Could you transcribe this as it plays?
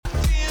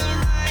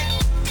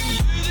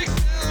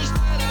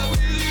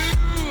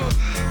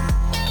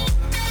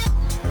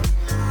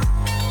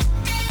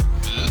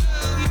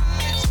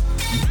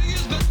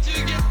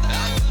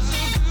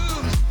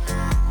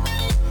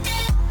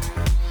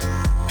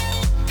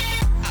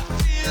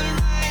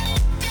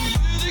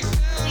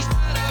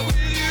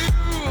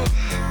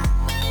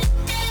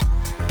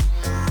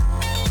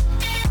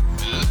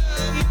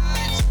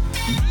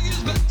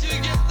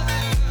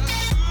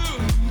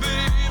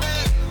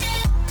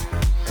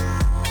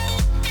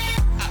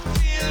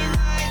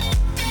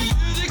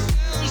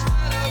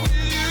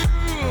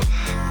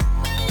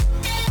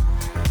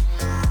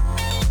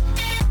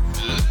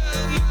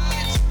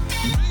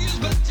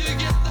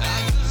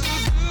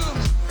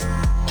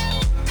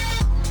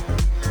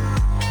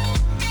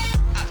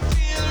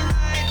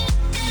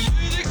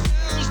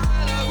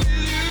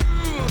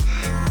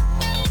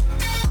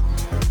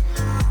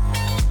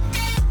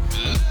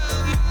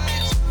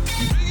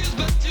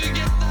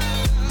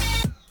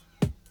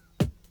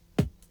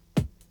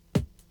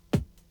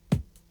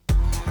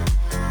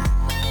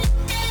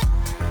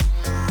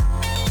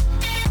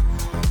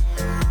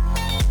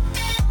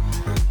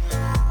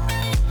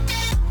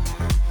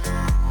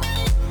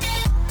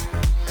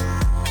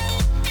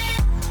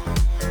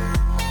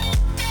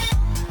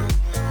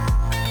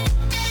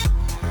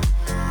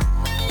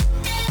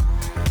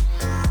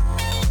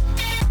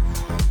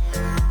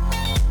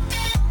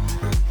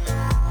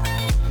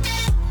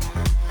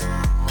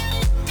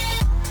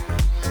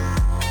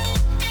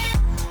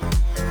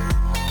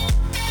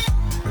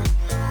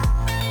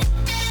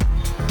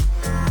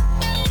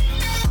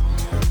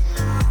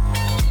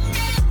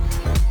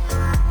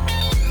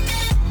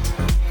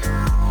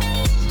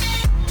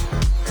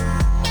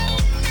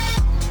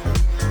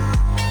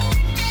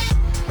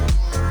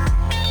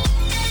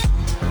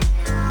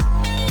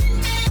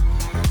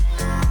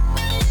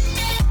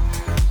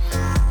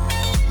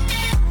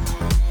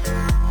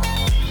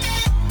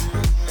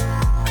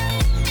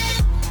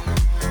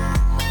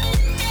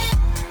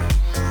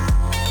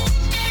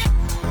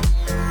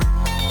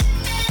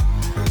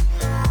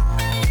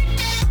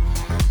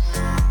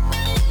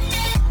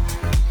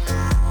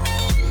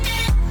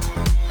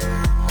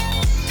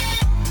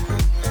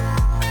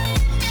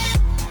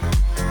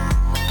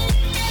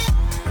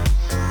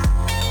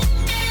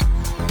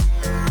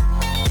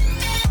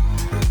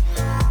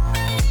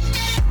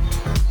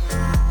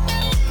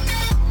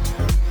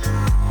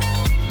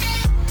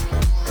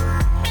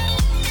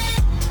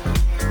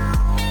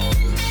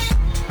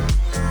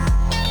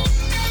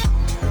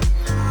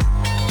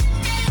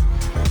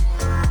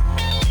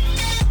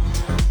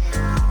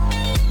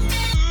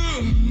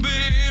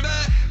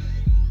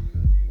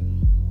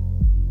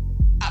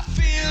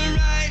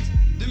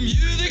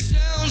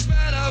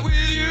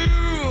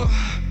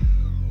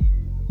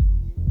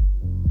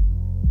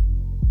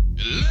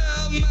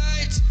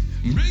might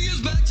bring us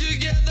back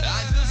together.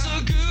 I feel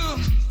so good.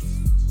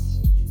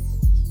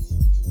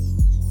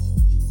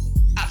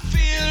 I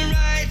feel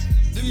right.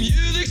 The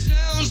music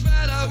sounds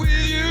better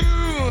with you.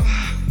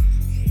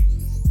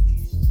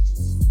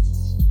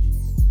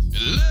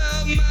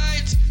 Love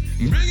might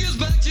bring us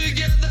back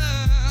together.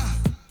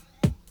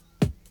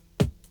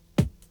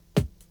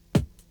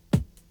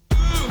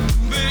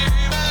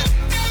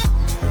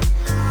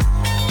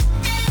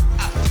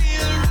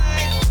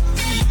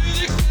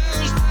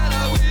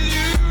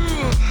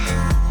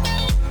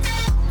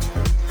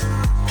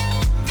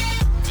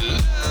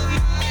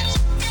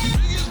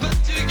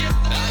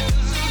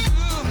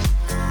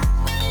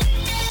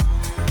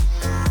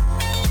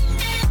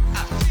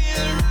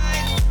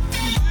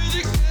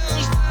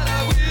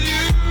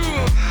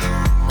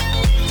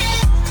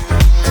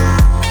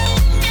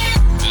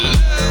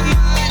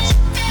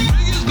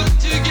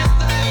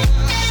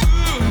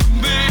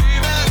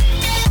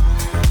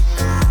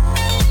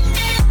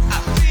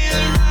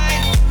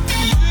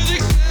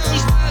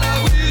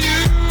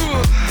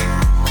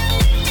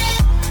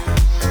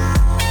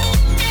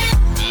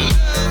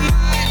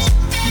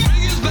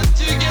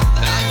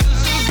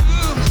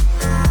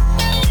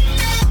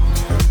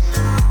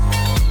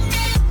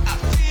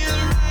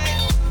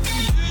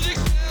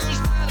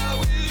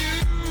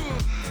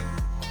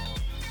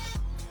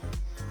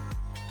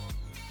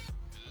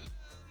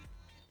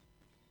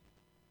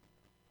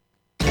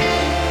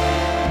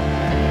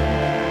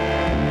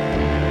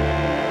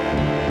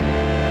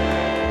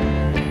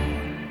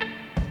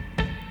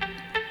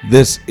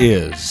 This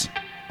is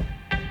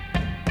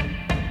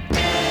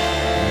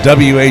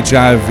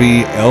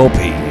WHIV LP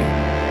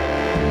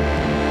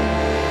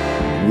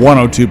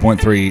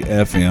 102.3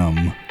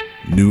 FM,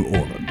 New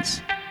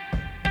Orleans.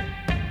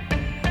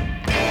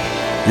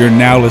 You're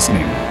now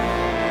listening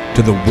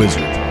to The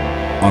Wizard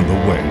on the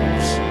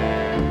Waves.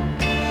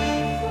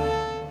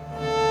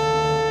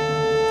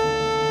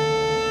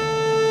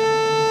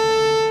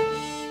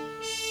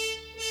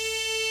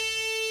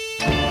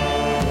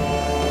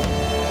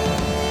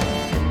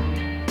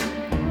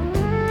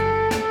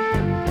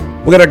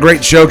 We got a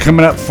great show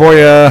coming up for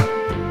you.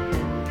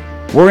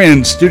 We're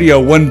in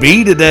Studio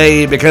 1B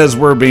today because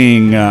we're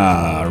being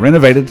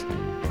renovated.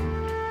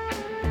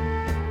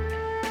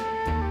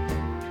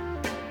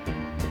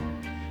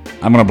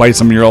 I'm going to play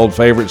some of your old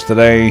favorites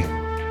today.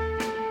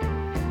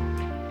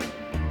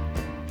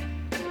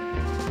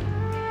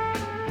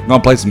 I'm going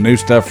to play some new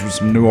stuff from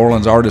some New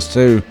Orleans artists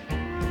too.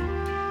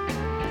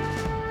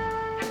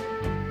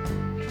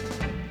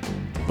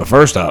 But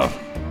first off,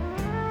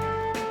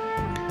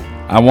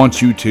 I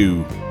want you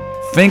to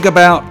think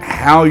about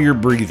how you're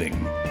breathing.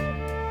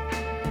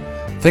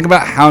 Think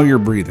about how you're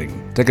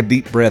breathing. Take a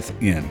deep breath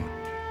in.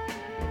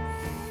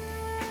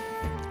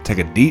 Take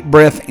a deep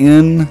breath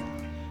in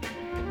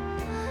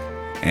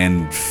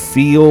and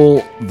feel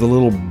the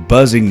little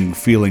buzzing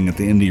feeling at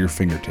the end of your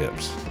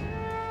fingertips.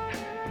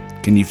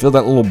 Can you feel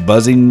that little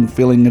buzzing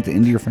feeling at the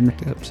end of your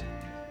fingertips?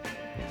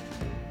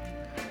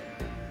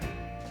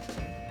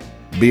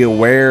 Be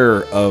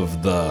aware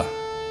of the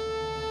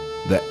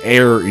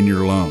air in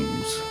your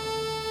lungs.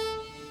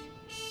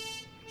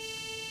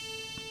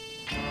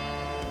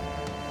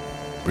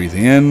 Breathe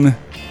in,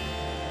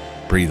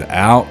 breathe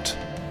out,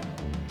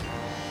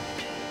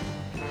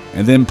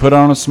 and then put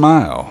on a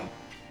smile,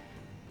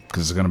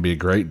 because it's going to be a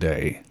great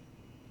day.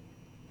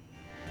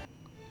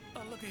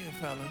 Oh, look at here,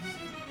 fellas.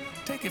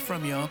 Take it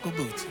from your Uncle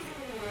Bootsy.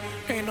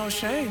 Ain't no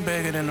shame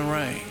begging in the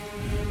rain.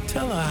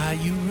 Tell her how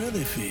you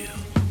really feel.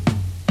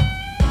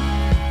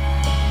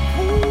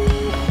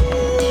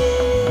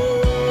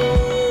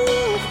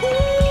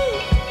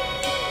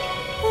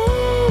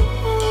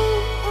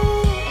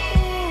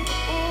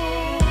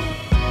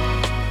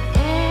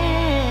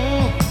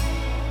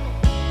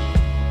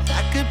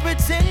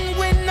 Pretend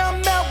when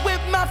I'm out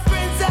with my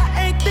friends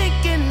I ain't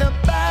thinking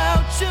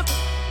about you.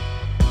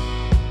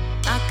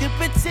 I could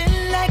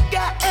pretend like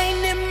I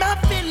ain't in my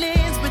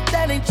feelings, but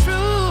that ain't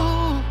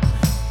true.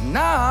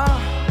 Nah.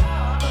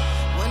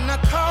 When I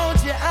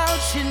called you out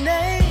your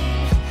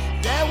name,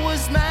 that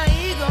was my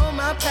ego,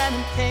 my pride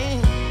and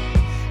pain.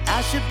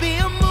 I should be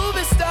a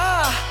movie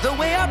star, the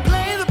way I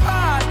play the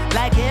part,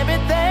 like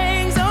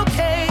everything's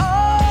okay. Oh,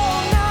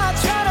 now I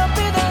try to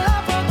be the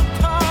life of the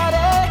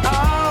party.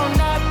 Oh,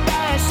 not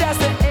just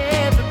to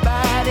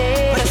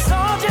everybody, but it's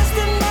all just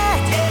an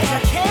act. I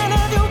can't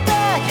have you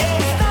back.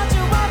 Without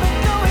you, I've been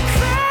going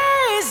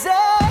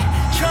crazy,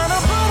 trying to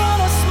put on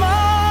a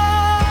smile,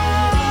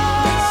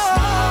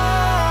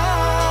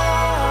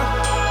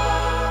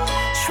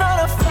 trying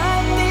to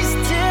fight these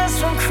tears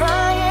from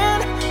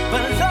crying.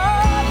 But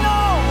Lord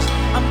knows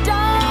I'm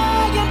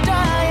dying,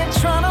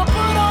 trying to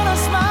put on a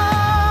smile.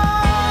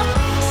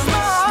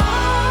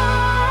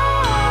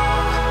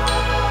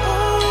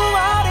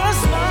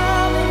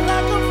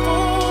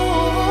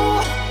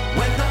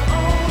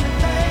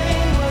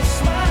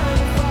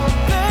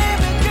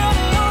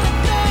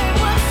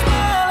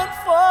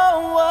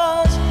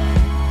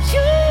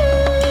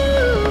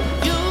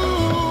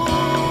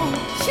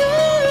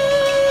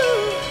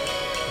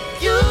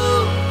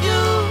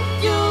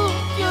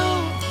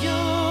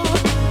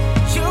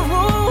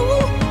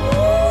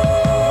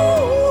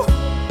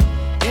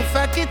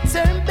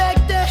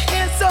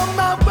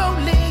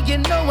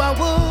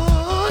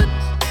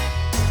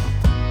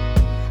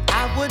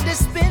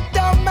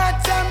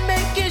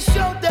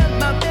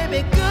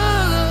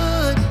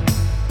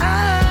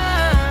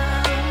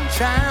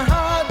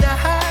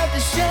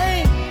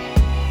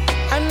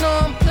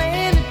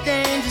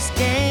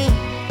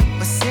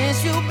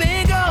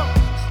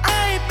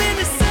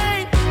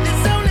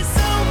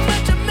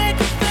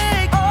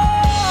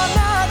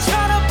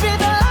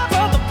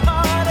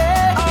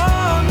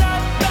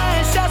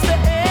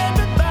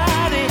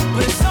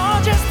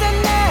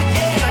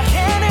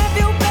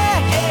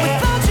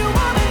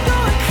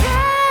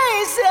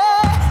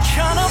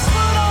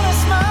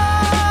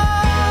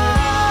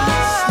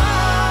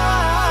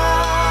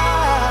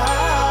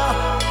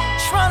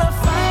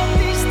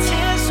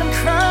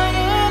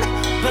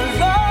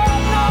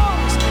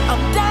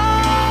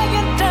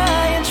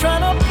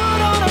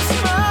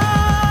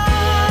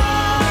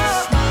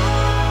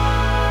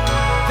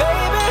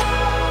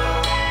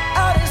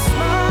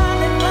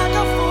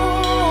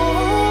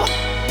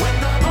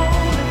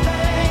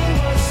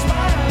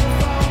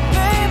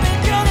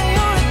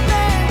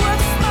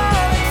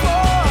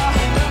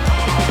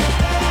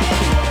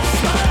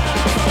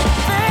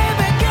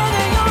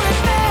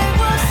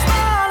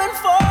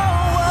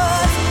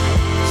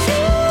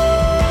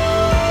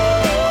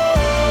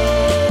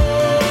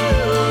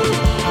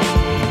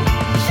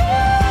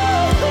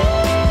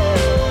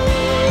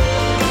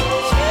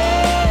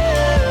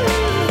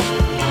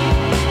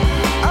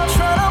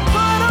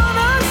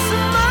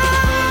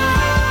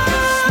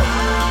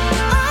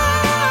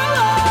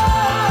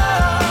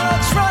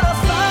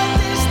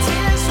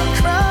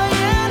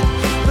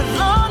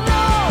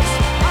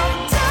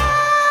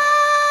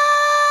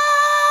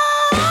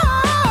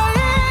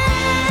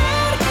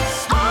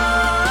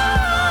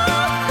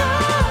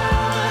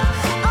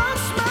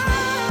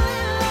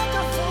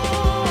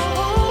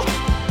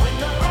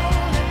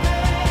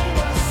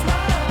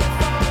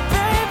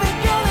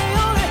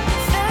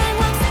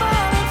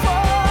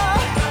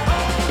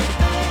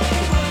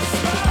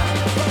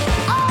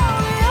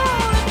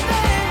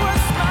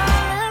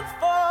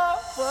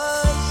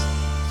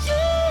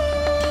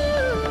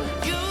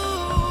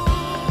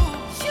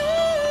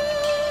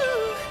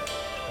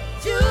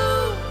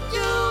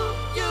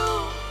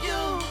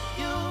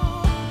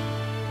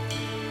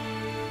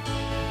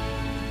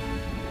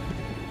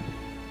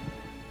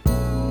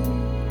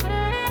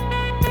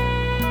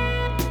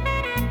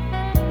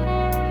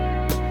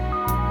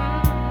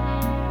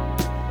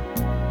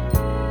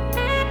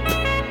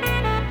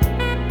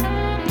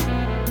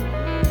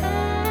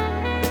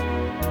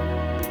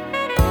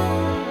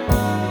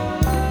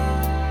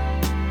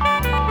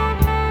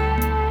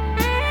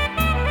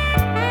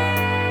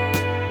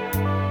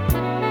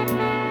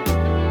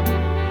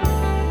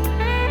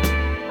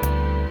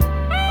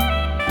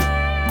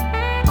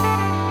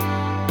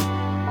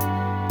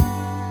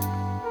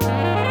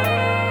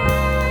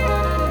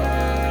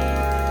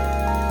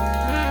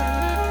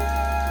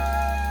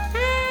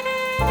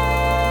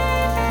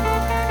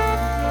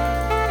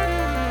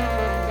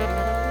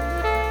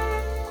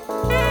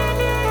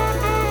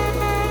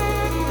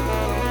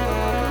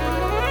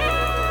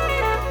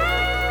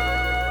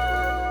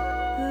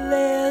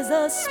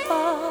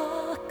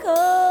 spark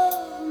of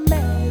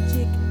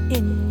magic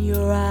in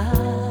your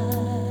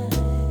eyes.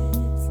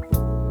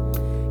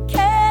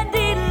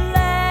 Candyland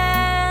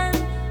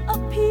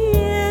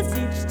appears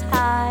each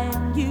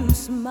time you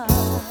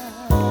smile.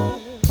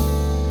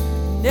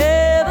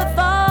 Never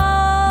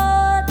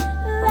thought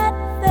that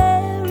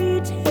fairy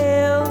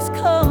tales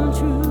come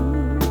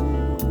true,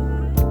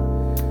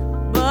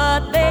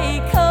 but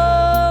they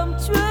come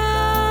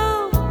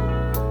true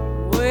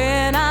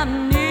when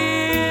I'm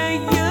near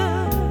you.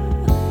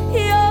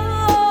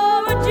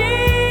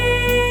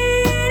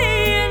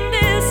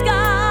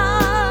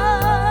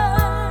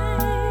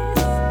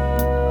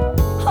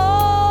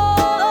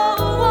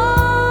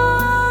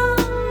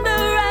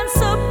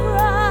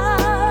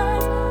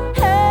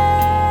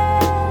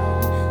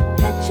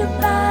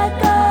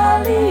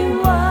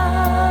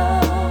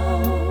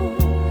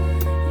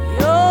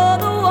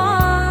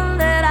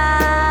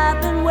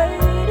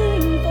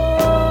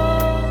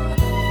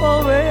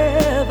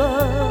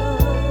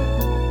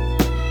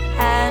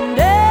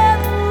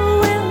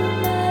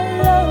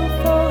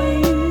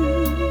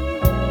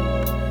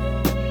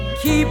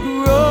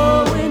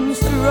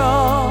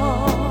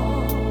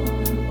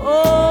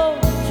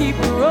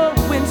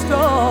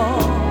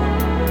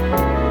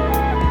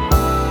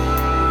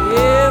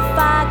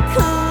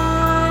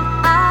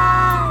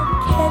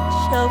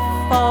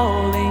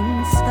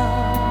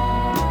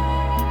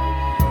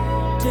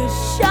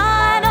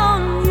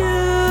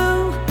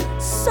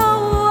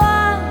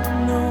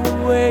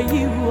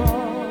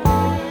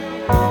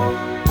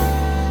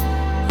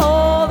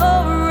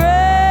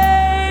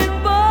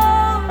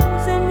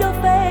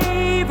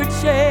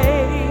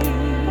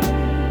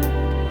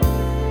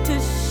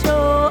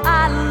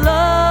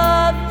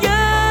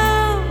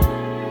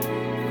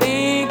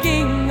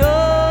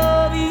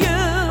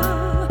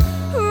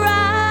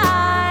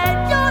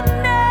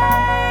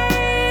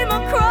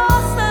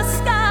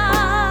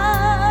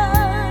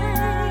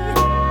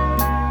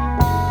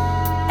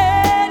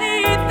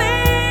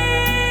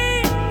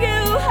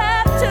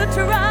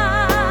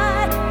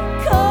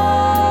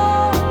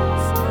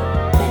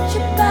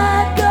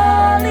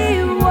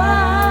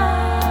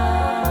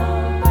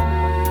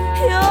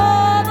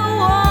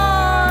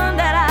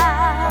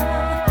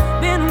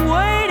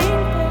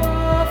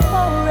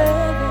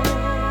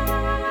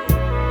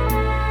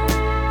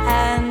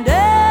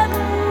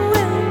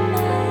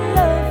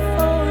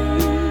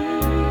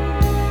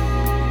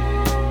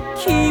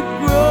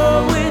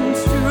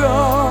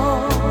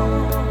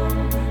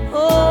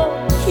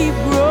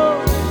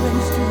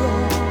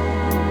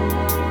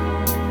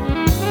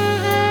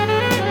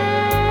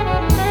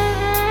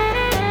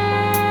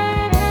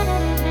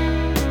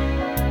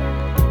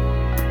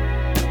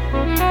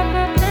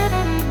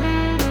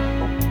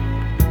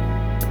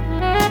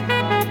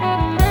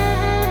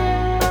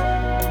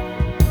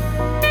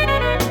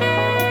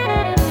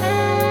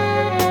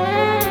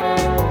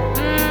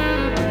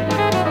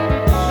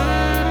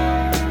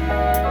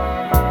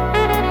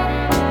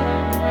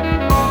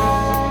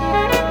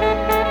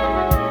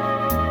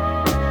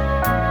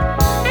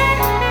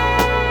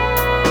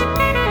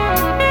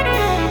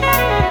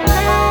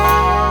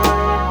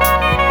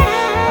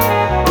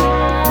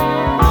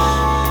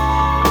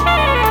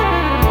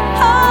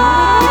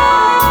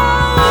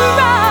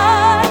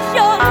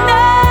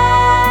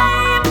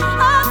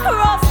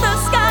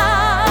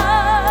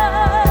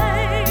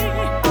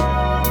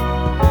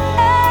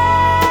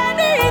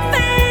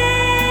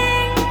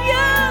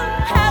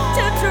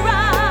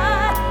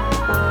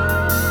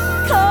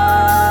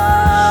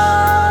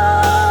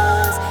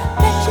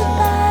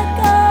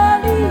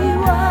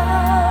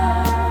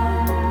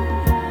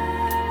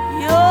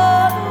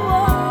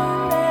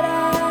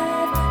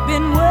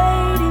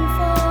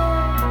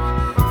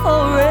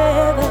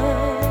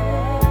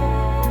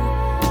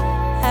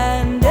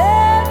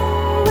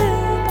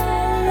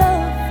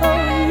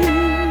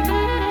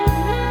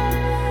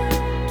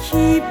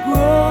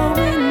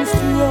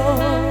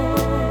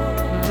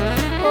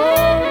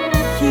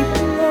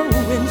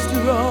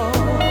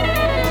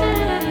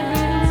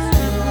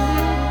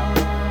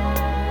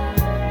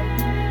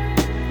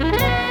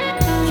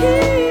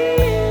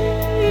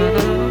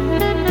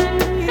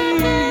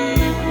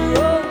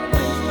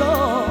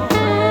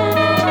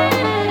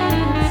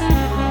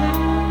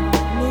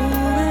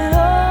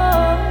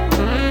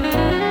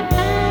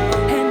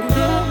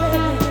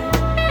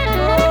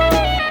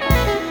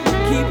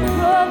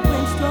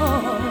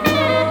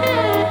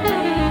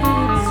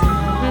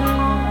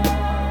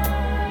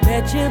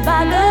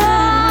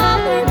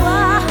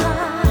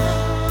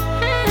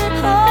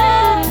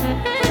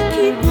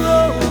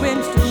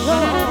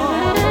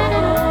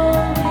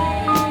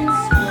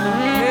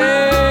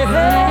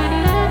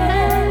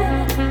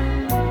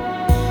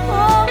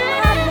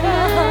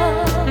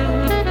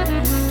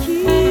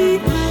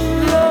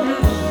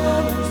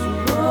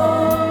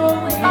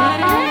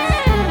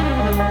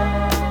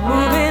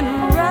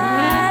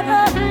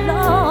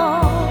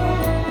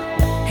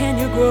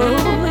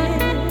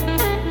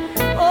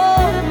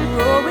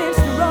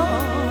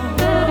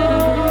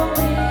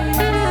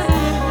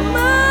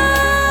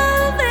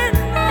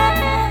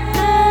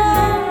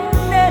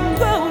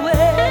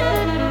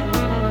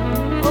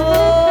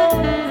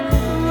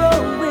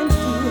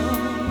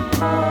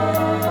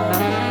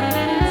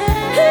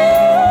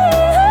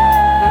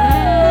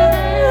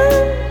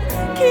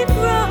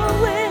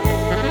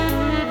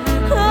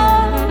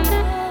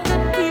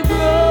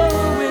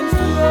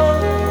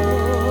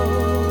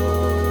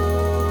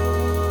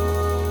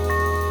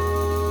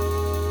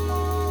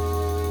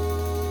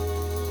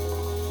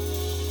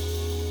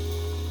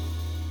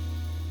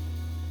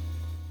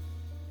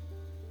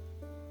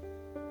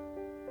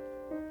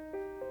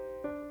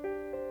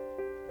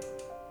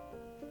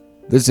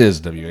 This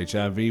is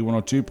WHIV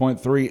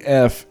 102.3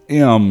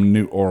 FM,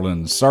 New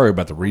Orleans. Sorry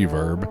about the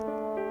reverb.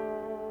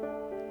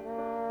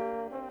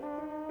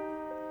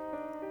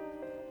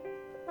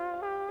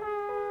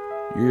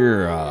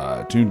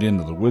 You're tuned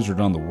into the Wizard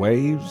on the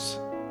Waves.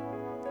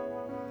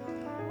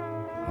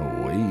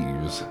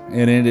 Waves.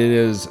 And it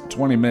is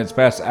 20 minutes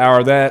past the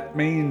hour. That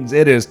means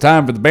it is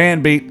time for the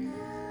band beat.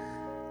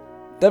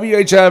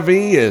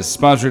 WHIV is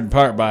sponsored in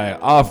part by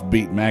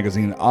Offbeat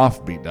Magazine,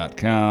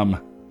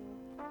 offbeat.com.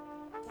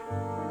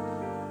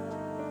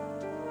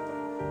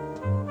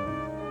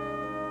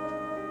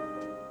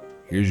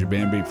 Here's your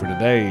band beat for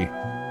today,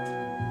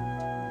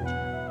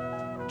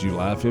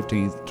 July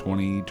 15th,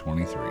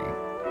 2023.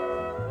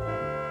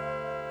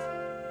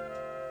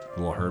 A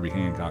little Herbie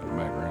Hancock in the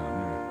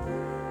background.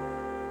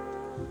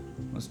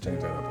 Let's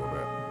change that up a little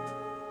bit.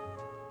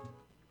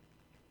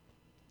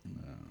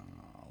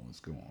 Let's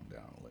go on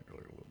down a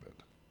little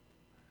bit.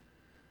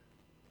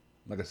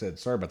 Like I said,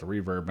 sorry about the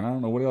reverb, and I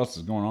don't know what else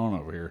is going on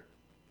over here.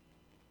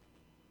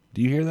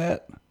 Do you hear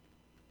that?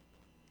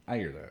 I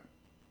hear that.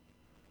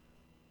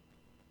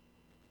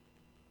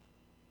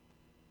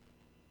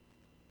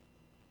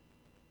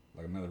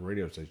 Like another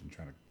radio station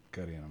trying to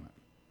cut in on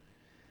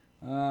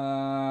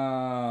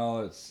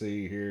it. Let's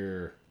see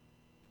here.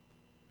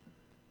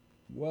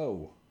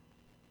 Whoa.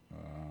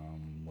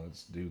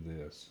 Let's do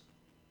this.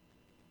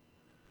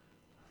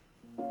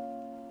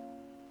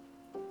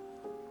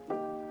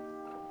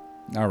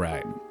 All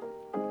right.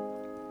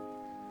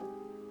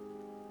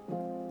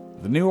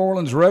 The New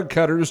Orleans Rug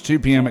Cutters, 2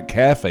 p.m. at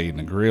Cafe and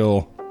the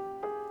Grill.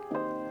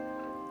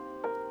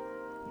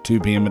 2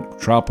 p.m. at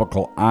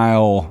Tropical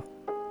Isle,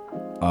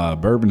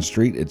 Bourbon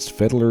Street. It's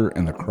Fiddler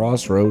and the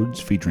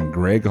Crossroads featuring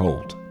Greg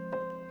Holt.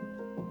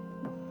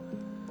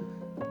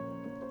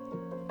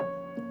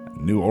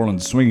 New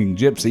Orleans Swinging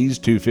Gypsies,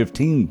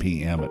 2:15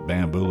 p.m. at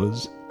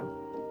Bamboula's.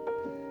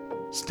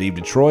 Steve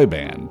DeTroy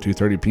Band,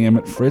 2:30 p.m.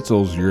 at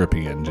Fritzl's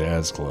European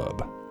Jazz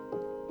Club.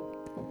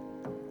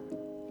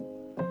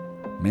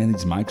 Man,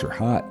 these mics are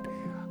hot.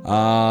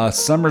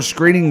 Summer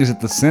screenings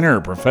at the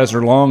Center,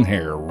 Professor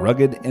Longhair,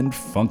 Rugged and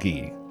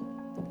Funky.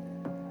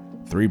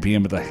 3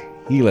 p.m. at the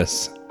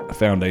Helis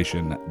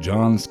Foundation,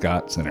 John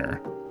Scott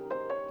Center.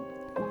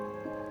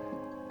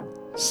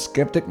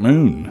 Skeptic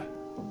Moon,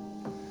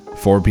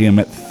 4 p.m.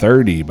 at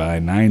 30 by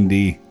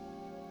 90.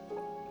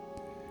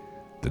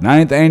 The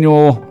 9th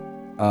annual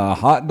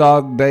Hot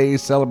Dog Day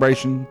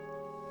celebration,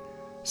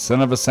 Son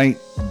of a Saint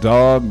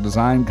Dog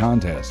Design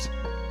Contest.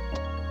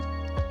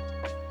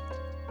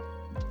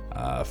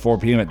 4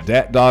 p.m. at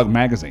Dat Dog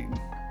Magazine.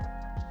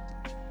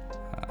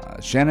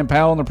 Shannon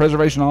Powell and the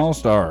Preservation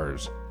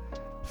All-Stars,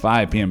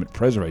 5 p.m. at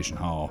Preservation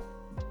Hall.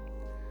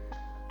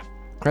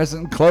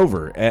 Crescent and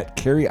Clover at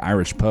Cary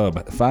Irish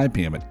Pub, 5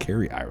 p.m. at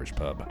Cary Irish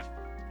Pub.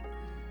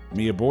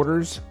 Mia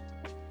Borders,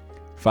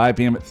 5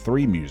 p.m. at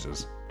Three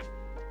Muses.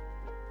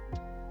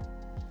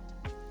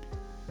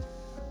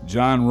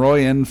 John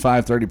Royan,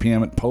 5:30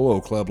 p.m. at Polo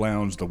Club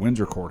Lounge, the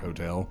Windsor Court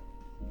Hotel.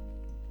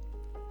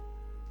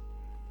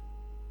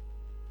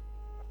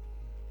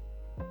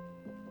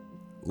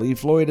 Lee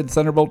Floyd and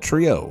Thunderbolt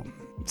Trio,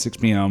 6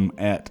 p.m.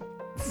 at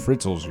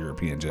Fritzl's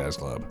European Jazz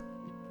Club.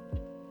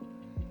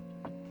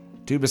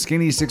 Tuba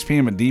Skinny, 6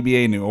 p.m. at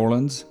DBA New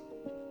Orleans.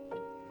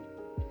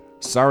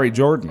 Sorry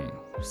Jordan,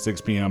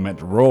 6 p.m. at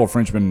the Royal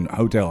Frenchman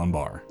Hotel and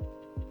Bar.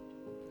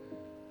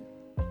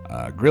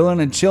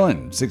 Grillin' and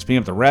Chillin', 6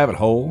 p.m. at the Rabbit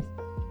Hole.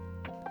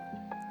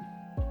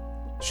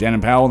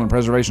 Shannon Powell and the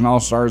Preservation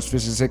All-Stars,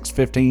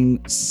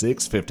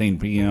 6:15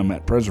 p.m.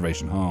 at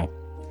Preservation Hall.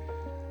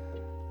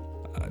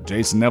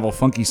 Jason Neville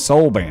Funky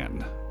Soul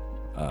Band,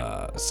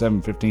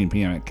 7:15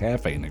 p.m. at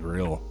Cafe and the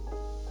Grill.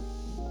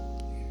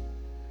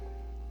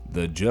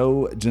 The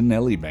Joe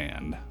Janelli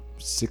Band,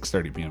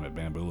 6:30 p.m. at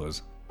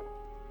Bamboula's.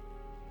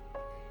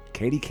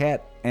 Katie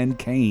Cat and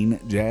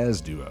Kane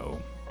Jazz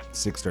Duo,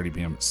 6:30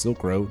 p.m. at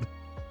Silk Road.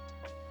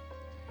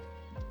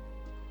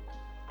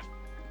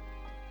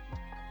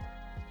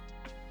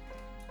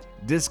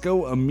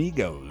 Disco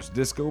Amigos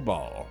Disco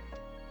Ball,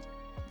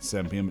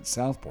 7 p.m. at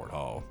Southport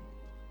Hall.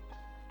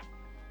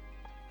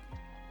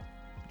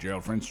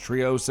 Gerald French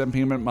Trio, 7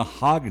 p.m. at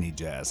Mahogany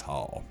Jazz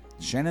Hall.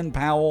 Shannon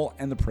Powell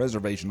and the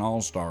Preservation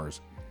All-Stars,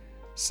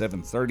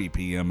 7:30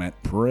 p.m.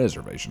 at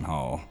Preservation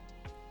Hall.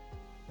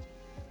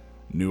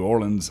 New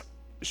Orleans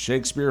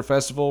Shakespeare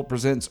Festival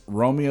presents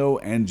Romeo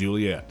and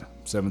Juliet,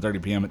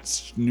 7:30 p.m.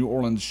 at New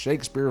Orleans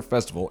Shakespeare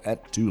Festival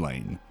at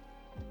Tulane.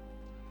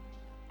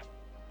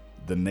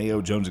 The Nao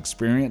Jones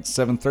Experience,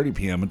 7:30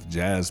 p.m. at the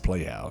Jazz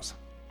Playhouse.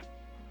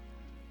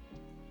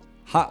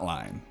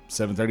 Hotline,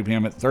 7:30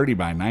 p.m. at 30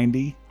 by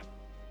 90.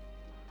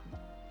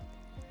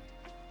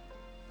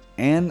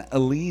 Ann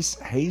Elise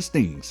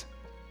Hastings,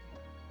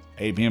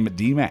 8 p.m. at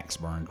D-Max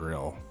Bar and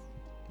Grill.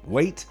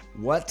 Wait,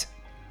 what?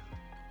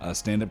 A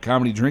stand-up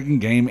comedy drinking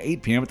game,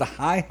 8 p.m. at the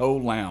Hi-Ho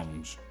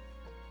Lounge.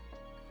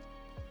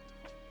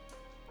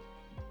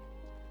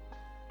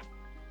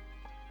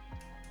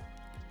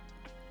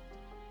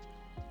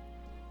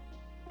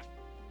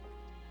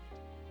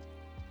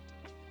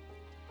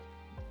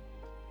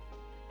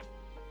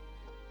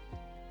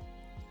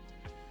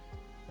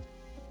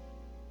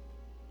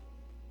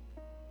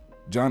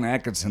 John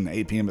Atkinson,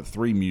 8 p.m. at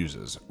Three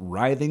Muses.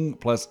 Writhing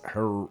plus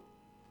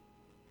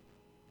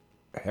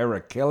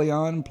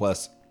Heracleon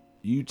plus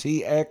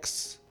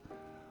UTX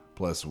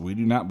plus We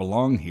Do Not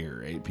Belong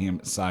Here, 8 p.m.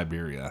 at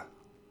Siberia.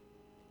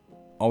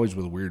 Always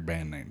with weird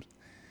band names.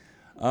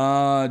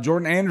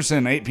 Jordan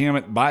Anderson, 8 p.m.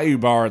 at Bayou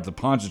Bar at the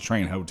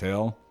Pontchartrain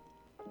Hotel.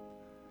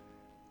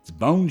 It's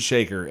Bone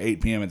Shaker,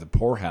 8 p.m. at the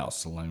Poorhouse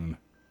Saloon.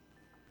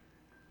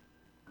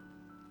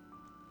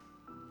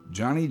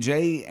 Johnny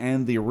J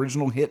and the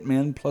Original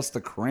Hitmen plus the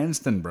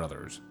Cranston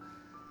Brothers,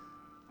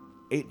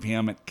 8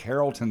 p.m. at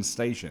Carrollton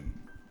Station.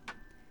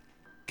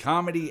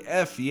 Comedy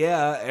F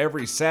Yeah,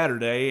 every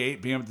Saturday,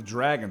 8 p.m. at the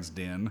Dragon's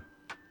Den.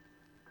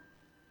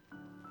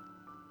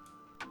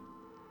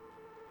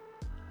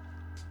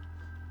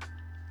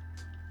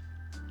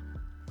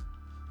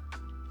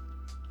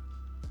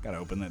 Gotta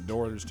open that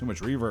door. There's too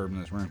much reverb in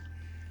this room.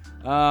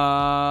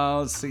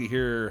 Let's see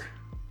here.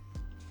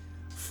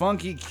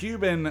 Funky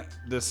Cuban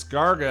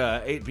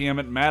Descarga, 8 p.m.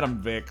 at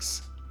Madam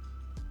Vic's.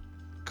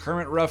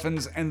 Kermit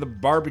Ruffins and the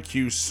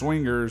Barbecue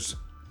Swingers,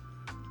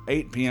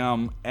 8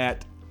 p.m.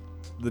 at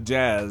the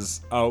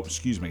Jazz. 8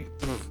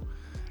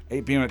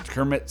 p.m. at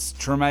Kermit's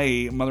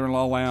Treme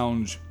Mother-in-Law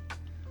Lounge.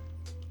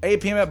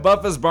 8 p.m. at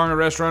Buffa's Bar and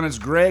Restaurant. It's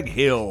Greg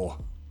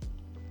Hill.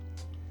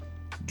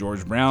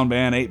 George Brown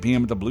Band, 8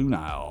 p.m. at the Blue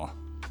Nile.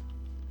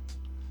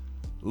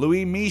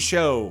 Louis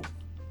Michaud,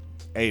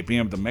 8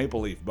 p.m. at the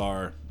Maple Leaf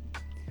Bar.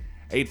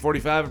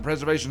 8:45 at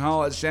Preservation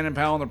Hall at Shannon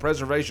Powell and the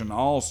Preservation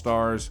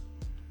All-Stars.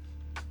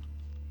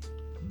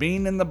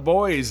 Bean and the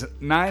Boys,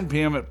 9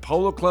 p.m. at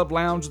Polo Club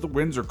Lounge at the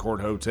Windsor Court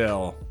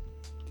Hotel.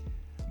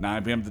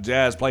 9 p.m. at the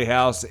Jazz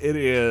Playhouse, it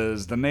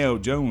is the Neo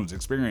Jones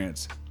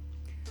Experience.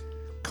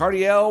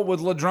 Cardiel with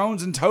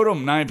Ladrones and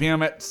Totem, 9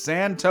 p.m. at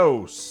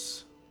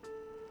Santos.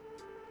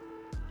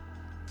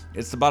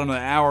 It's the bottom of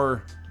the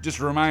hour. Just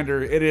a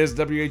reminder, it is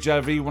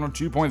WHIV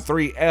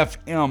 102.3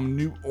 FM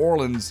New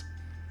Orleans.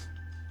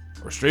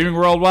 We're streaming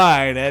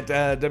worldwide at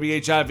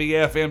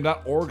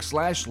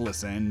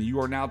WHIVFM.org/listen. You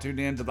are now tuned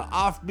in to the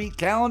Offbeat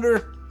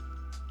Calendar.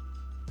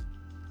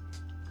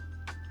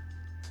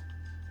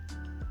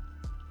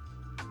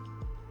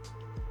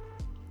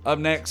 Up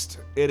next,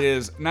 it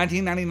is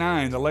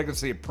 1999, The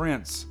Legacy of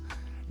Prince.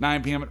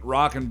 9 p.m. at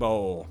Rock and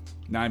Bowl.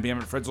 9 p.m.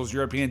 at Fritzl's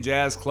European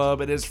Jazz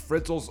Club. It is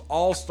Fritzl's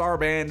All-Star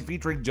Band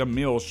featuring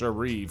Jamil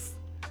Sharif.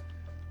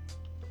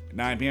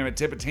 9 p.m. at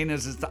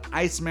Tipitina's is the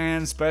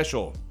Iceman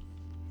Special.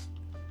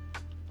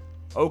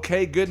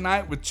 Okay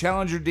Goodnight with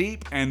Challenger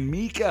Deep and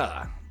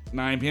Mika.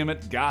 9 p.m.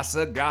 at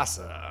Gasa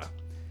Gasa.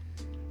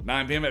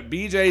 9 p.m. at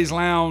BJ's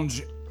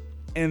Lounge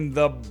in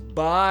the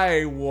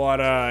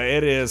Bywater.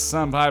 It is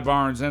Sunpie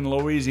Barnes in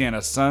Louisiana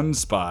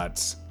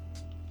Sunspots.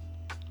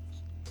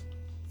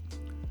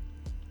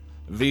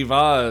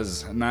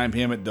 Vivaz, 9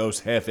 p.m. at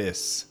Dos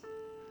Jefes.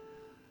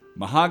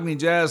 Mahogany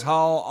Jazz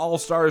Hall,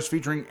 All-Stars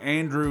featuring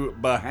Andrew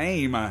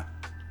Bahame.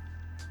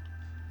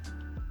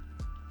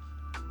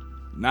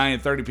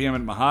 9:30 p.m.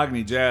 at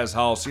Mahogany Jazz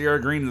Hall.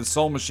 Sierra Green and the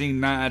Soul Machine,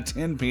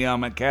 10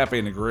 p.m. at Cafe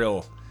and the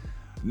Grill.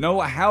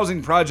 NOLA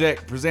Housing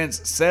Project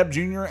presents Seb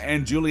Jr.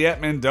 and Juliet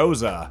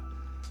Mendoza.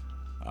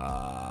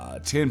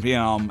 10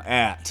 p.m.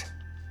 at...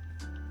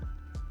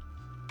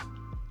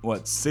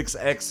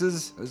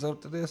 6X's? Is that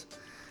what it is?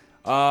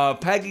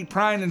 Peggy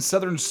Prine and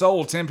Southern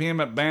Soul, 10 p.m.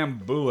 at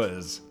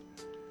Bambuas.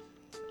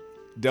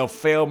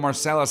 Delphale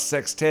Marsalis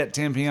Sextet,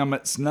 10 p.m.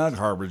 at Snug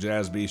Harbor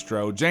Jazz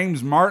Bistro.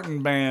 James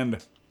Martin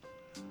Band.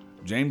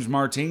 James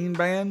Martin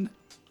Band?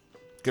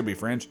 Could be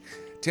French.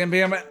 10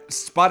 p.m. at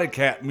Spotted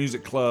Cat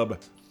Music Club.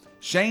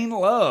 Shane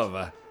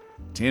Love,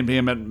 10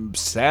 p.m. at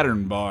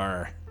Saturn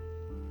Bar.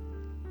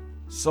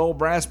 Soul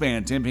Brass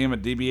Band, 10 p.m.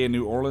 at DBA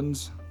New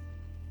Orleans.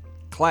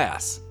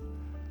 Class,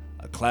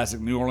 a classic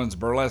New Orleans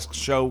burlesque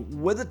show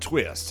with a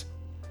twist.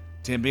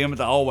 10 p.m. at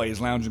the Always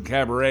Lounge and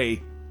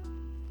Cabaret.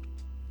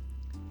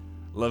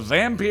 Le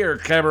Vampire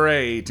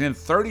Cabaret,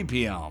 10:30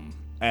 p.m.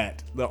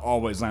 at the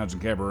Always Lounge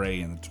and Cabaret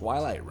in the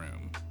Twilight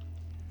Room.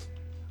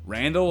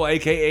 Randall,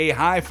 a.k.a.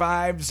 High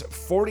Fives,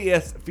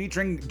 40th,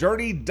 featuring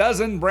Dirty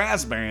Dozen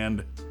Brass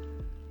Band.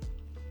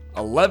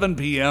 11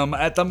 p.m.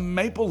 at the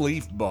Maple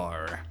Leaf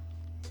Bar.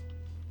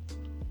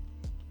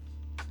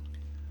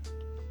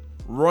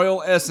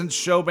 Royal Essence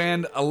Show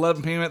Band,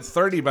 11 p.m. at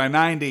 30 by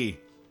 90.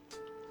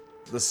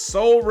 The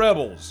Soul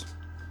Rebels,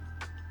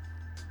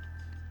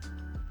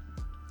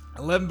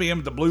 11 p.m.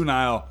 at the Blue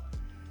Nile.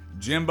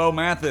 Jimbo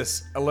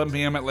Mathis, 11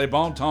 p.m. at Le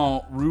Bon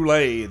Temps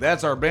Roulette.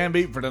 That's our band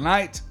beat for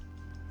tonight.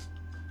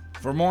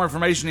 For more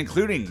information,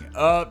 including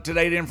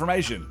up-to-date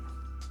information,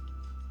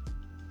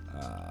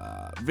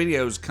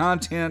 videos,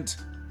 content,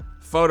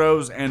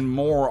 photos, and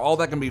more, all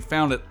that can be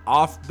found at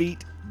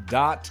offbeat.com.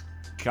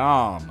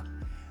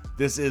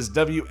 This is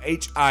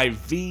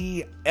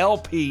WHIV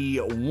LP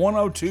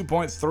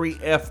 102.3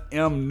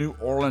 FM New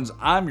Orleans.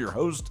 I'm your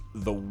host,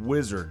 The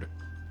Wizard.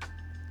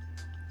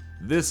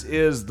 This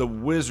is The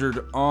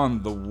Wizard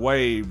on the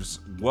Waves.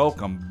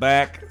 Welcome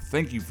back.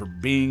 Thank you for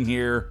being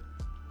here.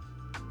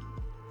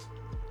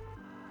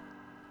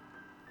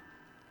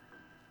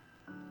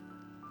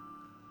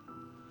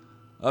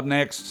 Up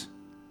next,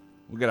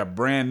 We got a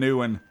brand new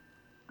one.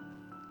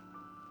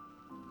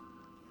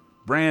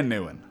 Brand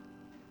new one.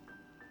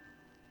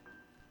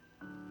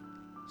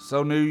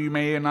 So new you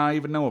may not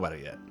even know about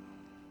it yet.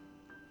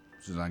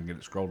 As soon as I can get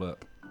it scrolled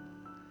up.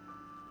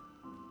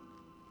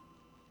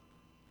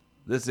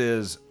 This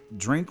is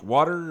Drink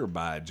Water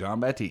by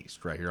John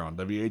Baptiste right here on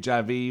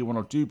WHIV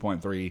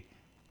 102.3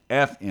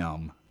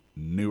 FM,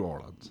 New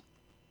Orleans.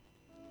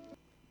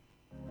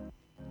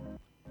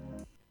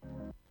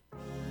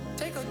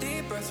 Take a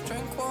deep breath,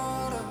 drink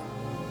water.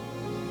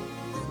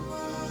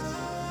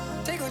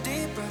 Take a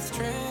deep breath,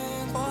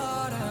 drink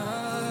water.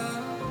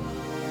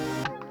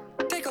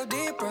 Take a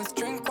deep breath,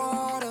 drink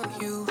water.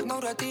 You know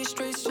that these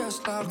streets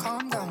just loud,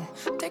 calm down.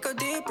 Take a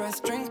deep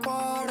breath, drink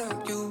water.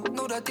 You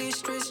know that these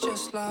streets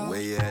just loud.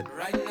 Where you at?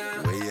 Right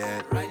now. Where you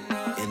at? Right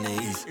now. In the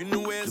east. In the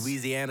west.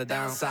 Louisiana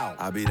down south.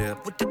 I'll be there.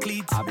 With the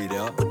cleats. I'll be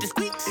there. With the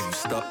squeaks.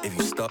 If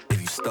you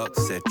stuck,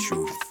 set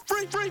you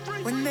free.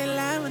 When they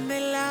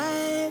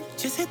lie,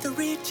 just hit the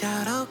reach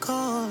out, I'll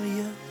call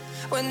you.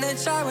 When they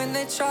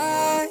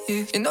try,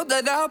 you know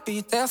that I'll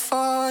be there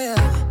for you.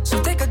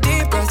 So take a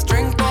deep breath,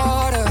 drink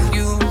water.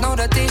 You know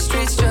that these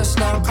streets just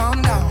now,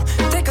 calm down.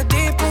 Take a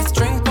deep breath,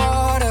 drink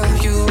water.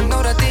 You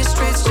know that these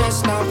streets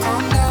just now,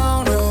 calm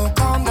down. Oh,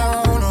 calm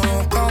down,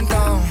 oh, calm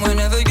down.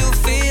 Whenever you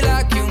feel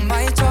like you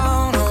might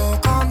drown, oh,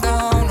 calm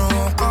down,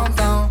 oh, calm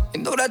down.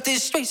 You know that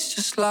these streets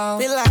just loud.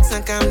 Relax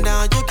and calm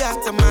down, you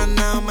got to man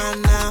now.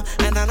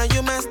 And I know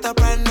you messed up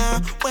right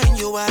now. When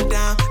you are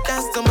down,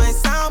 dance to my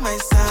sound.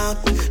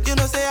 You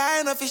know say I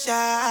ain't no fish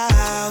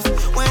out.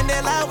 When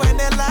they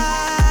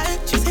lie,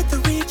 just hit the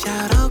reach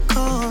out, I'll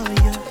call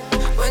you.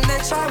 When they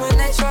try,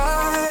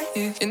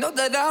 you know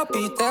that I'll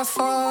be there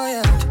for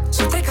you.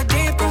 So take a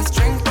deep breath,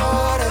 drink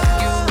water.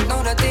 You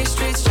know that these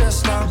streets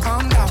just now,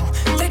 calm down.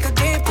 Take a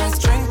deep breath,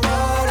 drink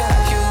water.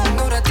 You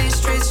know that these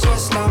streets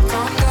just now,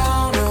 calm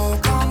down. Oh,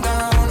 calm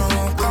down,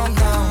 oh, calm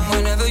down.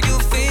 Whenever you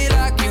feel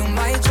like you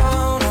might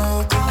drown,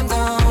 oh, calm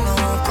down,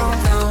 oh, calm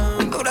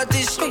down. You know that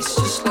these streets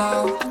just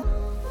loud.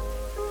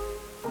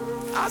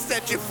 I'll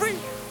set you free.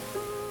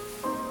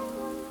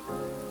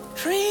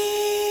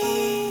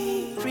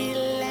 Free,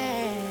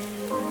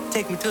 relax.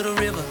 Take me to the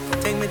river,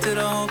 take me to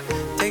the home,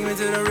 take me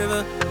to the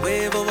river.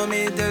 Wave over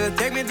me,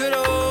 take me to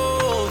the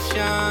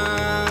ocean.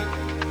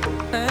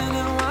 And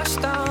then wash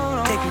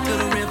down. Take me to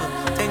the river,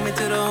 take me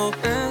to the home,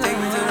 take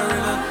me to the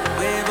river.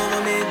 Wave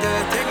over me,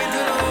 take me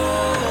to the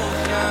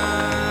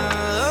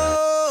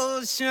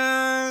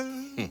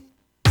ocean.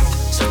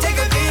 So take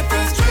a deep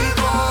breath, drink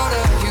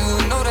water. You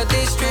know that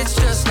these streets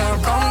just now,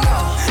 calm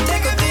down.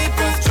 Take a deep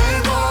breath,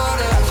 drink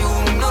water. You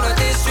know that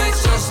these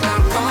streets just now,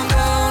 calm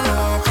down,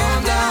 oh,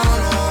 calm down,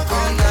 oh,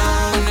 calm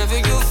down. Whenever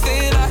you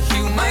feel like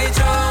you might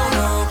drown,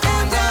 oh,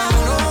 calm down,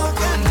 oh,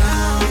 calm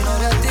down. You know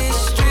that these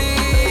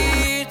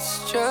streets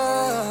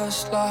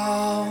just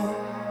loud.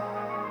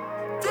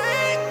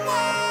 Drink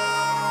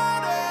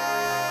water.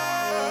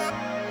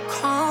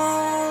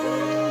 Calm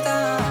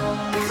down.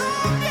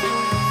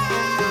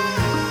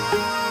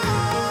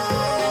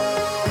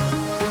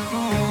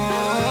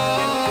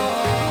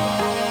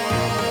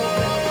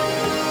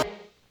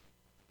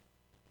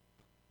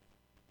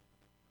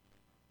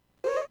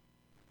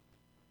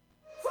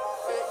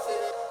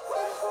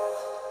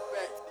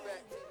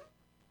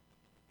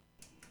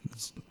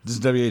 This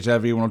is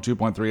WHIV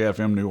 102.3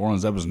 FM, New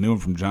Orleans. That was new one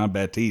from John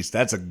Baptiste.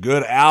 That's a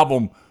good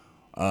album.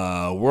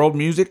 World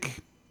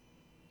Music.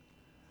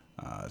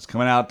 It's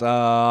coming out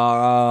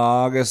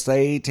August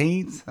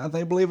 18th,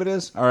 I believe it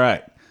is. All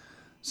right.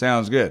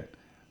 Sounds good.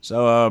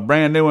 So,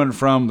 brand new one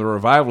from the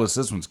Revivalists.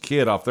 This one's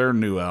Kid off their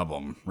new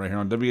album. Right here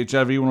on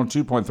WHIV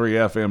 102.3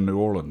 FM, New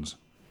Orleans.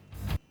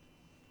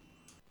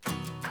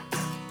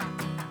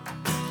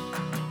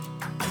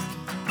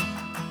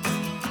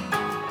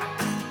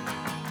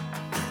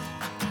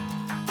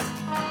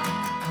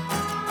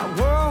 I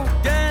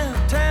walked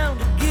downtown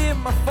to get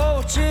my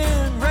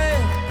fortune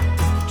read.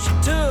 She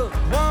took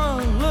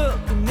one look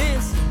and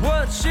this is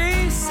what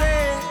she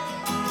said.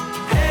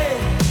 Hey,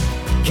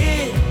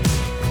 kid,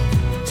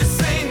 just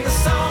sing the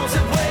songs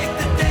that wake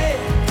the dead.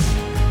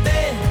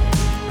 Then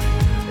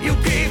you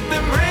keep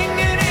them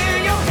ringing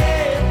in your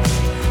head.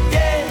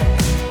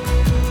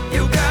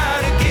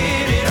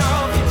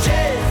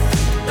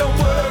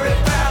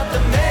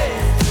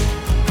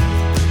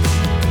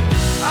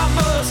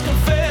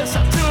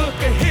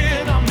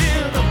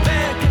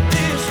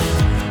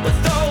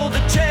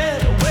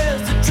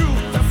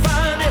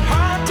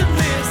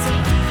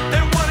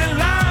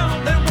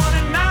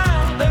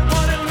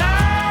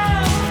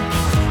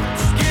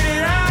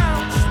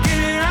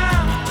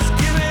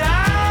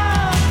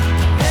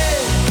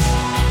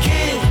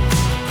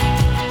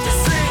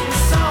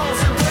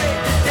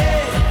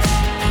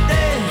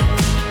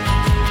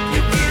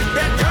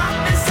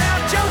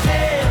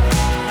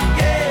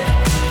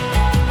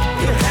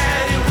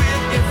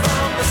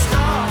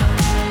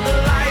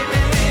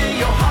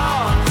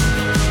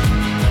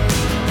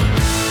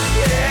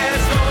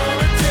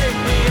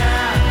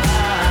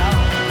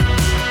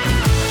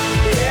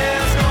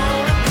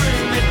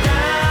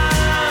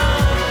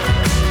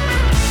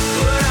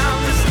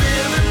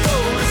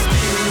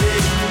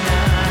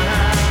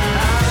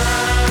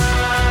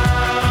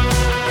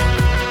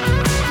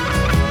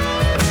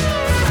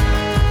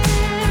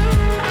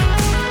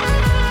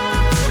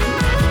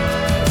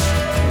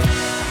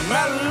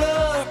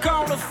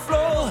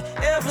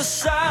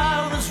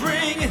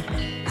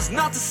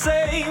 not the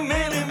same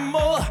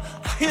anymore.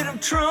 I hear them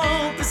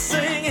trumpets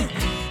singing.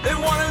 They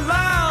want it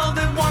loud,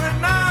 they want it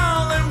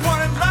now, they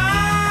want it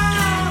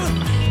loud.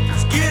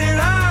 Just get it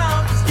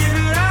out, just get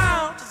it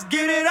out, just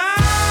get it out.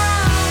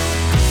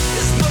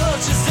 As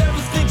much as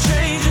everything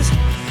changes,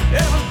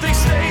 everything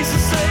stays the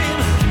same.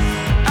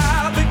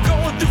 I've been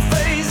going through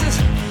phases,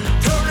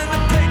 turning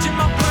the page in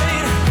my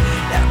brain.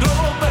 That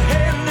glow up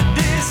ahead in the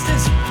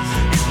distance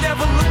is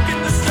never looking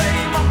the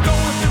same. I'm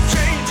going through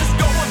changes,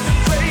 going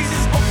through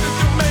phases, walking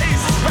through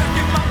mazes,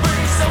 racking my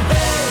brain. So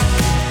hey,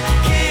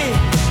 kid,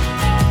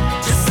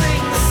 just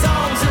sing the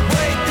songs and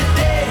wake the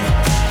dead.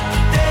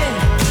 Then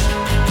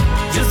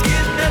just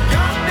get the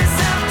darkness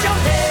out your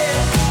head.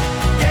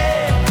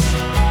 Yeah,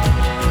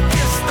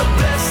 it's the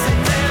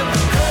blessing and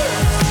the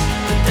curse,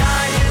 the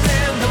dying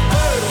and the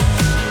birth.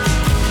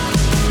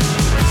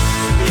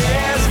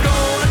 Yeah, it's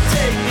gonna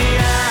take me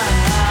out.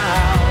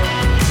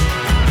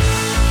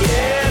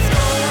 Yeah, it's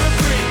gonna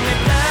bring me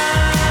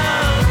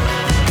down.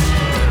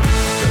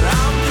 But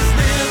I'm just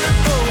living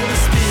for the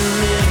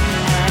spirit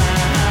now.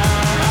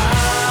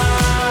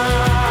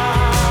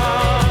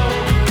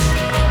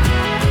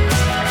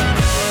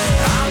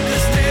 I'm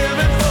just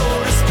living for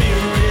the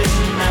spirit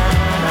now.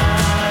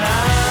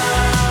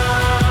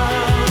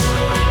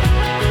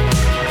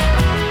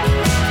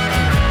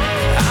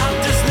 I'm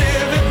just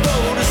living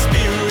for the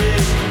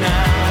spirit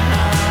now.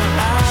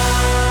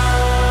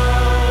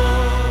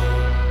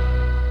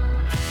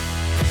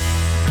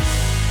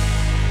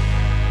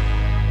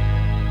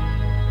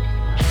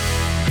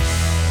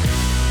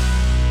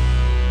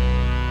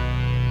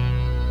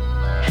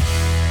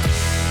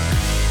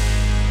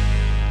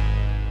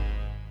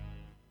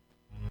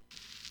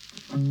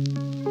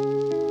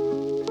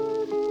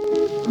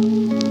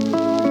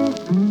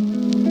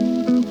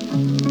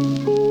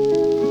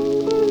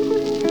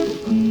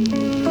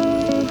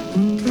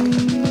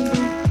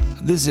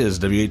 This is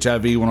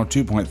WHIV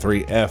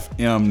 102.3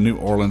 FM New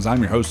Orleans. I'm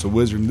your host, The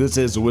Wizard, and this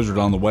is The Wizard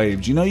on the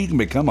Waves. You know, you can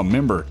become a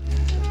member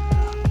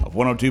of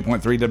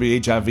 102.3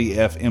 WHIV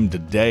FM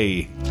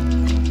today.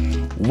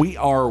 We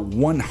are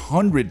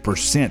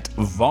 100%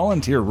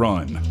 volunteer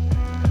run.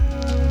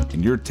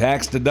 And your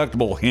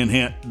tax-deductible, hint,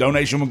 hint,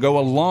 donation will go a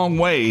long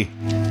way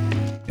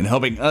in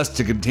helping us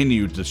to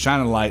continue to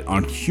shine a light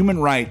on human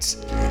rights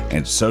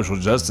and social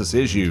justice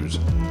issues.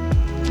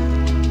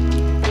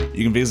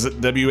 You can visit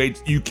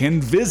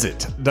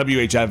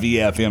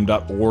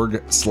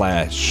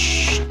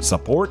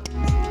WHIVFM.org/support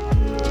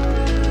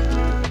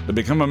to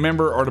become a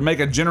member or to make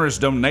a generous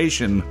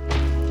donation.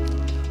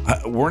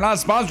 We're not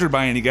sponsored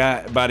by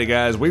anybody,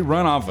 guys. We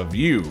run off of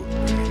you.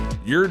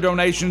 Your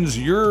donations,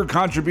 your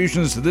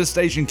contributions to this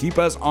station keep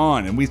us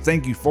on, and we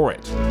thank you for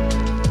it.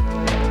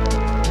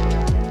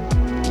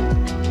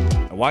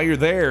 While you're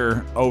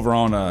there over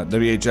on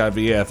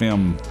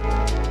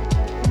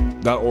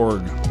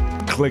WHIVFM.org,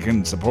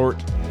 clicking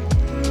support,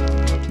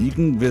 you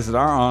can visit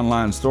our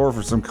online store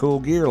for some cool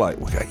gear. Like,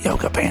 we got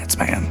yoga pants,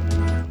 man.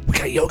 We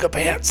got yoga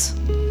pants.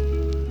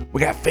 We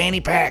got fanny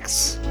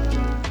packs.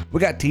 We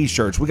got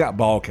t-shirts. We got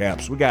ball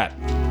caps. We got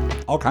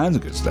all kinds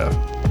of good stuff.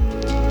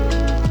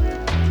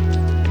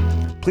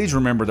 Please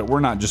remember that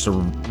we're not just a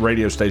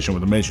radio station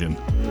with a mission.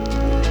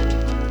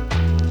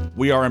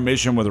 We are a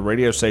mission with a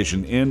radio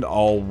station. End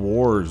all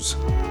wars.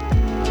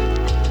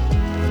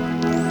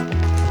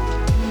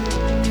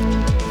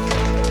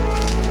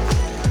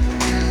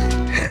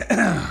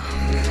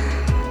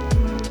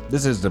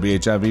 This is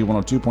WHIV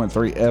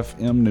 102.3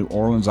 FM New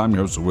Orleans. I'm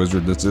your host, The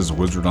Wizard. This is The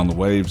Wizard on the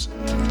Waves.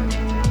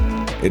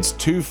 It's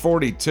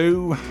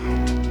 2:42.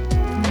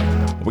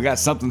 We got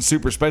something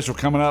super special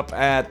coming up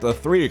at the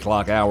 3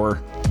 o'clock hour.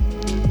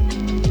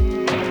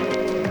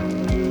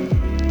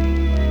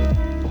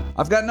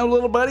 I've got no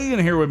little buddy in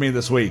here with me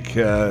this week.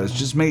 It's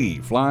just me,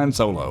 flying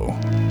solo.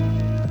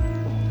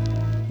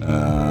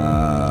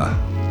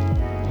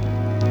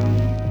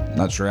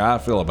 Not sure how I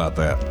feel about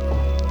that.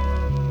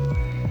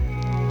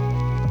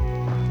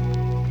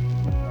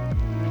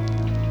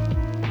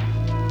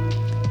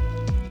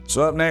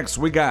 So up next,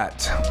 we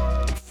got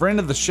friend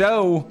of the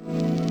show,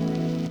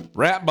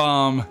 Rap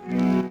Bomb.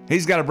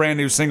 He's got a brand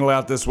new single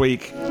out this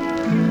week.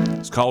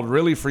 It's called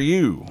Really For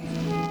You.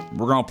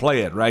 We're going to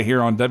play it right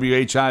here on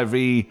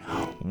WHIV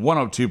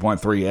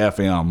 102.3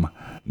 FM,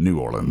 New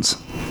Orleans.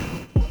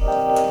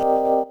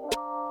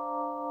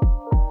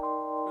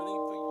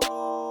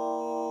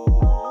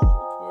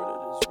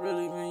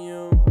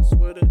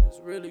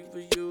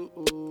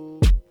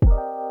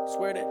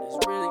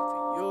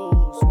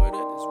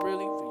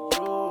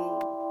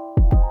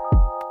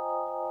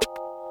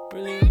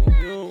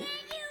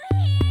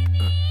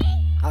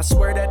 I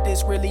swear that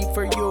this really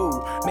for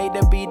you. Made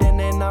the beat and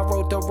then I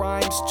wrote the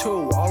rhymes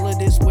too. All of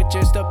this with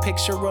just a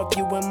picture of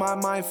you in my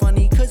mind.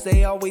 Funny cause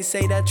they always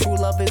say that true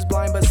love is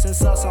blind, but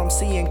since us I'm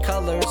seeing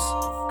colors.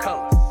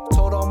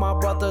 Told all my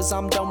brothers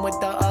I'm done with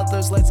the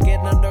others. Let's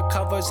get under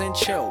covers and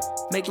chill.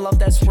 Make love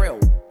that's real.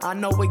 I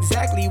know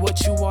exactly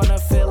what you wanna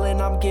feel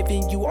and I'm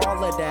giving you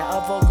all of that.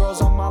 Other girls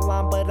on my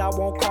line but I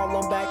won't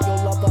call them back.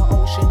 You'll love the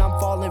ocean, I'm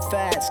falling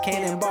fast.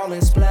 Cannonball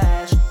and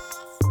splash.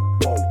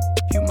 Whoa.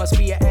 You must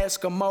be an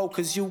Eskimo,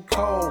 cause you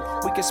cold.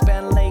 We can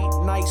spend late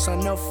nights on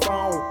the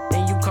phone.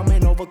 And you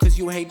coming over cause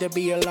you hate to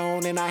be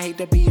alone. And I hate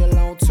to be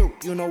alone too.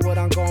 You know what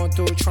I'm going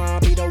through, trying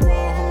to be the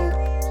one who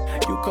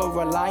you could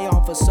rely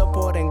on for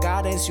support and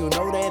guidance. You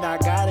know that I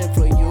got it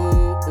for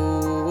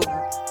you.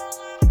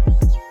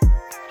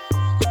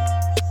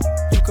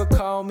 You could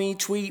call me,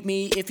 tweet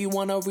me if you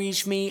wanna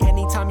reach me.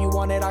 Anytime you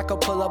want it, I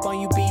could pull up on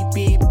you, beep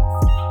beep.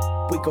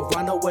 We could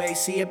run away,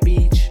 see a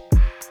beach.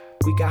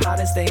 We got hot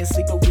and stay and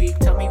sleep a week.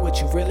 Tell me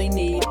what you really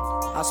need.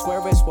 I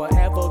swear it's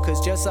forever, cause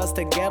just us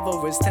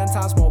together is 10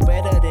 times more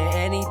better than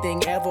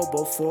anything ever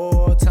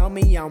before. Tell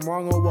me I'm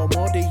wrong or what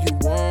more do you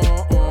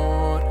want?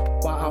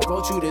 Why I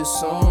wrote you this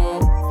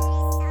song,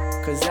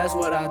 cause that's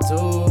what I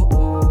do.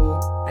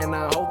 And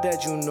I hope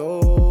that you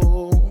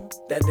know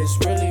that this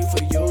really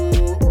for you.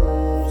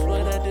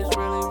 Swear that this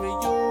really for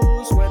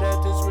you. Swear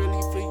that this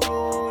really for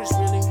you. It's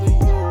really for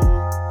you.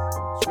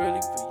 It's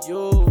really for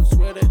you.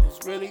 Swear that this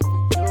really for you.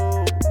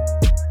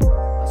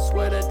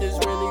 Swear that this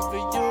really for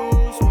you.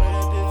 Swear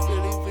that this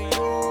really for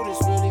you.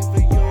 This really for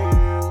you.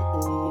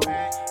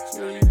 It's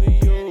really for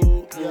you.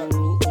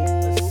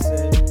 That's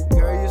it.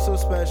 Girl, you're so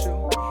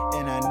special,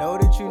 and I know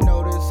that you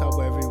notice how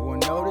everyone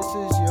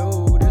notices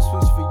you. This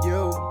was for you.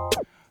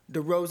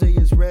 The rose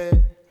is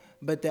red,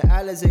 but the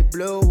Alizé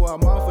blue.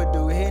 I'm off a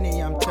do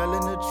Henny, I'm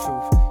telling the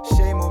truth.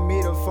 Shame on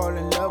me to fall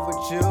in love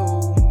with you.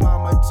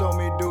 Mama told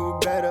me do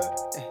better.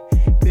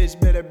 Bitch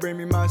better bring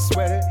me my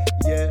sweater,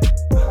 yeah.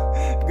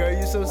 Girl,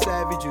 you so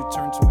savage, you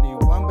turned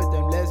 21, but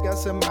them legs got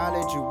some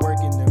mileage. You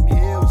working them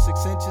hills,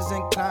 6 inches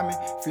and climbing.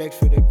 Flex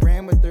for the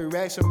gram with the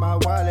racks in my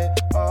wallet.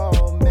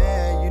 Oh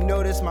man, you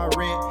know that's my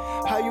rent.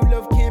 How you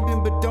love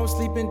camping, but don't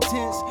sleep in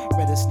tents.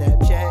 Rather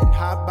Snapchat and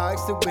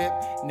hotbox the whip.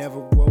 Never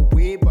roll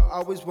weed, but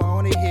always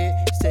want to hit.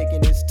 It's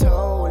taking its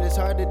toll, it's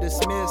hard to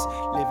dismiss.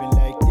 Living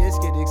like this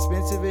get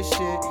expensive as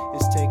shit.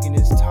 It's taking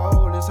its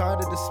toll, it's hard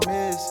to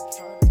dismiss.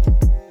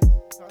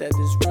 That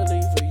this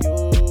really for you.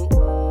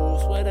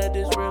 Swear that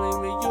this really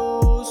for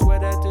you. Swear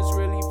that this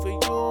really for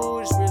you.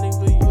 It's really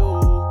for you.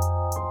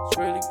 It's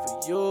really for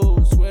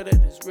you. Swear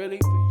that this really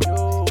for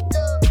you.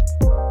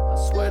 I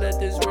swear that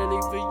this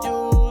really for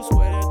you.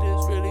 Swear that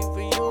this really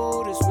for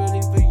you. This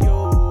really for you.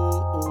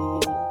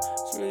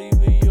 It's really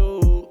for you.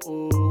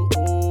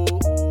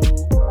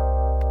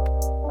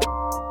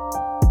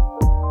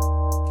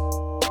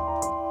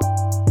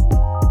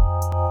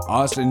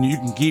 Austin, you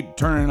can keep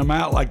turning them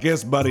out like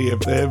this, buddy. If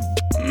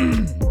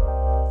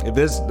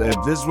this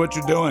is what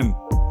you're doing,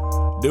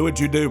 do what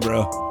you do,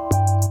 bro.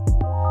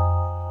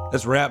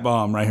 That's Rat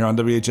Bomb right here on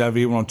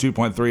WHIV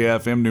 102.3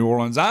 FM New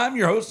Orleans. I'm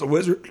your host, The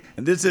Wizard,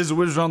 and this is The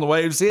Wizard on the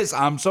Waves. Yes,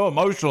 I'm so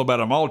emotional about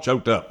it. I'm all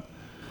choked up.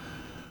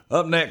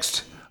 Up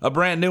next, a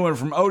brand new one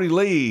from Odie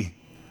Lee.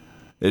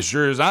 As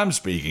sure as I'm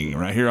speaking,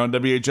 right here on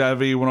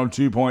WHIV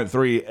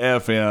 102.3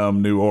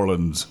 FM New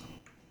Orleans.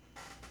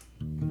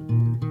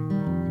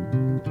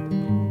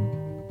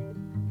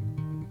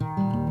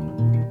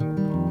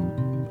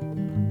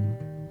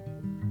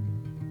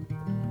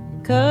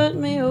 Cut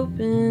me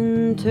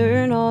open,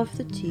 turn off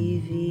the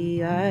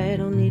TV. I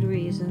don't need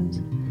reasons,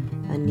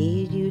 I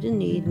need you to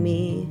need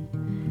me.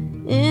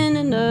 In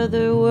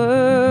another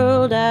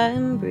world,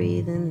 I'm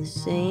breathing the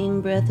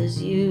same breath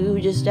as you,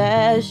 just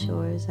as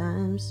sure as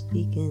I'm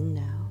speaking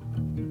now.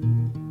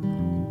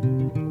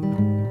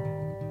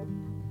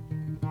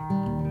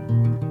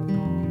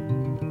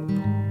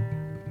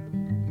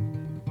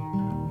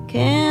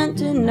 Can't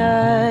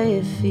deny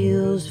it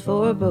feels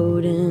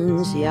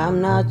foreboding. See,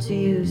 I'm not too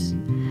used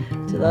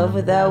to love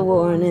without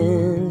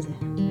warnings.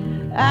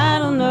 I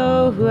don't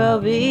know who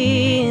I'll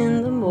be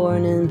in the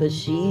morning, but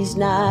she's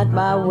not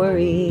my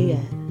worry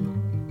yet.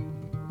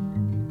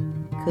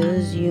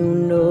 'Cause you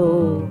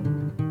know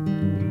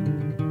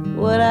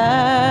what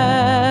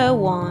I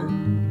want,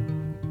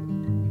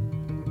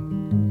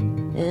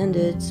 and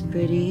it's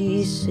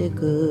pretty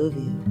sick of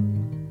you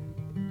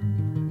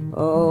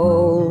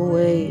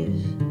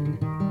always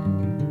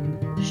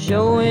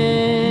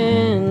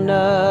showing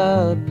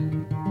up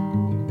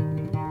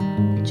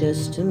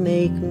just to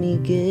make me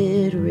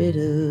get rid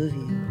of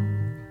you.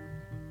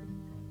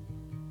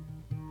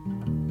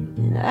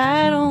 And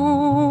I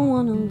don't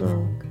wanna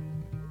look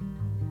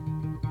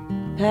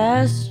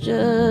past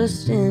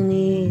just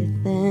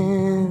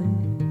anything,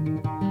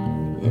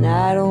 and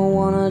I don't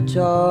wanna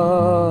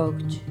talk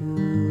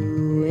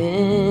to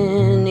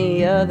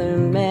any other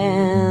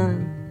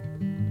man.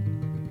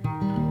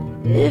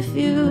 If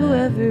you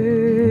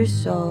ever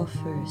saw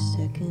for a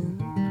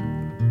second,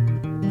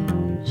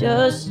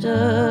 just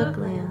a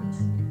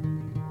glance,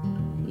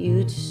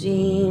 you'd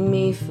see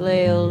me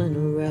flailing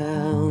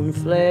around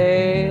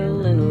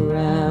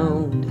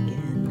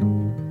again.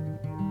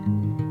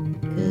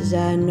 'Cause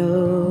I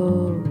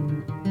know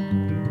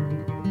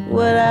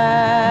what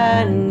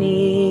I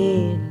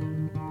need,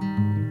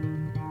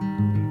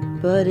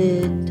 but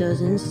it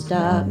doesn't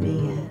stop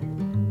me yet.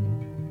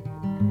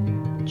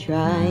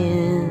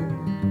 Trying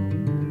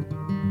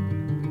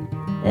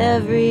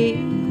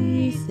everything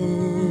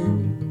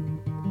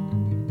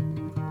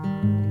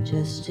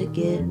just to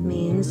get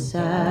me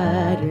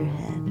inside her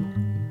head.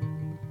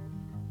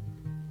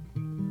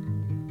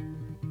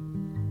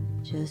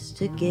 just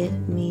to get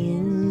me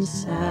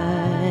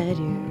inside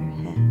your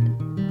head.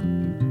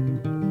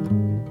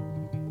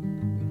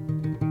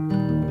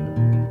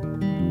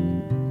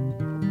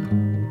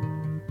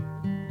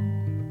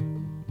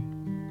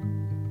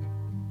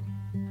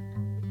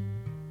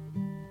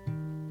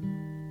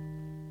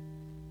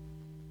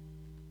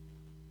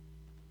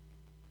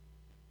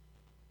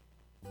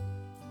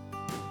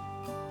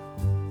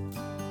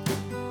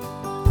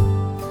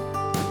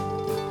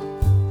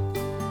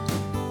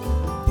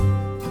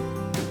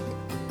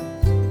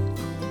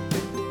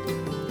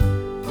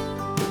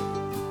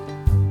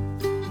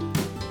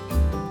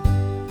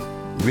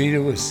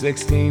 Rita was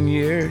 16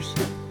 years,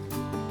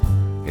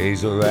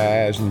 hazel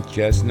eyes and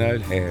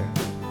chestnut hair.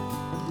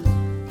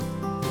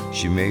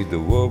 She made the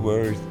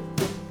Woolworth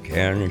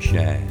counter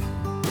shine.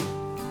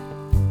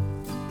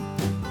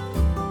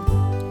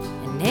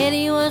 And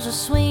Eddie was a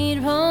sweet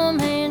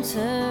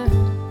romancer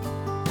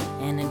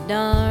and a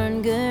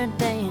darn good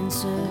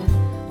dancer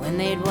when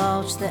they'd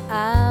waltz the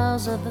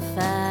aisles of the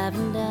Five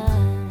and Dime.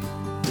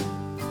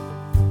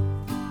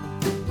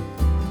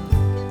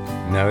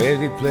 Now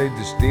Eddie played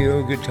the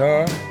steel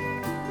guitar.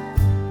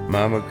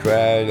 Mama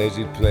cried as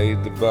he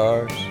played the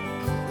bars.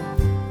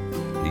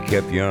 He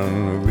kept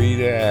young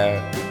Rita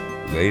out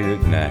late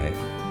at night.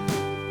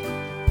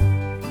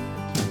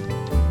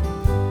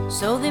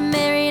 So they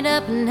married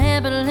up in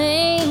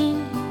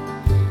Abilene,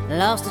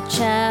 lost a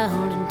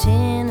child in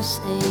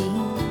Tennessee.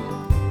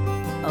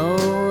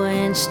 Oh,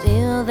 and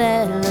still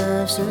that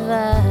love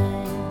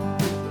survived.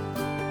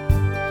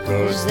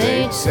 'Cause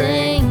they'd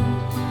sing,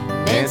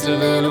 dance a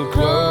little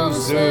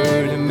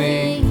closer to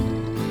me,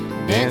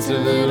 dance a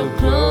little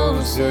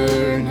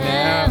closer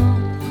now,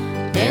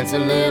 dance a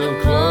little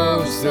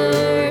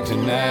closer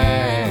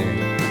tonight.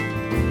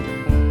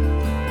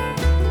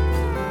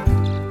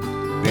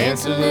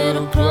 Dance a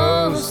little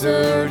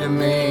closer to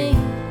me,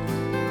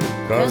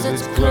 'cause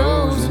it's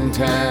closing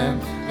time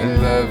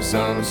and love's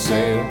on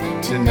sale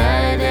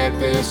tonight at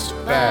this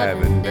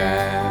Five and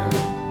Dime.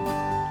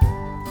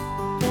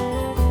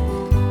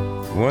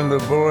 One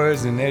of the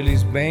boys in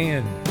Eddie's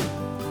band,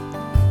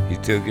 he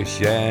took a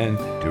shine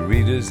to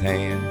Rita's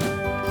hand.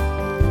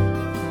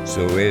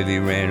 So Eddie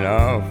ran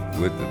off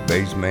with the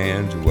bass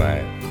man's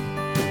wife.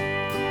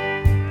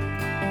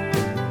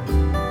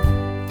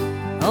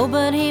 Oh,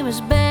 but he was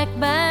back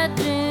by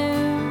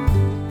June,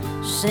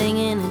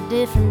 singing a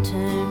different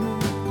tune,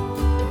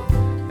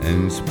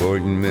 and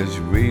sporting Miss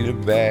Rita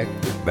back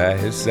by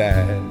his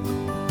side.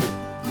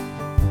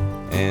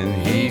 And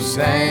he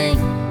sang,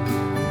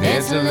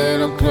 dance a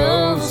little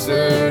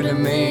closer to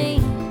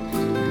me,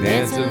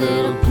 dance a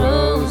little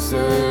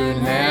closer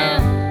now,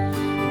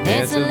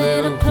 dance a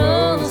little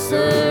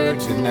closer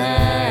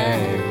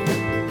tonight.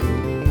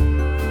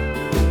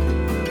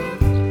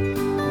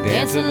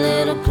 Dance a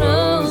little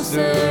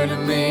closer to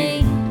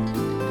me,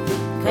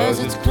 'cause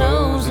it's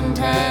closing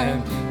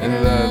time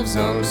and love's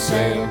on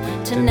sale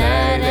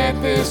tonight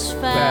at this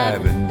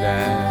Five and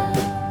Dime.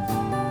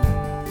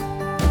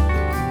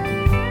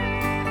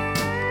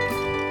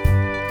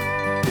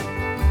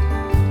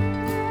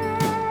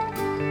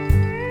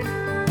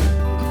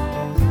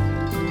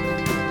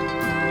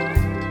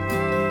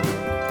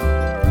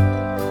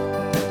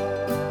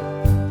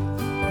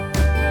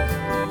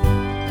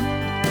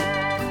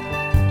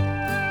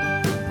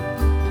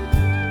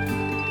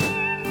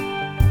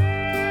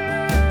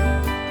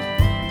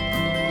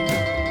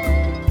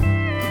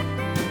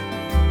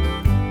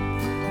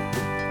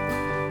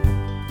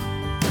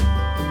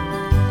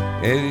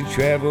 Eddie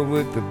traveled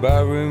with the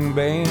barroom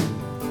band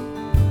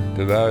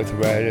till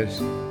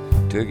arthritis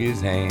took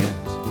his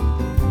hands.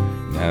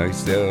 Now he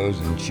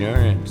sells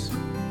insurance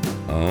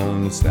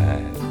on the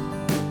side.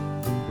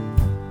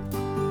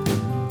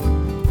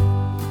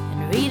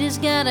 And Rita's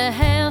got a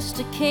house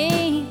to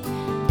keep,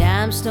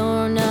 dime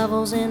store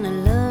novels and a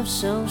love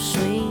so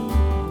sweet.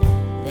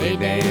 They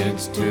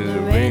dance to the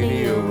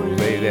radio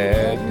late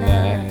at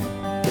night,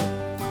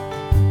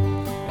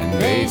 and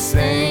they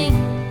sing,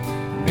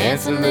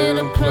 dance a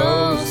little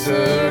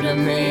closer to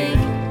me,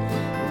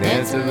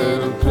 dance a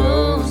little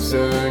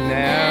closer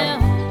now,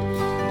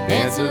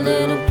 dance a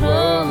little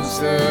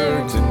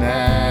closer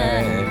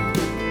tonight.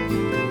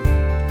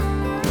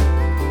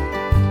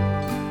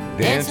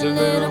 Dance a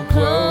little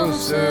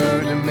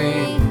closer to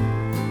me,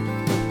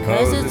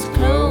 'cause it's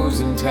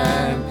closing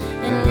time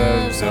and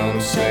love's on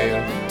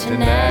sale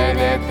tonight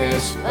at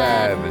this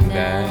Five and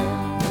Dime.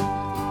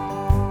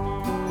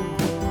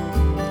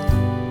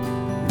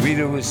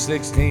 Rita was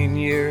 16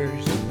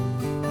 years,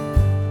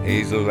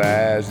 hazel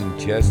eyes and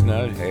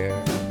chestnut hair.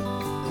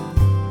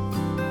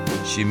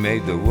 She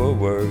made the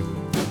Woolworth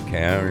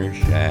counter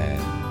shine.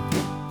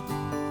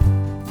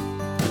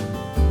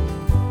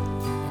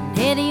 And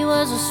Eddie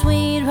was a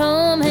sweet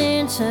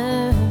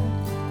romancer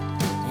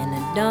and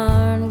a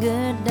darn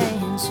good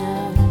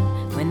dancer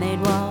when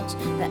they'd waltz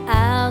the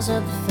aisles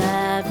of the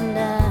Five and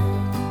Dime.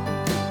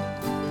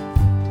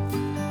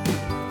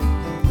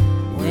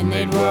 When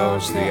they'd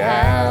waltz the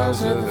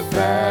aisles of the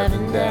Five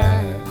and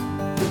Dime.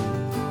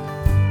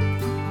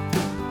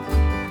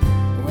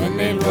 When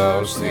they'd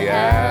wash the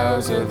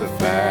aisles of the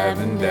 5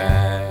 and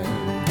dime.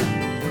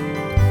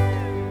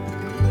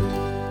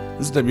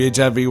 This is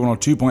WHIV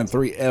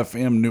 102.3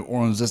 FM New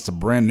Orleans. This is a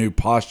brand new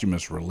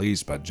posthumous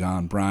release by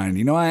John Bryan.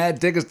 You know, I had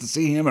tickets to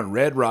see him at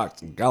Red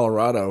Rocks in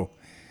Colorado,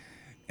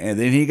 and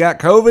then he got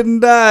COVID and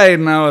died,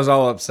 and I was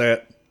all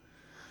upset.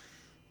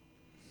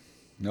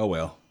 Oh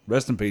well.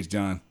 Rest in peace,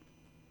 John.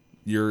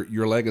 Your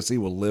legacy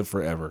will live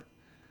forever.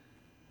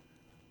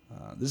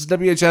 This is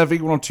WHIV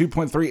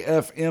 102.3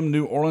 FM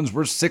New Orleans.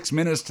 We're 6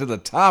 minutes to the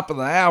top of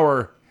the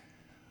hour.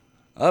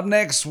 Up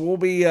next, we'll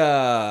be,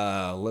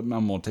 I'm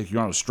going to take you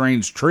on a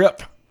strange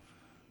trip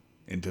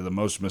into the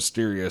most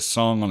mysterious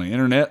song on the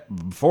internet.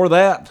 Before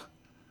that,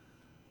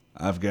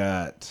 I've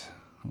got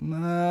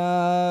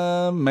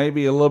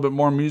maybe a little bit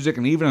more music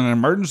and even an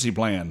emergency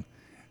plan.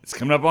 It's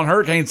coming up on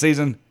hurricane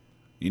season.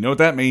 You know what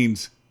that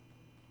means.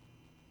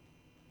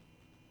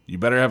 You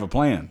better have a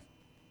plan.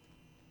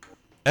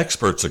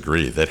 Experts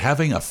agree that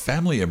having a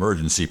family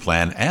emergency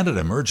plan and an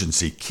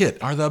emergency kit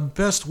are the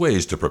best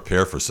ways to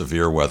prepare for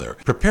severe weather.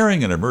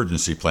 Preparing an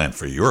emergency plan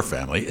for your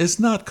family is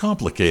not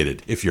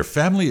complicated. If your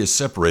family is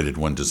separated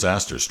when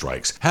disaster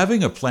strikes,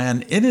 having a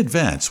plan in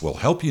advance will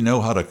help you know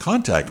how to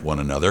contact one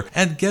another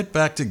and get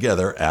back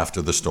together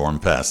after the storm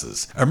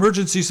passes.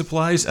 Emergency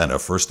supplies and a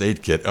first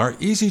aid kit are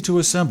easy to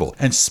assemble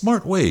and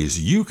smart ways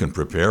you can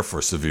prepare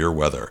for severe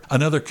weather.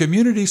 Another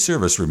community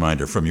service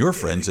reminder from your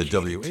friends at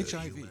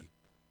WHIV.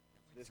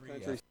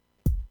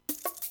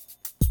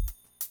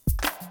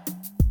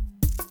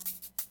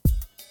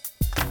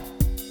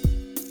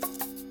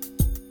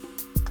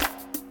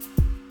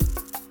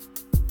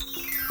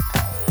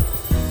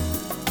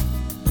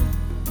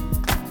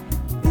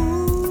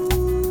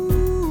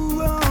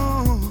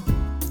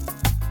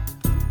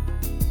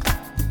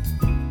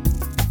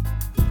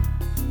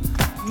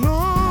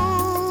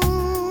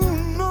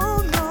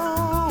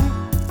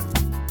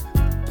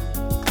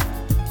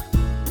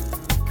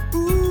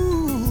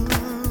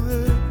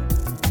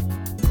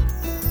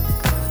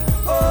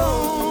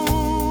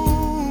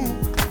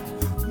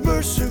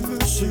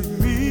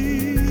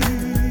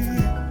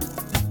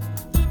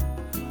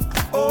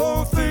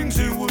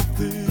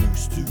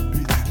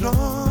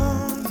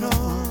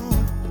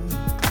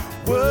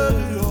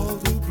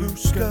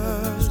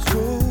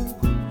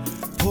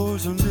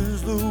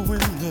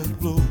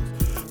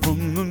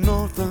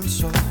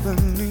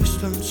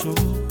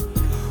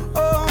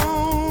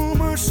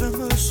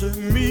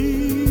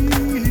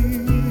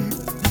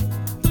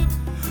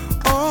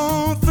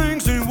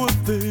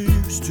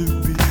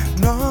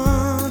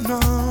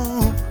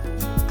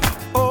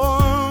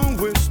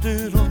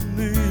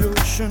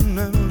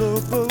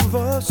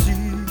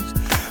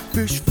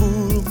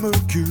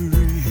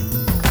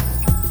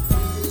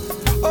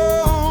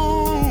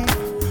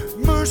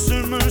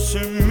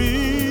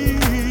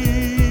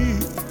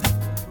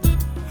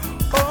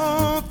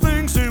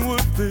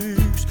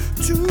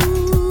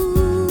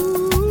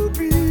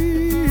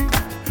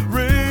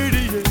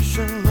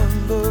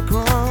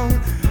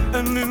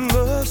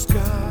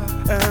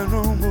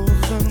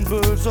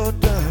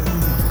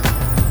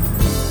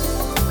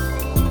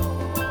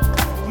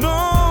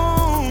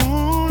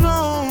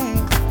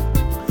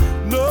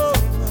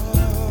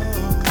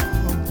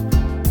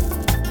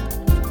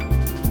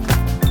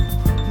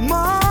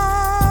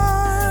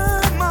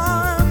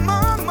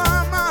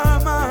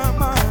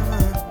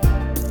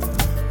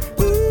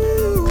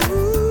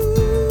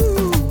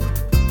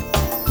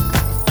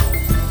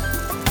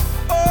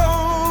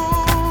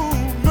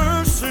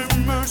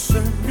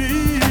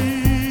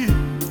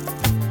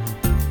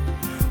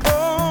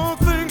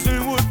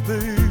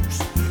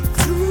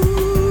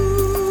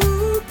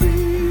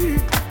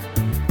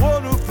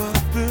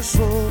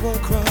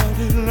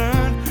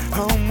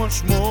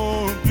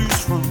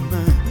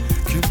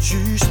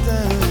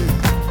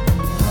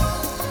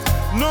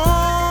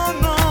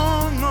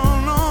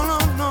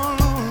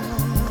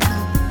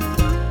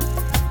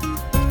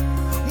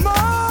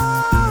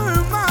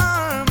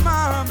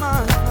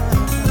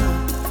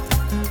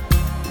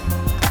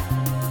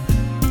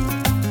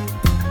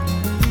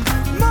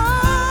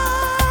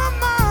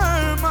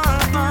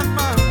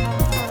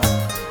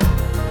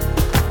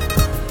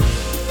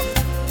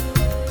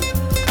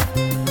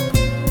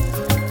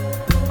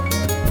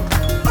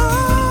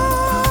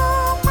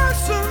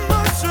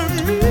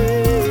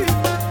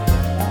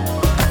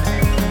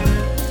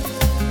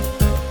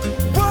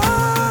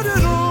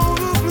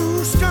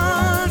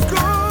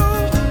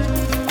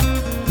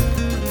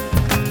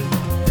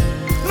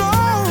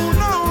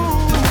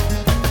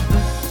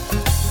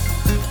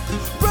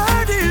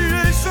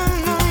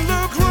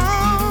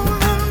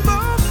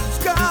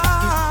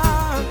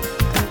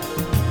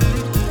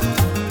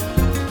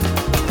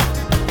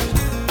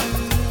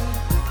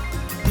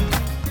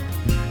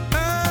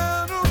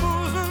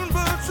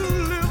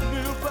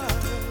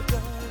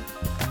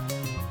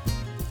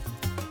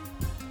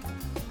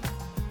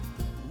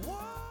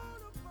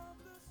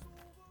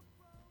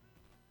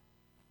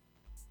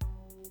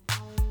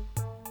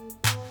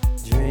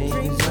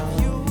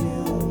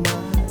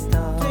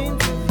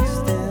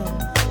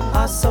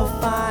 So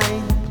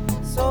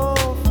fine, so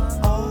fine.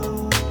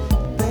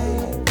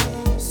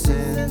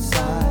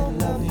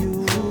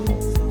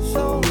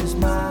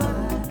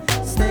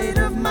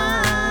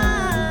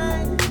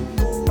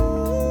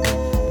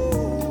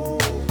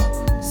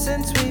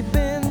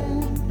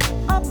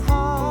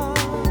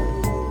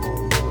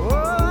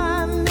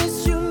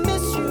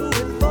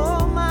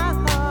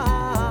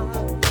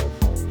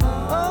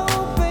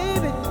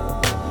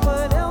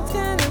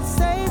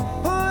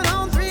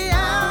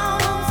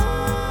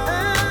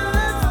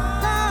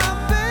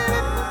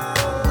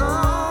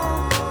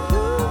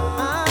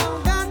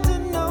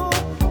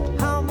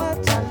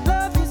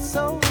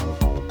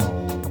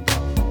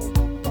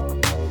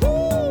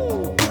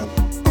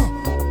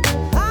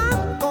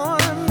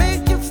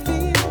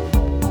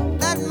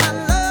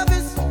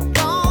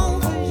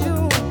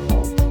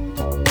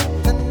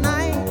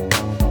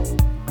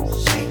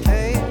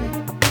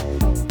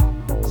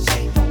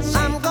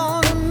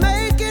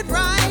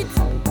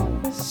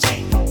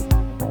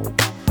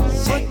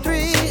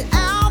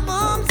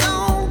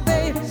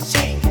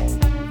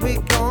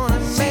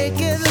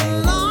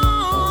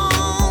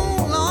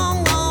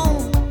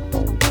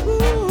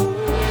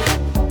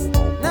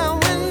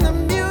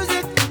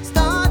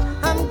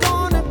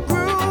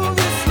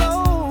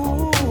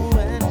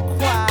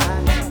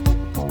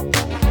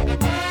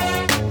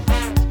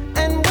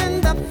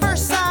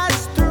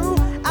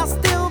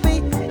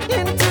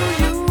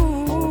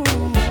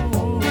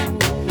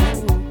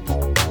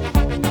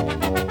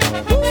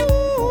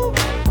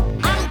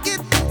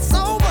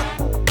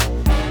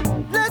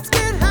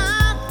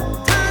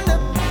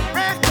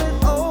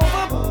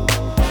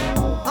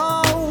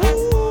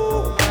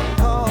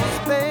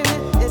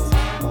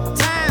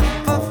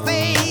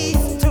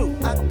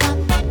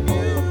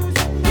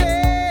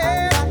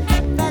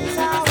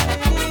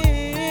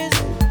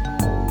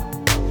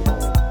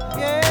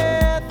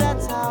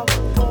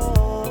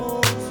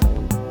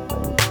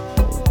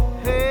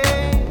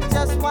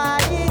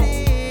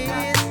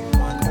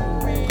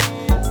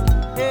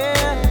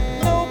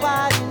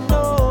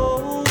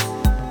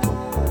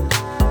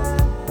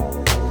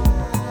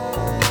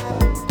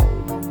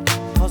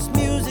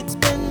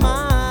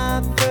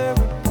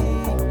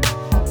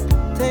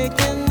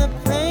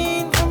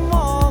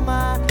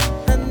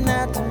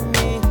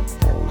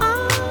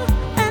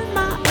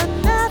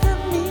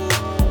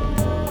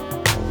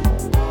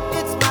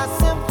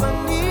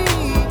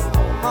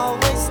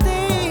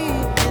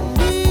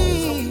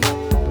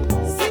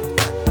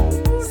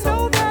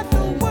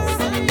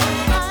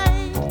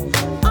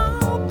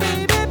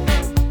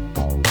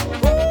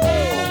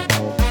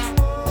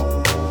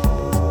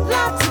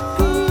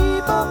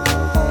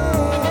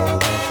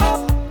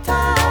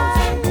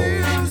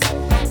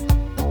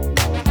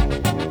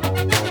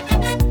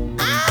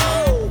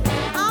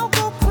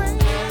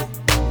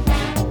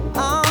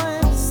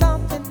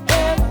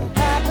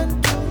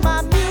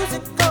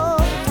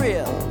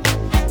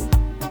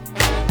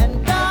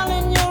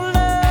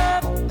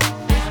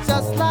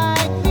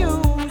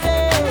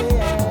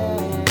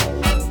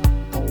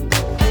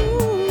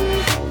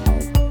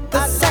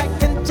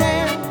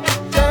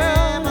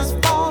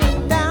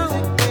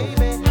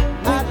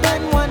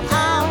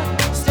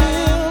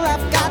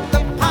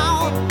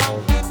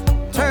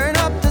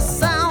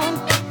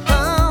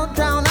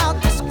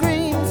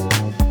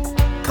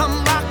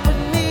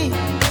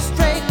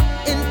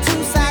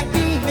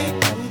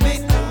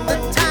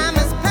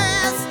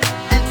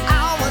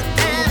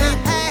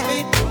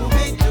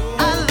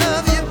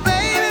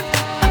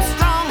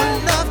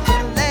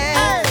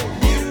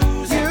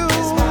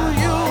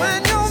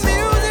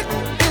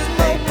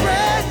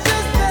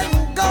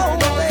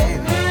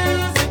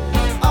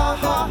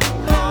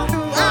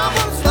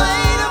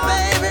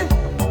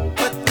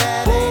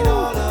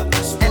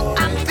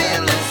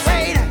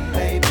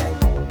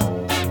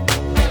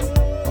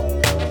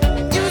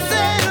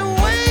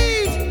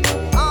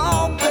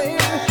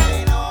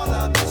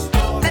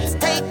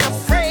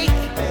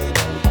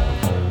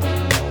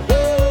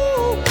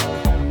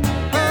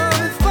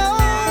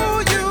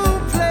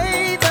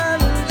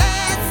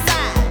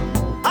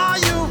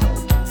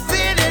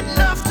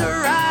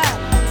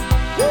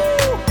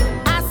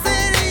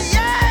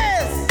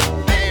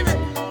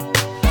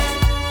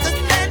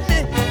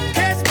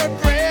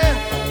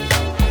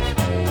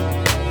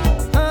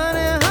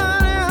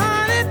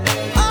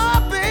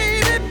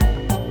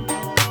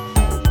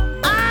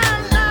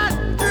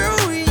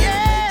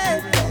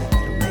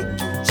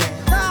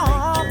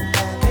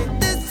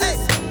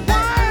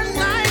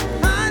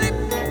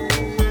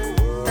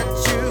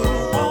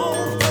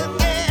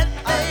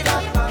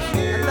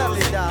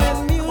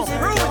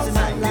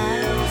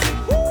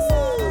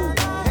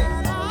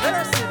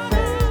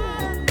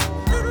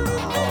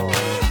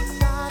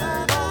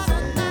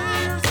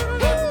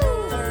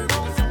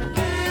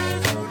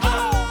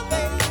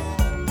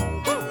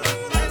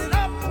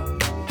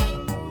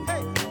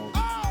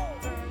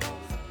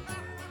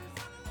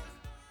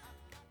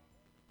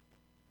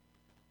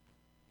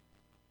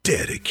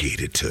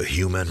 dedicated to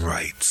human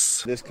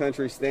rights This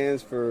country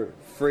stands for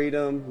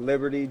freedom,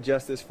 liberty,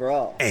 justice for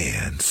all.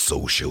 and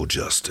social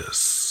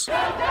justice.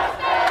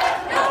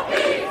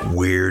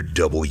 We're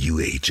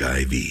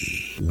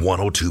WHIV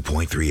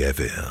 102.3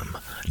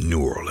 FM,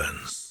 New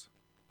Orleans.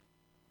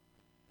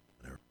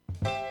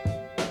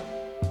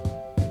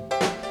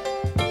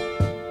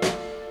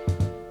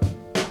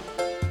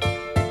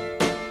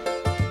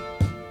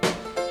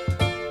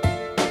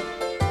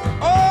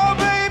 Oh,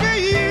 baby,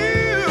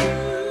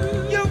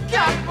 you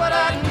got what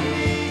I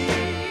need.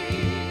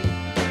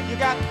 You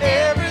got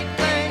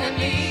everything I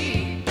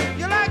need.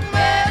 You're like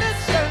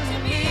medicine to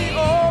me,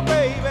 oh,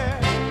 baby.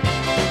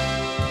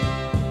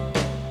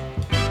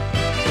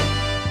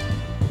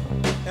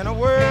 In a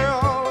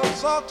world of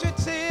salty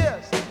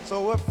tears,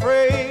 so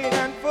afraid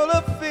and full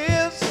of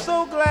fears,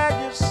 so glad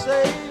you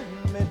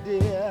saved me,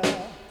 dear.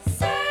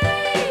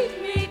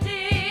 Save me,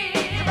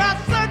 dear. You brought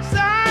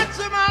sunshine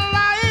to my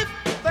life.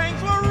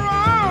 Things were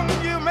wrong,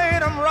 you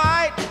made them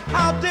right.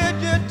 How did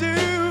you do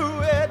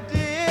it,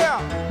 dear?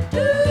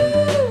 Do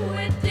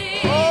it,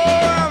 dear. Oh,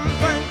 I'm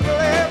thankful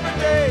every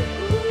day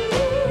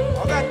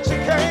that you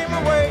came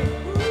away.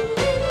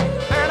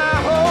 And I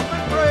hope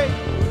and pray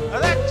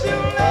that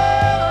you'll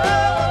never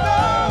ever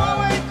go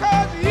away.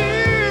 'Cause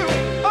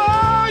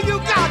you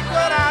got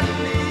what I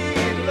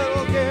need,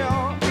 little girl.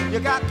 You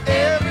got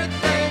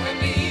everything I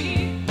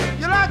need.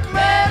 You're like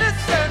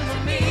medicine to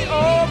me,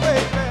 oh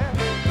baby.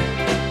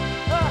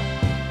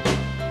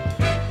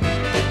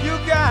 You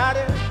got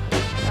it.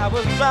 I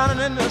was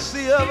drowning in the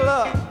sea of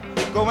love,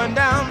 going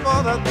down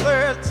for the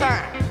third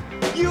time.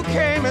 You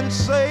came and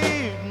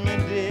saved me,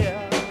 dear.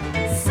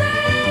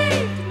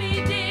 Saved me,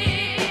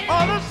 dear.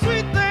 All the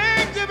sweet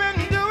things you've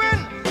been doing,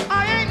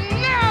 I ain't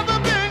never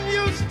been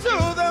used to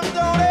them.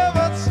 Don't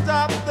ever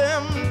stop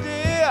them,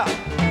 dear.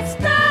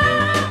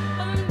 Stop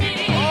them,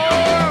 dear.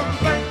 Oh, I'm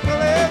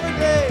thankful every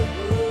day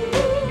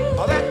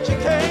that you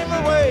came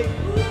away.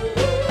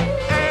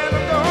 And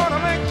I'm gonna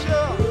make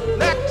sure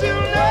that you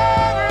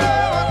never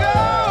ever go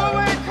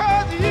away.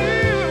 'Cause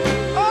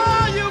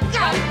you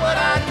got what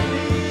I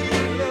need,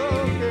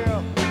 little girl.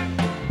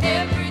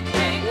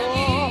 Everything I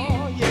need.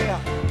 Oh, yeah.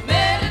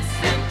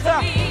 Medicine to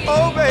me.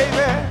 Oh,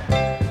 baby.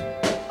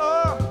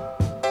 Oh,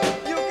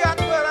 you got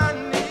what I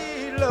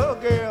need, little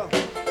girl.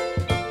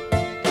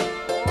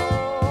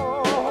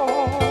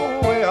 Oh,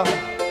 well.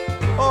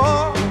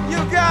 Oh,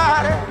 you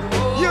got it.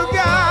 You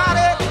got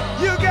it.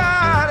 You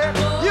got it.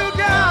 You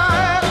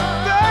got it.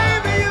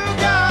 Baby, you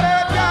got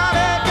it. Got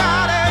it.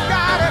 Got it.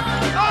 Got it.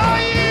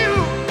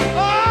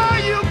 Oh,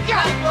 you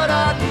got what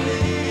I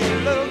need,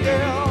 little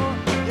girl.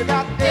 You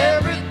got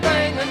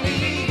everything I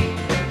need.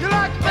 You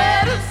like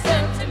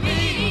medicine to me.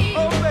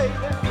 Oh, baby.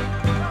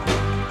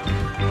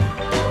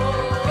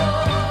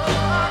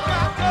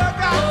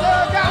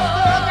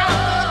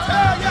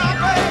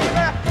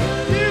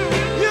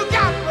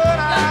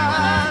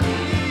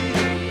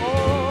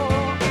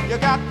 You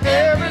got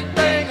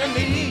everything I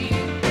need.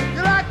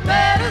 You like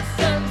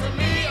medicine to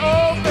me,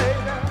 oh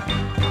baby.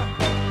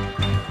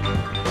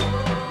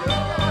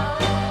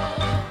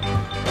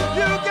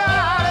 You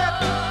got it.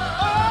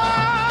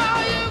 Oh,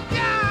 you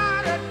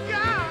got it,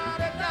 got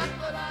it. That's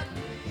what I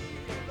need,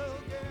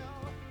 little girl.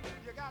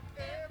 You got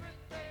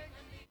everything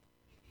I need.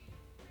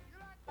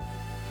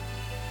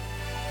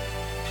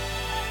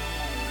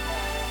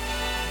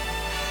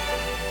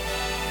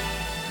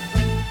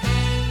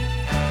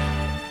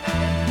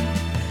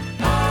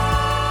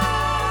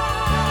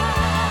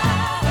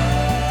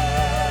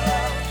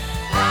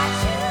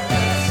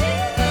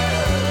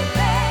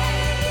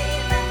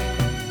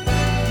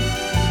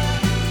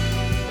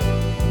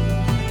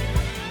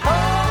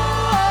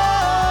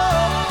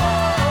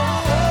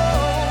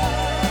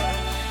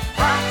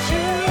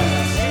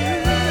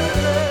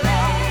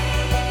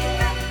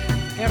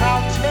 And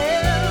I'll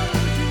tell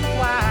you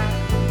why.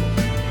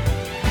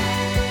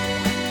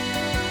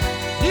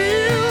 You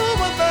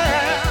were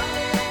there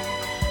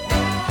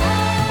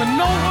when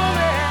no one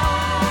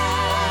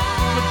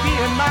else would be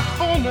in my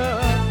corner.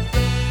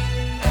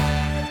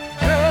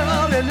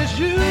 Girl, and it's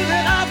you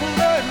that I've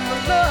learned to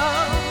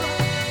love,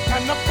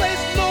 and the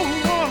place no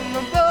one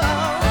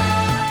above.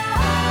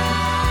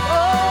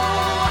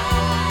 Oh,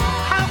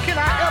 how can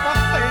I ever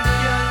thank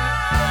you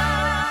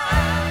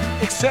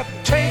except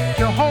take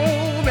you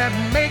home and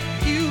make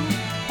you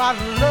my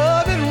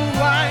loving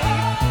wife,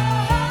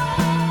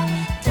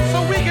 so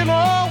we can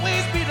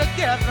always be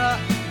together.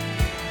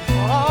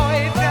 Oh,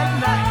 ain't that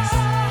nice?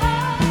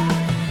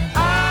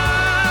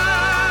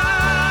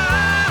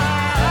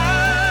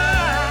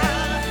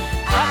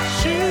 I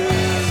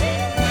choose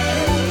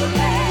you,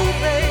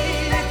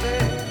 baby.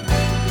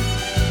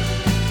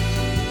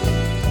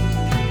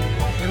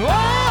 And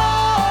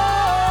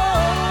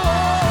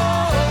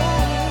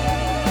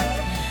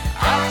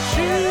I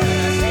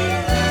choose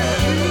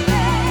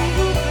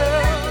you,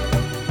 girl.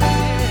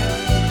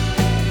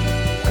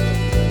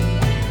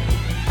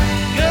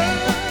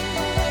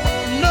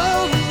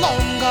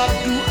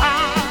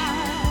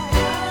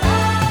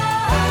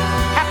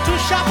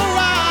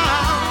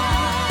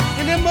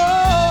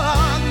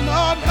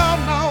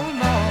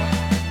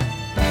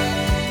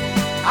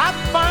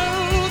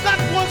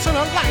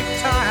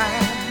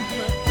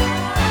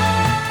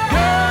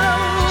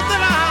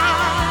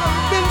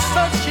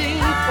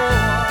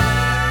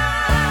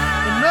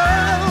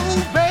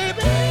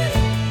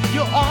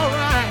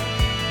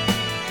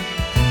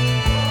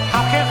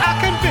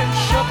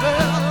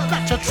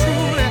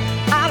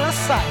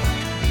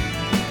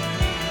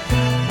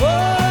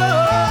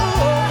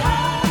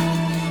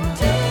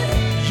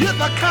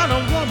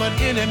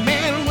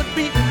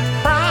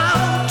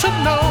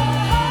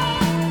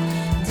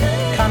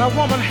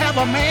 woman have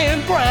a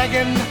man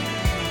bragging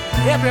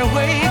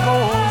everywhere he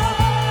goes.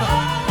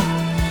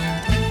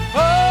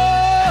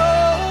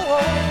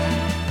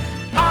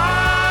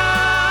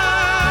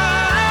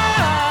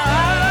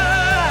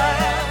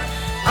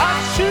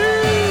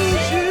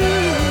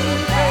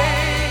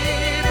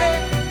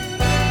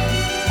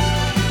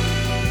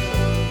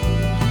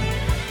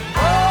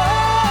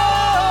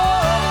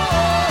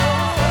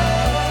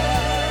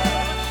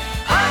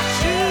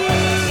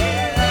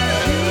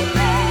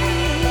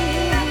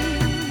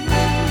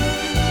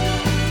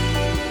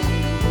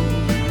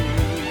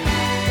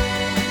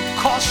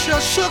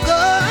 Sugar,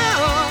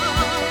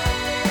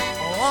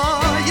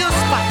 oh, your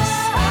spice,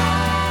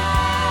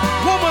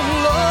 woman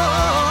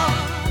love,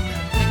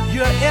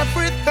 you're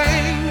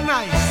everything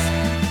nice,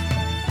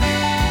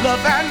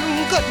 love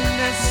and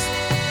goodness,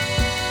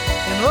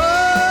 and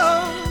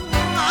oh,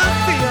 I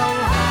feel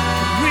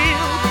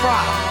real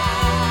proud.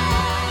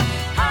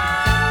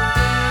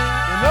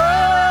 And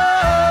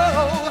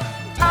oh,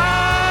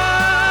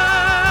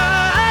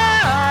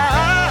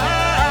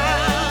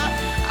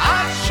 I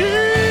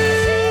choose.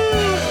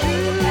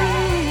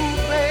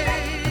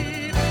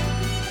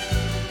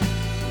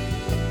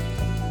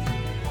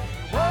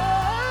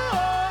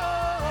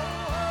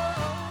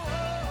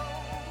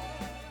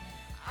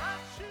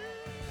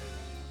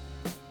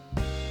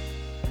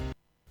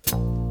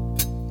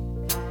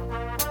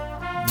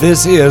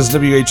 This is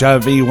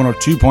WHIV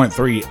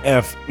 102.3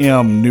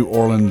 FM, New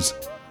Orleans.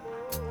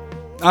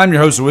 I'm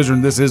your host, The Wizard,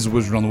 and this is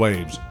Wizard on the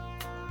Waves.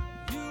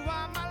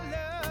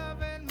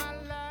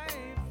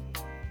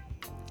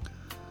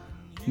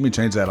 Let me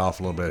change that off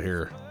a little bit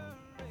here.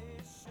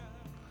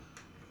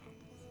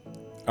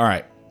 All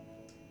right.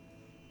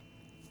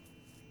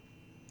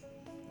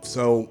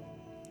 So,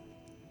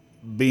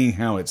 being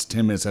how it's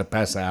 10 minutes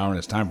past the hour and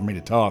it's time for me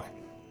to talk,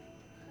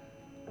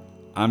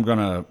 I'm going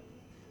to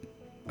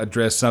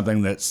address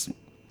something that's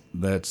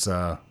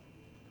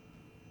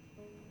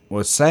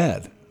was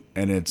sad,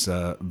 and it's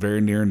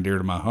very near and dear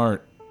to my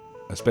heart,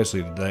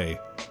 especially today.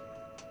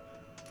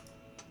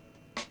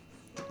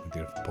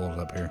 Pull it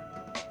up here.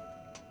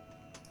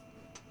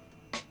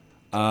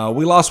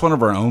 We lost one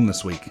of our own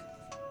this week.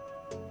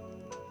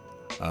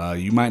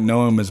 You might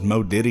know him as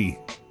Mo Diddy.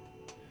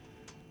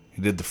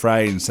 He did the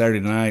Friday and Saturday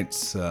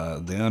nights,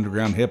 the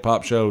underground hip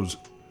hop shows.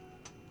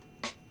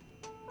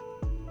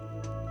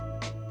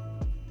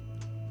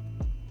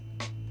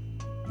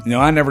 You know,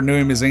 I never knew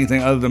him as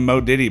anything other than Mo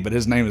Diddy, but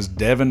his name is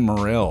Devin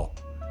Morrell.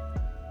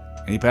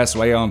 And he passed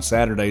away on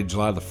Saturday,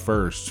 July the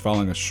 1st,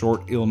 following a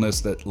short illness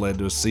that led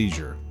to a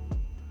seizure.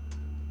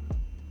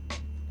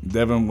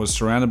 Devin was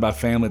surrounded by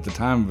family at the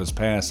time of his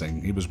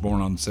passing. He was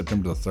born on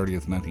September the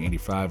 30th,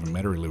 1985 in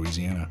Metairie,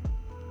 Louisiana.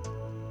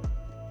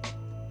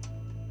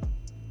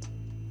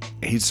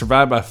 He's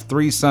survived by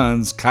 3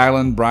 sons,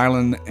 Kylan,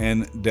 Brylan,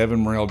 and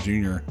Devin Morrell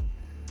Jr.,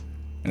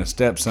 and a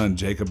stepson,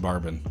 Jacob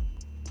Barbin.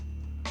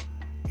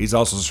 He's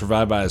also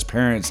survived by his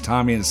parents,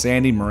 Tommy and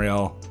Sandy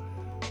Morrell,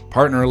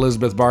 partner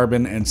Elizabeth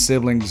Barbin, and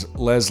siblings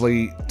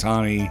Leslie,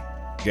 Tommy,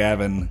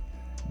 Gavin,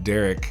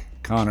 Derek,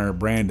 Connor,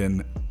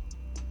 Brandon,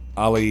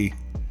 Ali,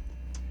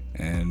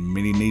 and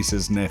many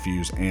nieces,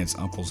 nephews, aunts,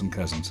 uncles, and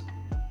cousins.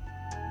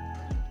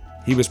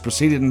 He was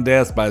preceded in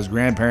death by his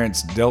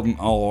grandparents, Delton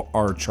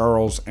R.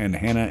 Charles and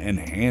Hannah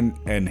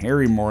and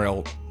Harry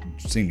Morrell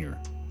Sr.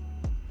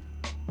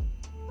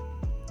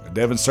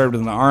 Devin served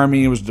in the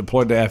Army and was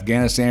deployed to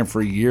Afghanistan for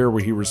a year,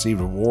 where he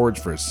received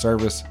awards for his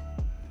service.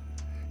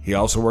 He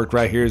also worked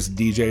right here as a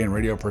DJ and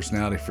radio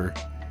personality for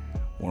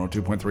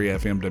 102.3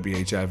 FM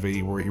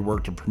WHIV, where he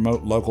worked to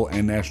promote local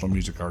and national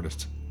music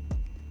artists.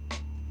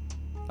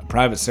 A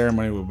private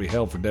ceremony will be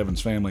held for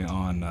Devin's family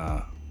on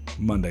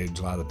Monday,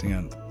 July the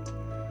 10th.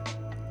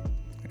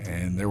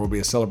 And there will be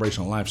a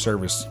celebration of live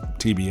service,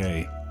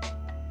 TBA.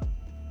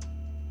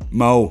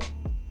 Mo,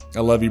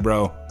 I love you,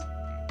 bro.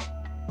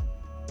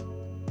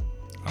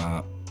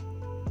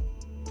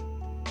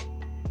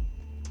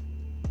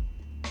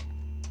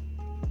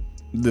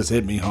 This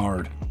hit me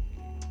hard,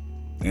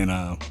 and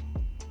I'm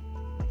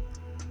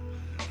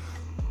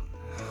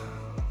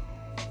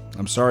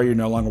sorry you're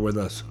no longer with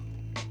us,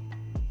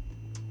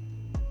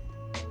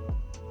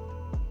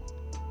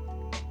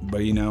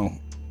 but you know,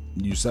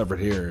 you suffered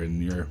here,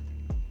 and you're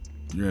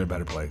in a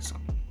better place.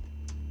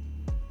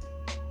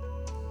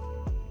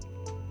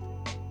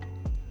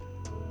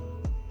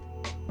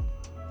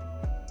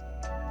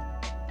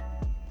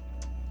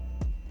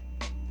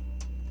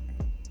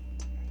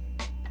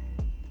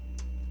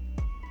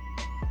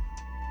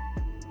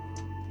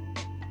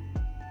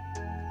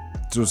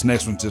 So this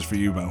next one's just for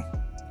you, Mo.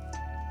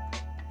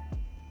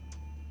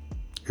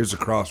 Here's the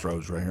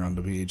Crossroads right here on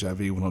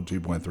WHIV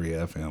 102.3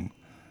 FM,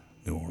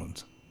 New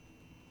Orleans.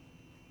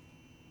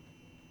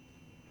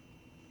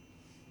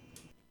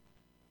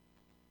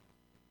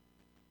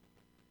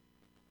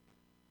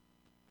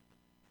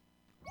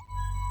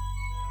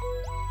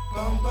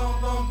 Boom, boom,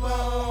 boom,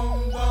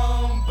 boom,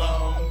 boom,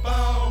 boom, boom,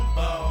 boom,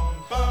 boom.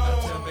 Now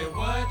tell me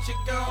what you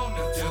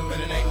gonna do, but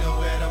it ain't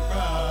nowhere to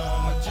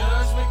run. When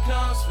judgment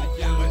comes for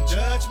you, when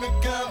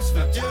judgment comes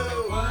for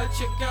you, what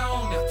you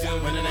gonna do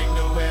when it ain't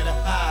nowhere to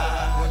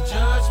hide? When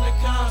judgment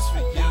comes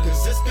for you,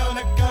 'cause it's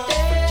gonna come for you.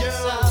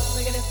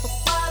 Looking at for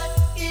water,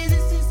 easy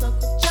see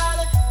Uncle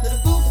Charlie. Little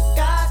boo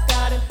guys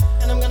got him,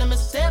 and I'm gonna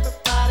miss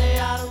everybody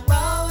out of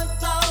roll and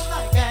flow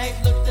like eggs.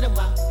 Looked at a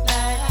wild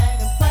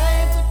flag and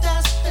played for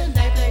dust, and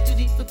they play too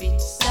deep for beach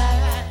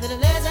side. Little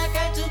legs I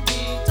got to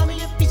be. Tell me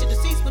your feature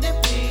deceased, but then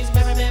please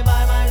marry me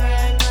by my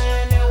grand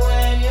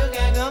way. You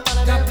can't go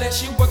follow God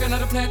bless you, working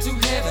on a plan to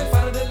heaven.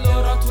 Follow the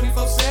Lord on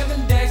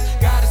 24/7 days.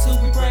 God is who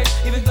we praise,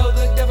 even though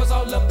the devil's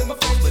all up in my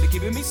face, but he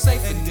keeping me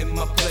safe and in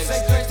my place.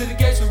 Say grace to the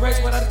gates we race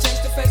without a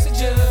change to face the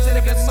judge. And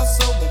it gets my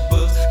soul with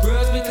buzz.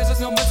 Grudge because there's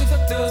no mercy for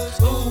thugs.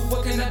 Ooh,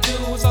 what can I do?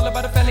 It's all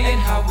about the family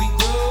and how we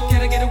grow.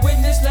 Can I get a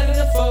witness? Let it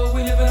unfold.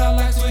 We living our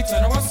lives to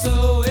eternal our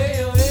soul.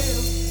 Hey, oh,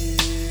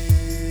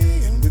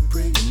 hey. And we're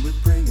praying, we're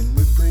praying,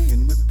 we're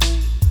praying, we're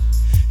praying.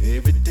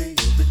 Every day,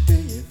 every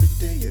day, every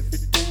day,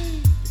 every day.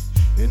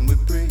 And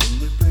we're praying,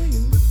 we're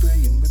praying, we're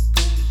praying, we're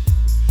praying.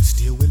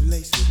 Still with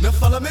laces. Now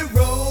follow me,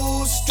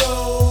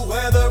 Rosto.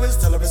 Whether it's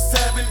tell or it's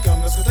having,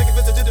 come, let's go take a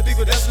visit to the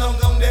people that's long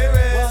gone there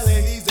is. While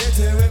he's there,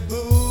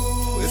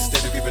 terrible.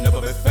 Instead of keeping up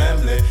with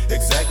family,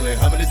 exactly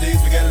how many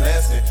days we got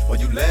lasting? While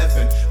you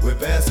laughing, we're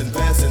passing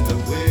the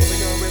way. We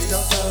gon' rest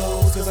our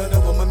souls, 'cause I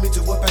know I'ma meet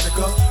you up at the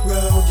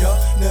crossroad. Y'all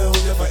know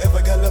if I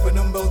ever got love with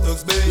them both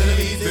thugs, baby. Little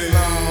easy,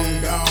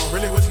 long gone,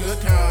 really wish you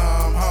could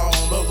come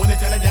home. But when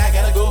it's time to die,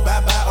 gotta go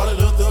bye-bye. All the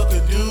little thug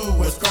could do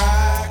was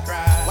cry.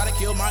 Why they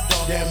kill my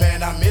dog? Yeah,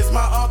 man, I miss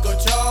my Uncle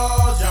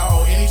Charles,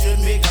 y'all. And he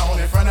shouldn't be gone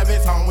in front of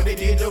his home. When they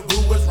did, the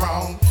rule was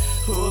wrong.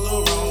 Who's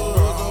so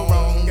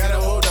wrong? Gotta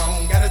hold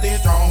on, gotta stay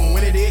strong.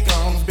 When it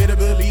comes, better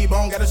believe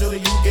on. Gotta show that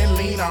you can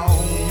lean on.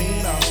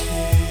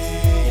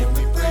 And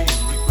we praying,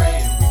 we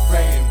praying, we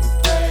praying, we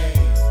praying.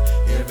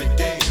 Every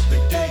day,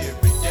 every day,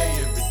 every day,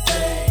 every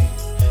day.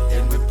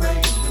 And we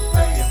praying, we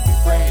praying, we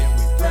praying,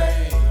 we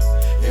praying.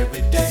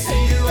 Every day.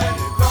 See you at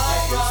the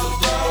crossroads.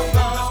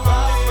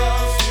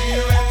 See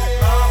you at the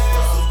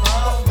crossroads.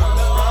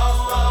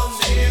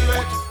 See you at the crossroads. See you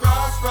at the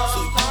crossroads.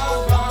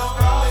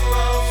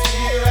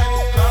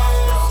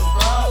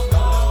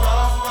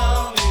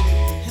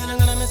 And I'm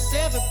gonna miss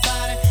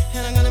everybody,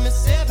 and I'm gonna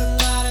miss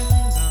everybody.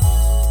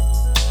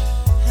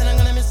 And I'm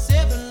gonna miss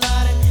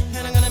everybody,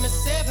 and I'm gonna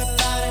miss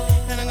everybody,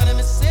 and I'm gonna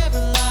miss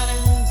everybody.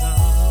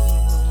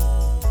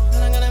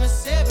 And I'm gonna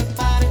miss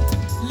everybody.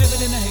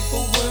 Living in a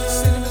hateful world,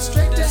 sending me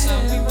straight, that's how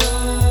we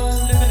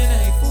roll. Living in a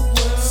hateful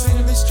world,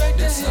 sending me straight,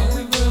 that's how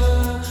we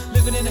roll.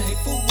 Living in a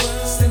hateful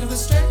world, sending me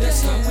straight,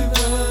 that's how we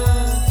roll.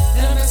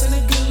 And I'm asking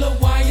a good little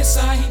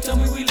YSI, he told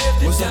me we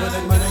lived and What's up with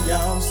that money,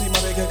 y'all? See my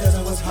bigger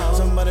cousin was home.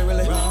 Somebody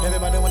really,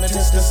 everybody wanna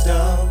test the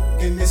stuff.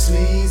 Getting this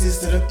sleaze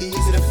instead of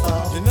easy to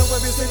fall. You know I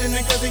been sitting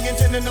there 'cause he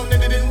intended on that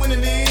they didn't win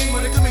any.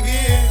 Wanna come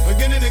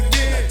again and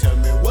again. Now tell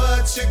me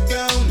what you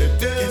gonna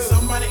do. Can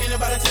somebody,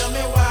 anybody tell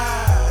me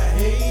why?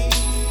 Hey,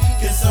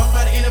 can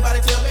somebody,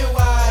 anybody tell me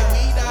why? We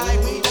die,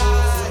 we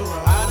die.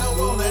 I don't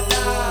wanna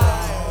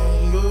die.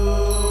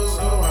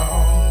 So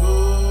wrong, go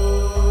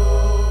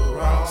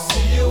wrong.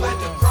 See you at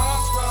the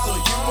crossroads, so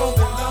you won't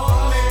be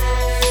lonely.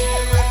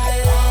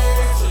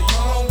 So you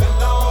won't be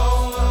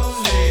lonely.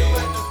 See you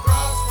at the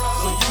crossroads,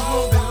 so you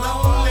won't be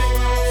lonely.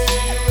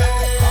 See you at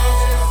the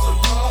crossroads, so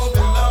you won't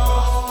be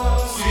lonely.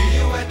 See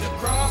you at the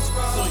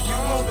crossroads, so you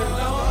won't be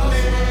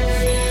lonely.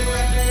 See you at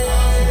the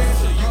crossroads,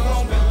 so you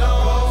won't be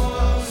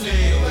lonely. See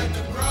you at the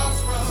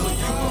crossroads, so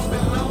you won't be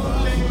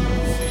lonely. See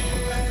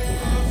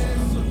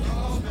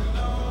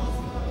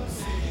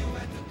you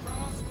at the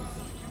crossroads, so you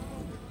won't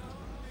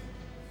be lonely. See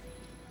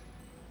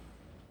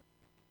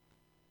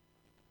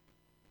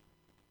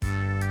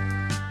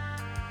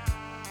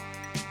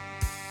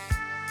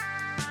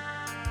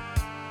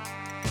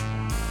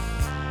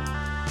you at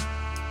the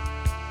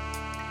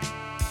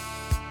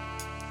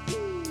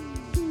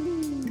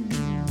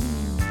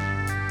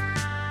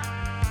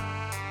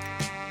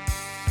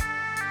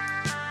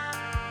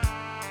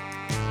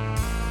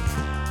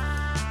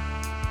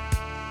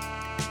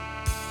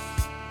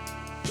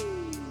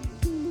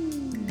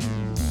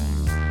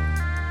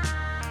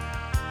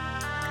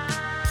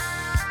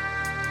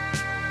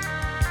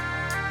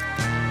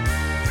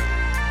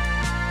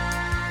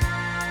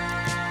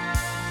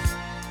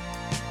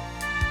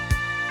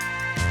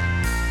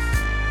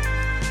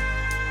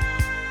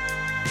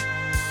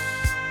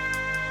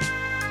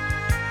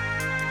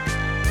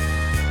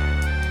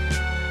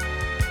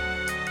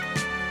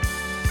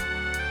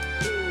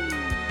so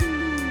you won't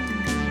be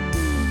lonely.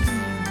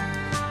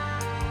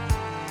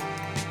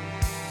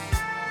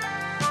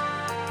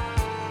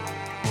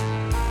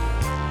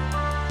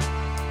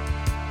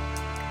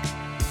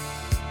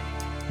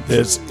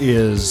 This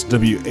is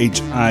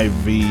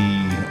WHIV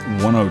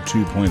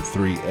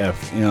 102.3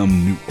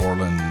 FM, New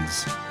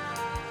Orleans.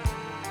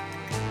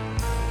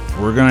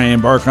 We're going to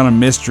embark on a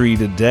mystery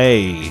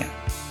today.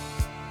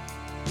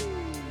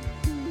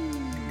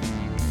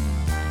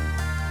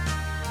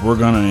 We're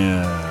going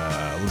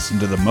to listen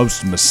to the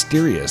most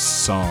mysterious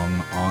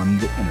song on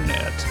the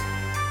internet.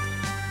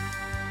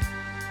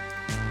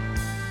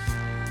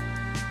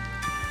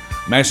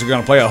 I'm actually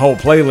going to play a whole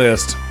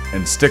playlist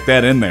and stick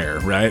that in there,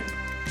 right?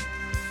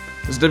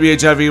 This is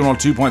WHIV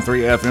 102.3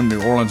 FM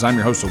New Orleans. I'm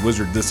your host, The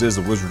Wizard. This is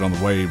The Wizard on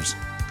the Waves.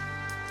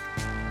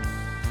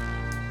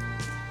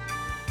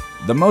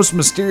 The most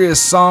mysterious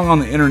song on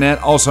the internet,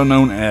 also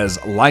known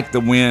as Like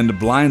the Wind,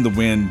 Blind the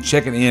Wind,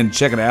 Check It In,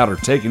 Check It Out, or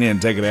Take It In,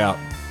 Take It Out,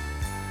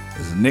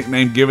 is a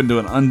nickname given to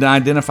an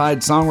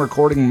unidentified song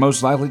recording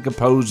most likely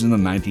composed in the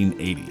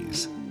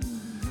 1980s.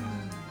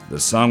 The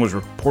song was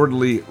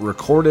reportedly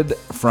recorded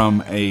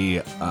from a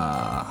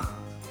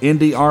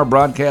NDR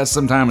broadcast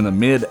sometime in the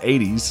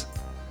mid-80s,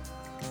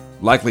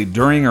 likely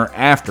during or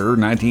after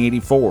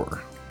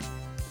 1984.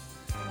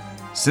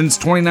 Since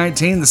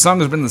 2019, the song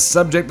has been the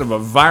subject of a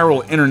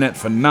viral internet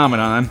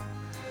phenomenon,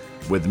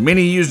 with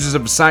many users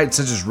of sites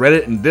such as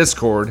Reddit and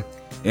Discord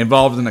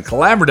involved in a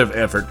collaborative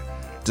effort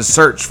to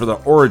search for the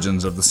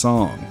origins of the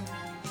song.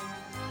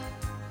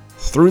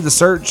 Through the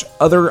search,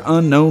 other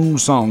unknown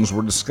songs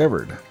were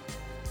discovered.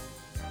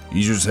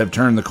 Users have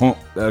coined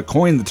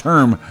the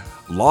term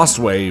Lost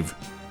Wave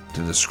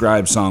to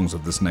describe songs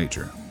of this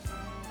nature.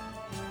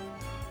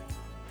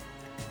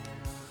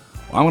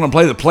 Well, I'm going to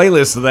play the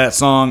playlist of that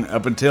song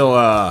up until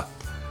I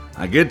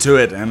get to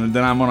it, and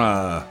then I'm going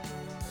to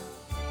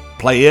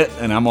play it,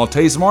 and I'm going to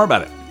tell you some more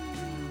about it.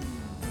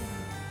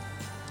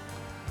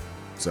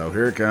 So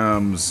here it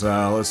comes.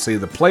 Let's see,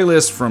 the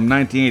playlist from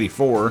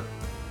 1984.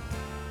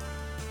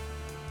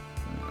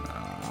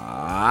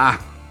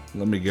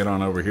 Let me get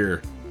on over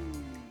here.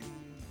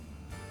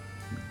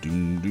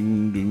 Doom,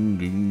 doom, doom,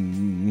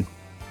 doom.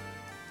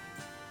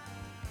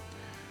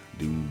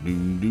 Doom,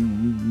 doom,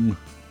 doom.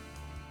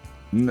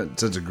 Isn't that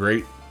such a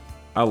great...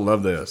 I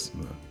love this.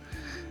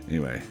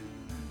 Anyway,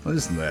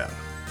 listen to that.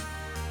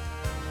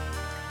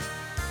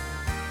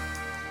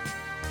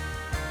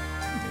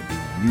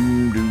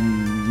 Doom,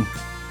 doom.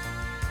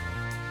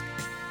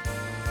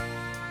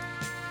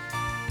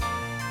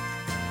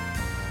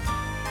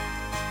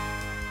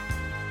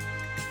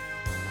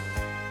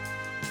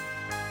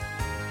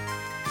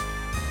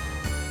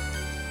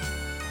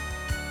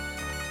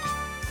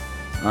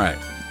 All right.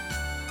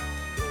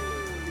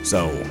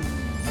 So,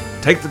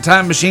 take the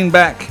time machine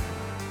back.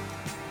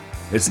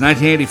 It's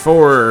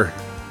 1984.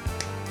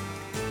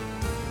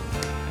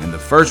 And the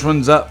first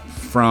one's up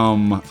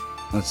from,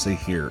 let's see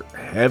here,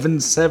 Heaven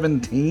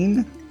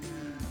 17?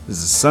 This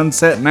is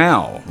Sunset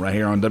Now, right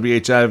here on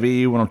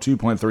WHIV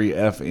 102.3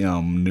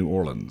 FM, New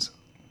Orleans.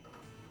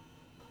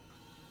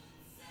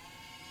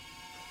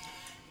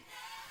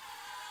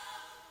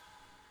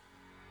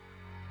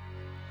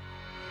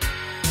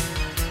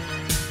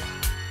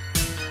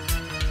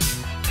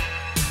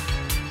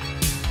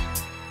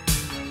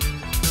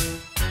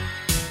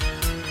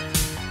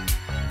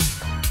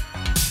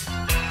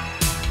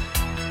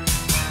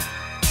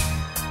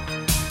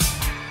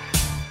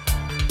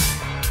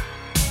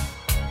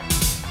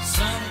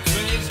 Some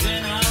crazy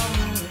in our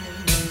room,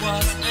 it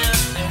was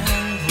an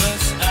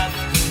endless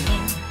afternoon.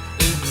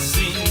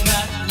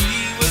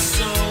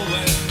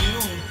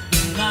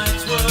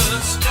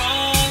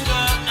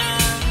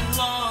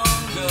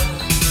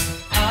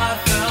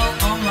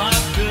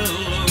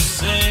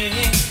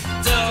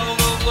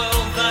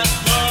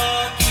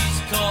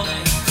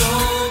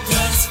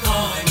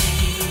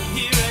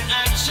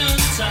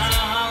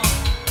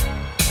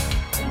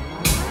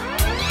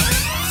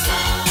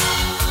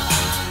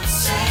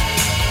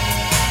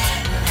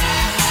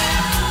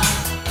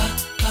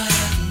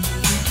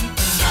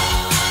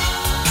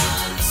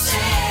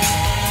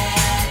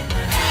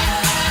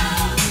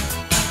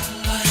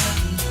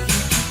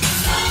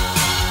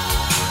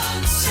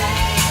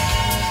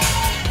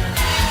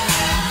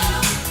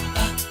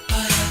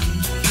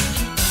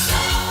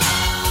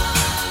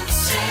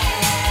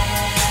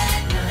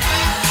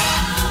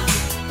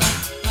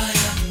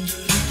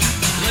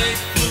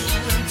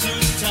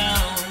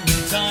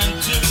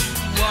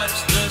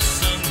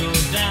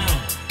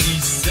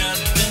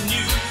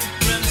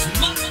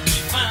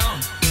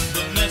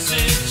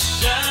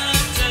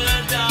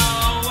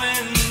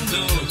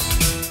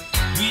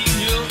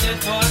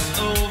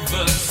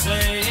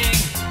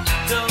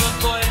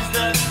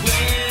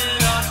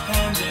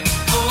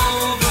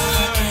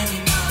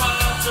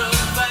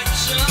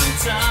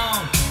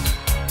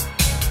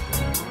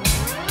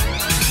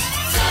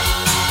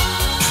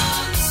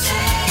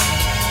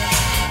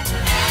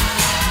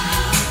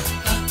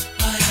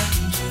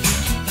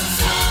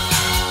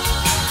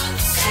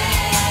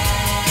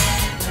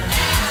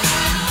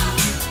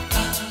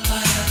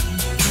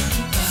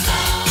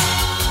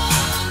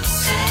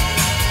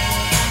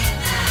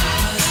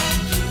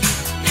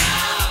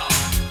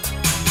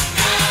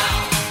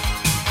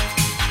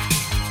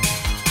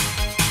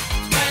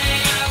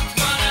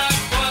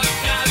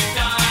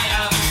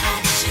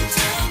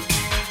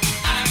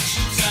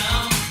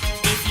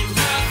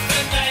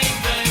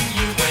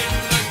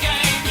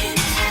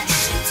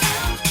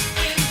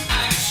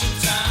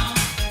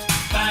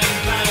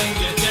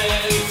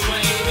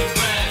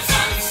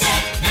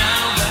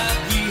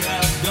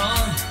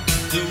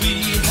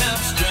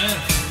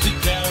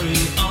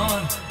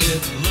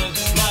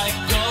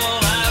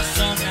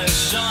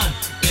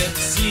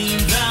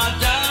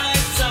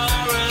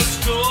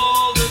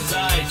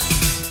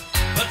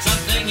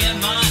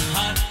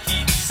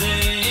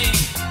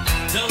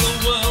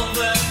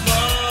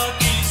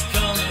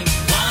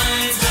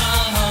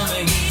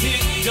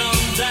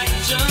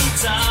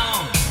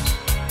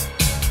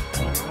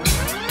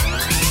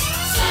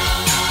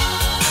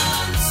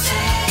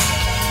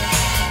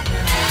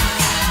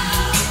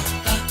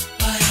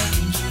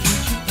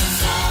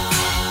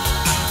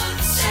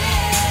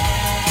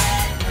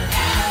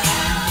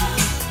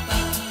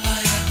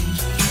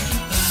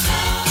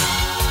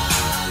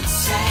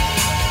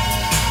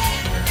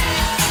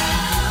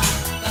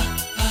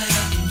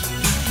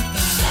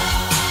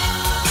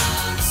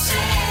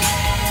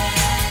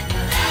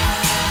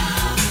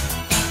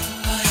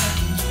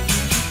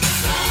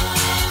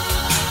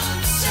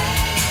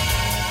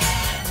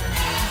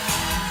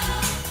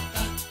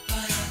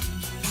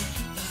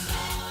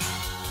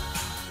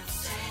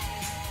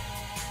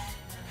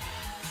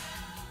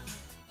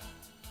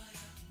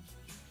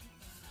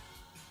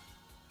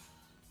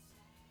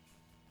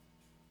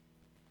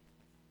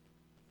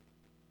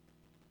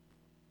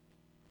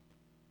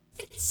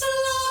 It's a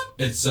lot.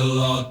 It's a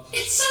lot.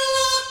 It's a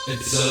lot.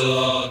 It's a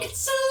lot.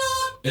 It's a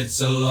lot.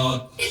 It's a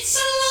lot. It's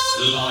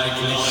a lot.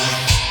 Like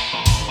life.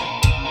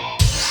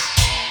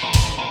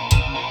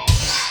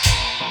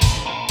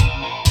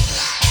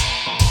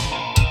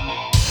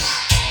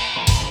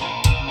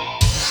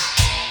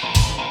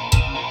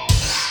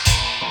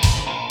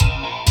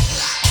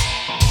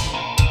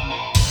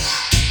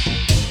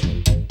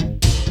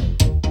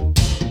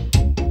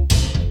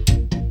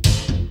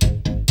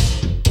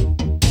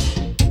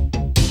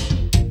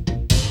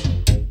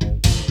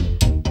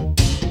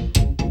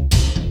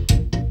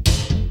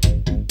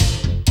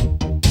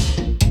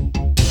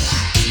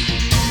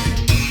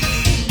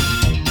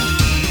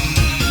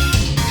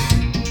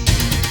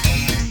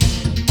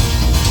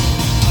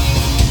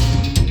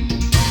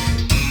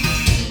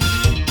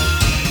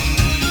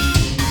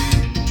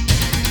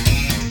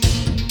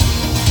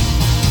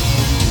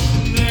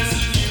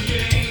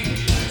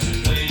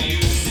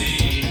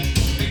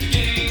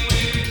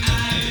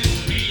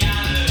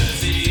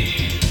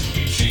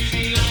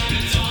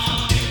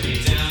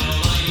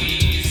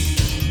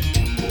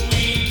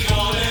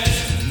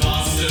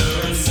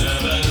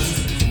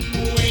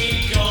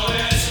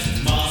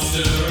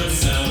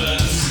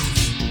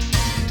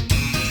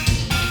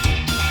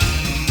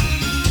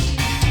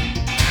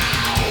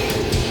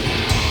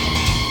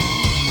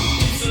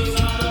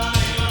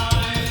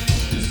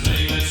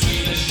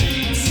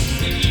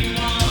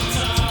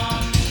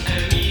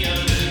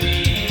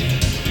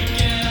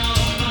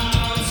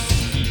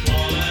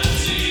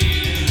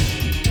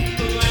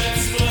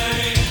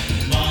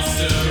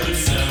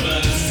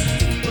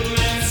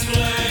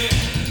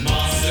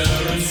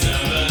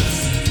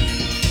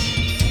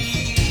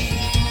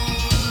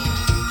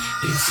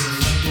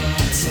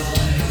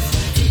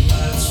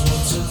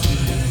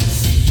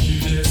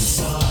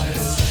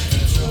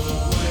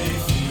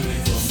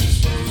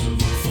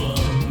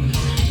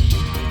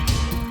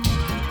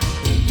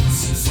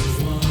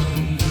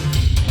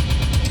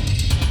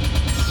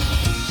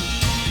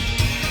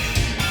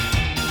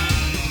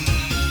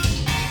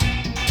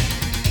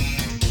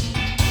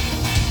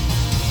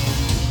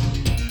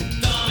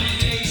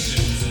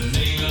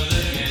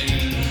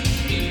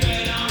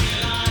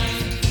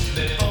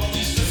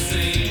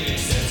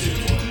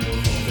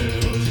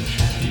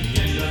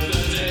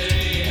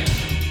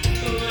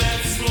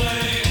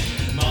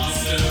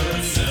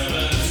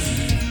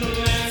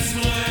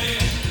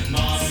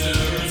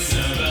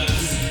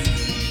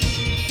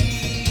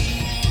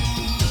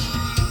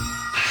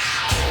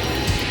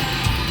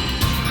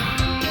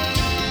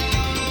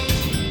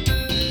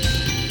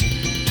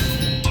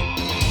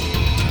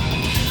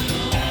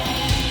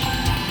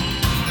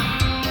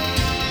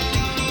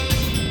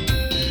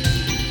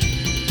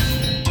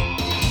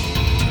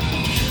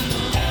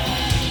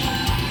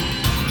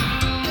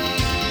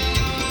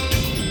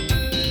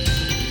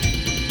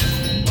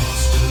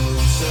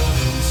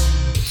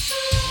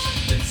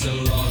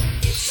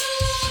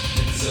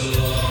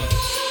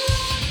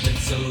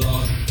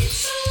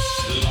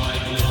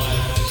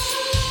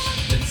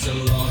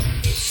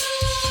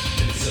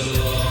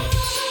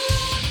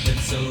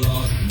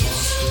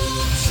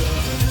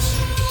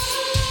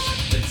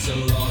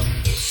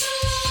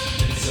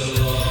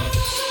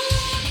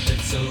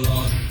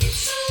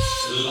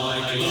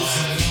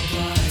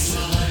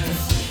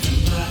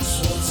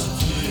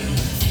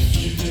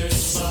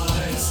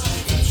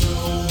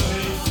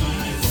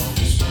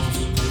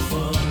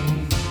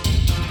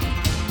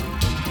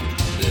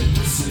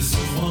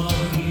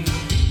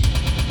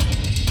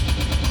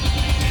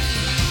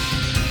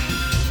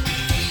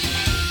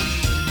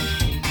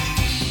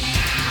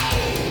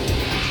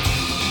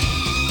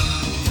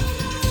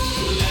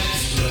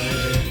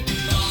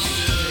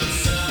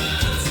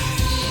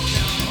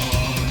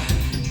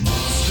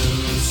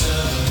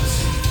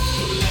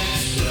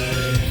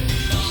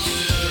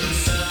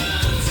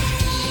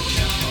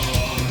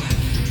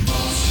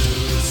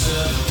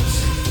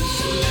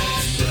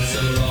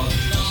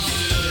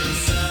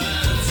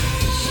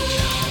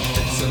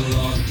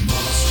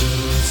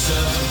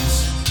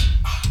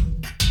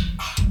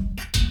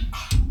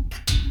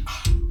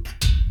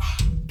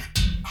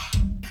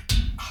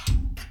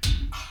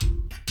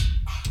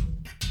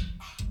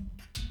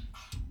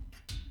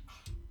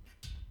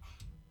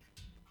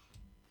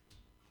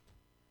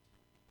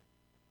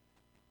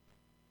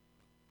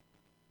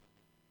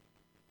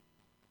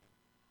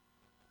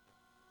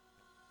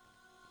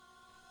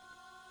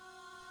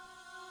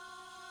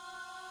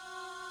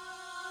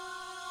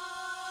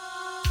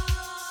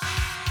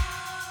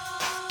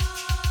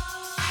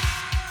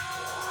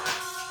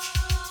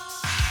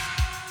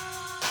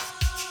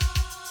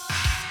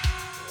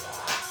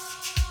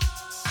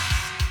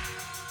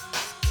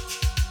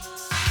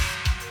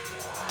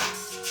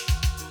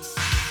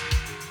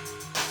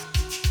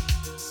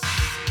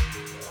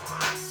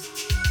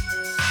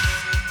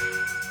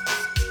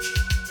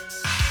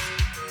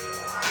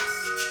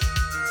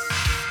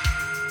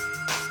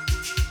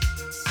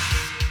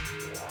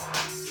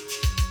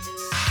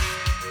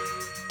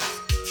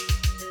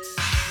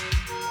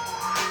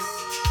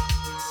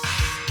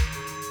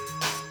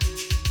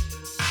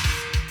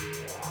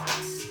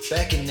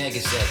 Back in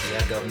Nagasaki,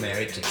 I got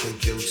married to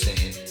Cho-Cho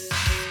San.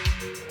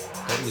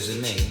 That was her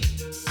name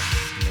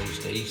in those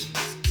days.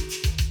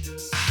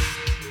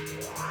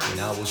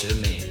 And I was her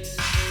man.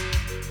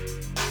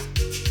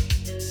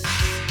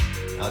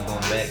 I've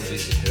gone back to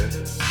visit her.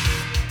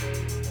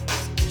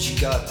 She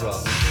got a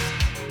problem.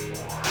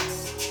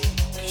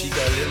 She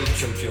got a little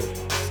Cho-Cho.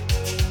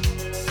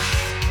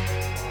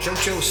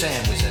 Cho-Cho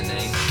San was her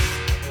name.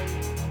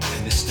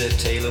 And Mr.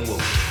 Taylor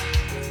Wolf.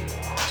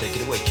 Take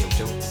it away,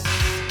 Cho-Cho.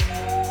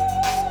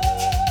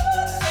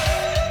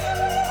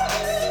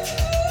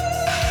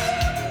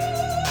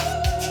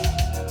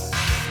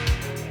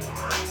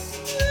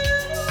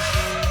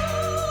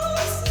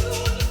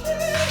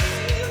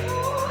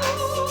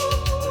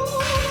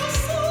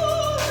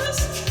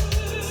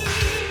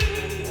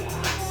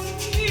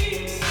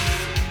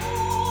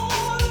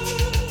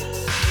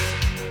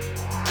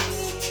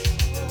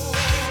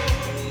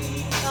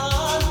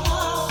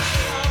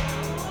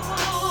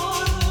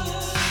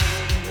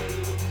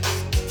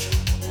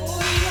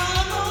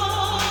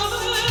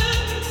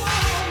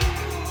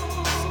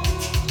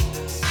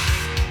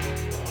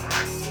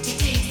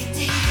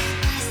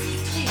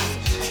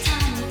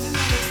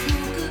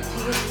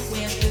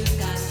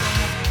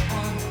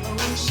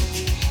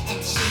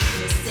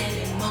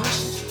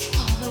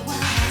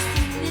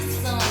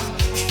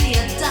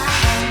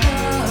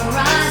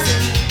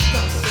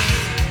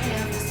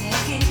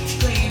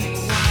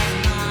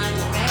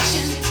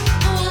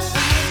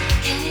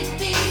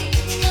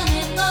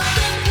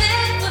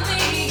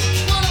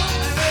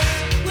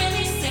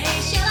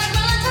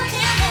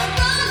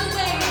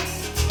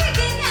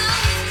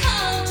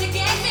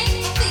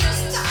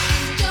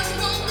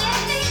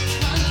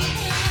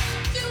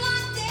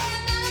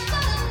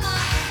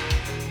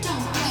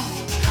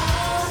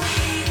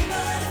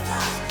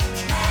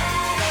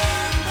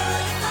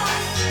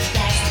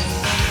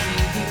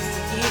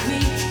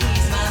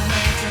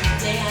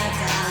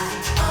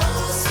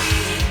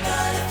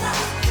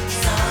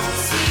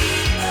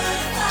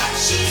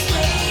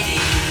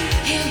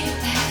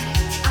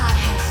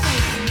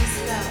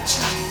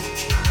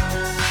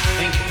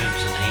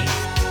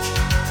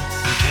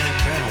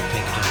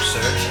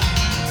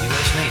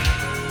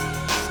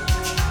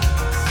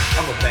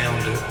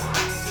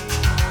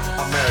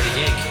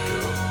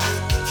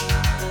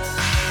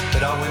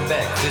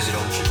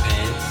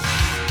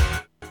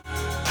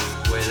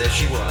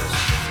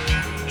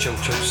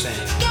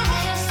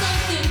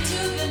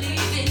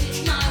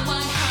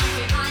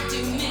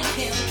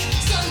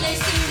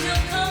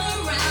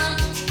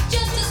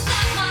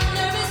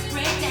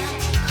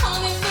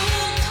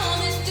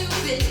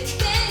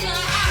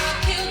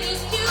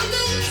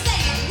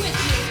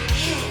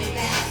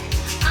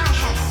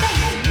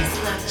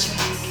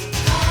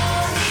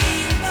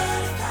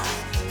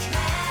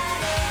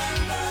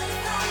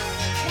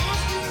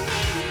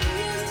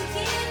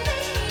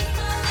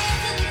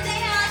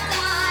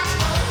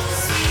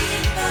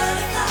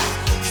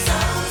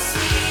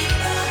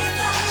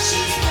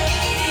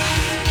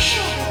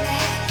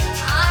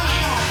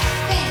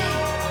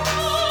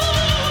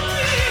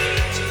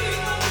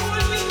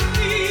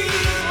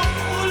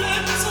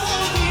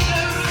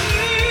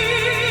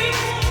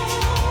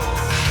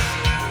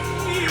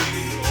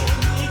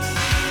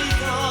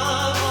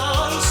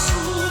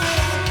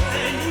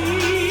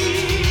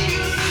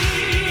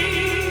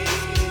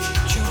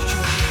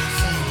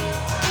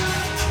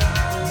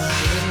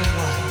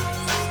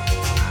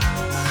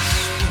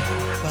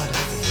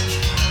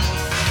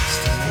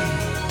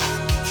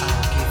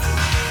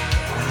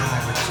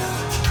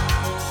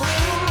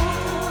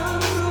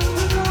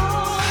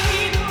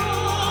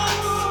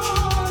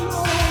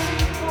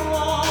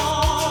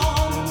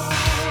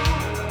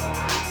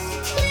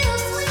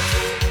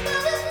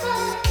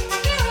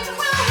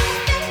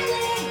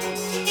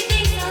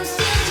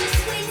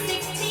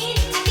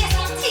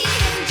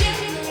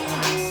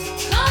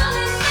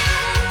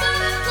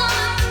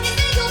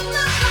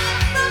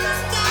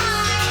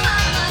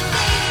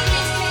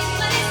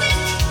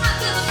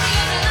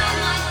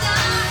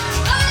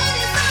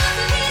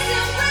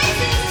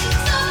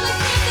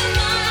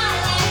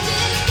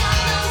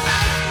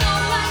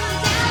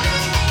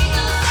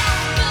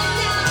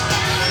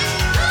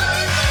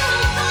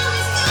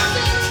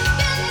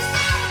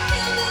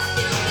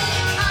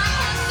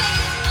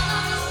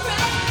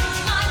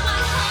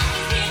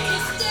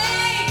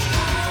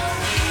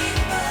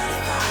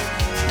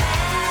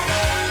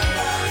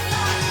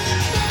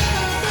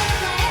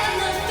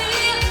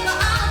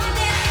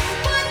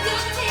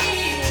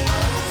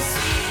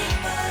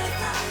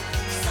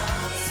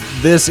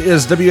 This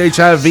is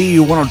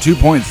WHIV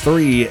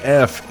 102.3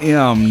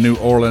 FM New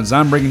Orleans.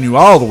 I'm bringing you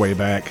all the way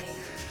back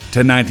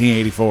to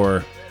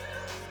 1984.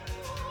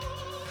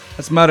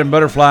 That's Mud and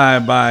Butterfly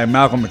by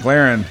Malcolm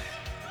McLaren.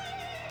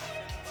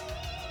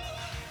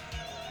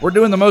 We're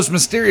doing the most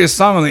mysterious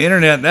song on the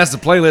internet, and that's the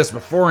playlist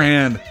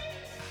beforehand.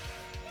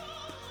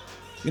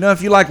 You know,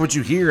 if you like what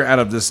you hear out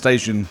of this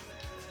station,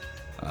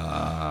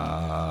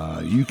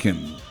 you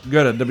can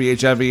go to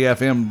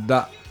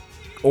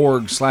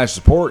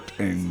WHIVFM.org/support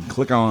and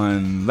click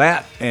on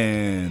that,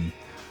 and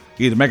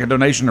Either make a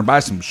donation or buy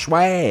some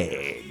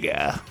swag.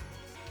 I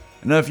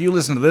know if you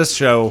listen to this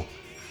show,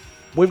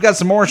 we've got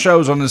some more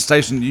shows on this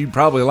station that you'd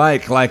probably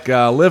like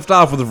Lift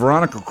Off with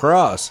Veronica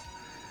Cross.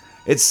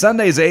 It's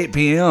Sundays at 8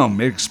 p.m.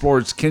 It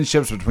explores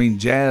kinships between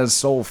jazz,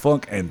 soul,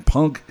 funk, and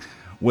punk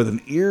with an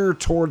ear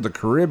toward the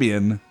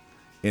Caribbean,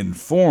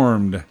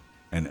 informed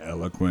and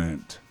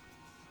eloquent.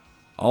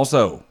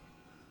 Also,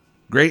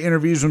 great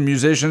interviews with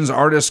musicians,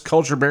 artists,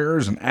 culture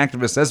bearers, and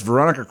activists. That's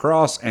Veronica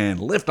Cross and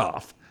Lift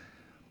Off.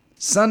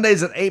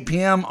 Sundays at 8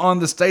 p.m. on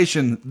the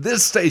station,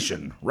 this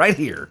station, right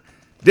here,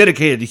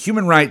 dedicated to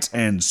human rights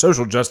and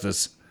social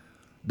justice.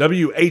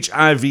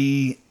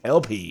 WHIV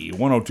LP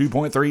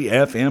 102.3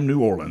 FM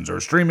New Orleans,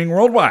 or streaming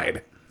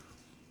worldwide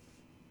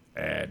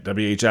at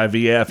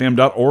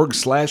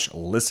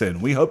WHIVFM.org/listen.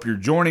 We hope you're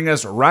joining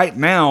us right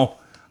now.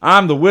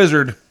 I'm the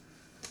Wizard.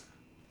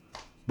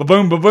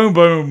 Ba-boom, ba-boom,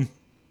 boom.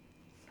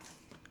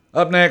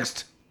 Up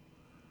next,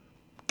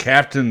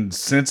 Captain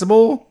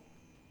Sensible,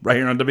 right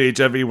here on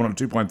WHIV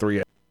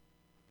 102.3.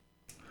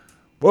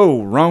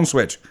 Whoa, wrong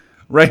switch.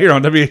 Right here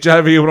on WHIV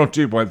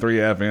 102.3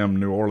 FM,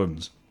 New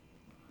Orleans.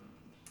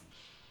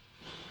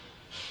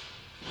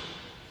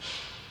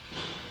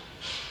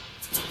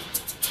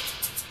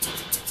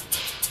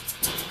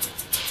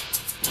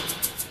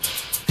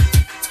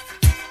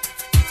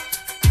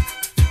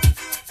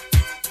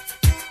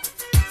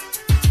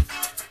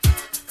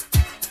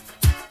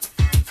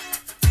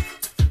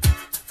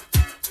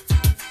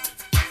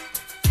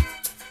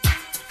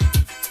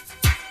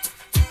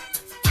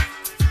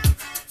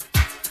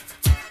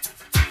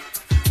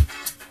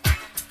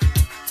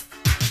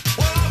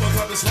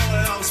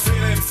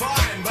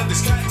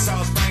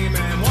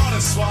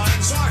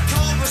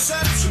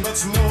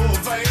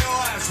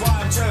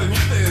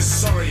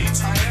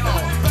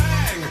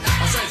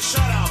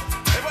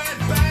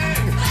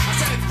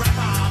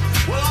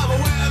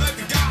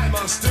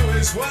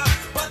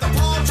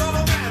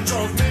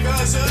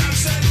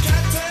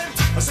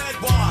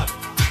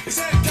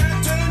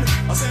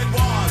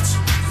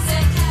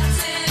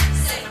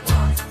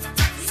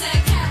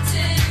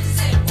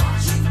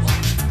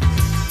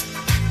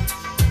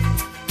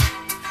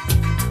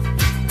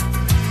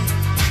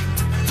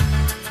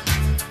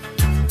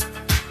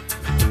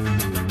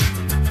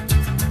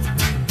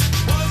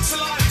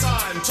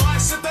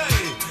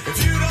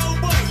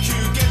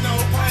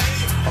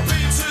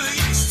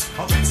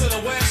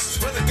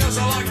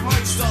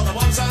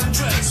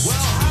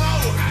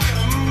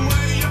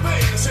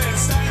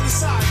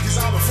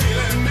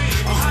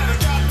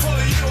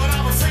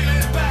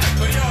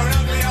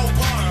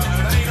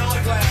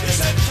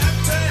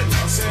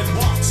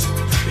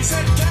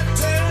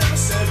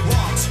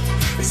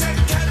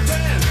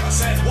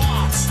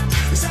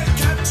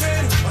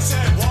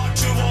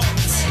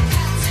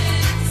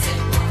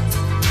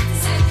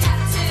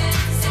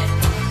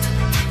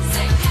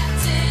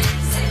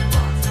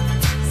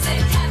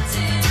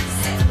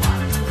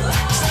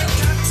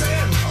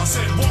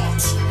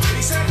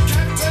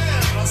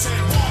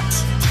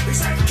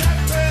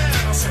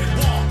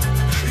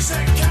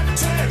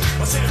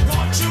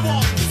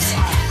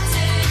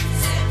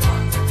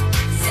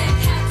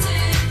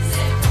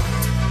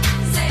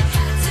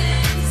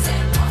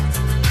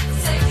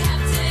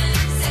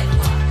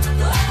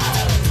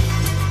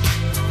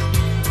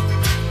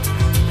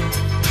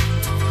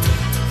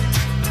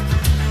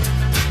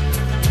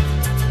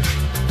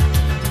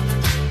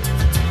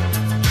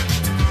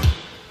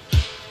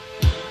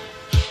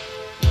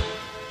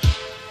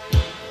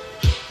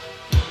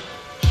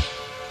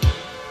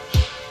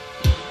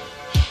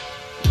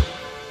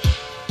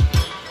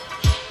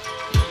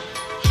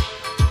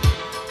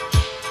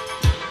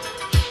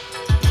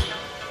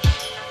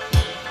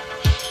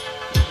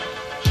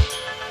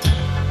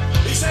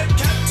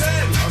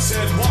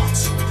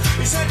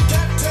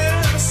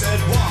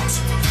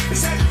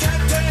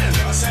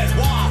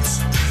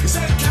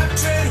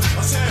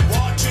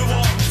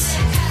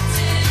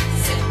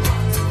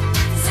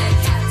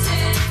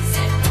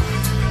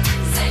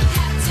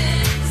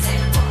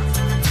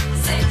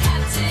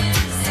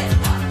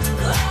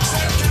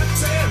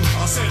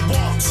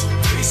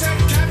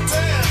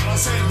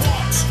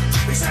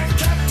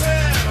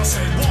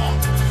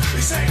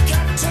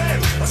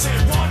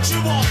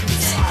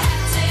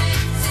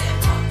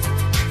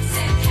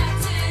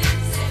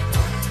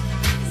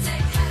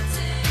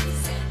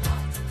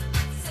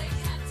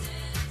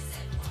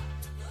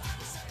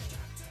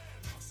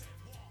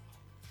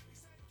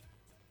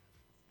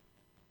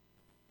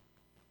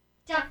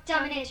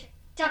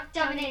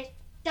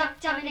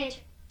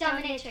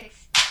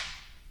 Dominatrix.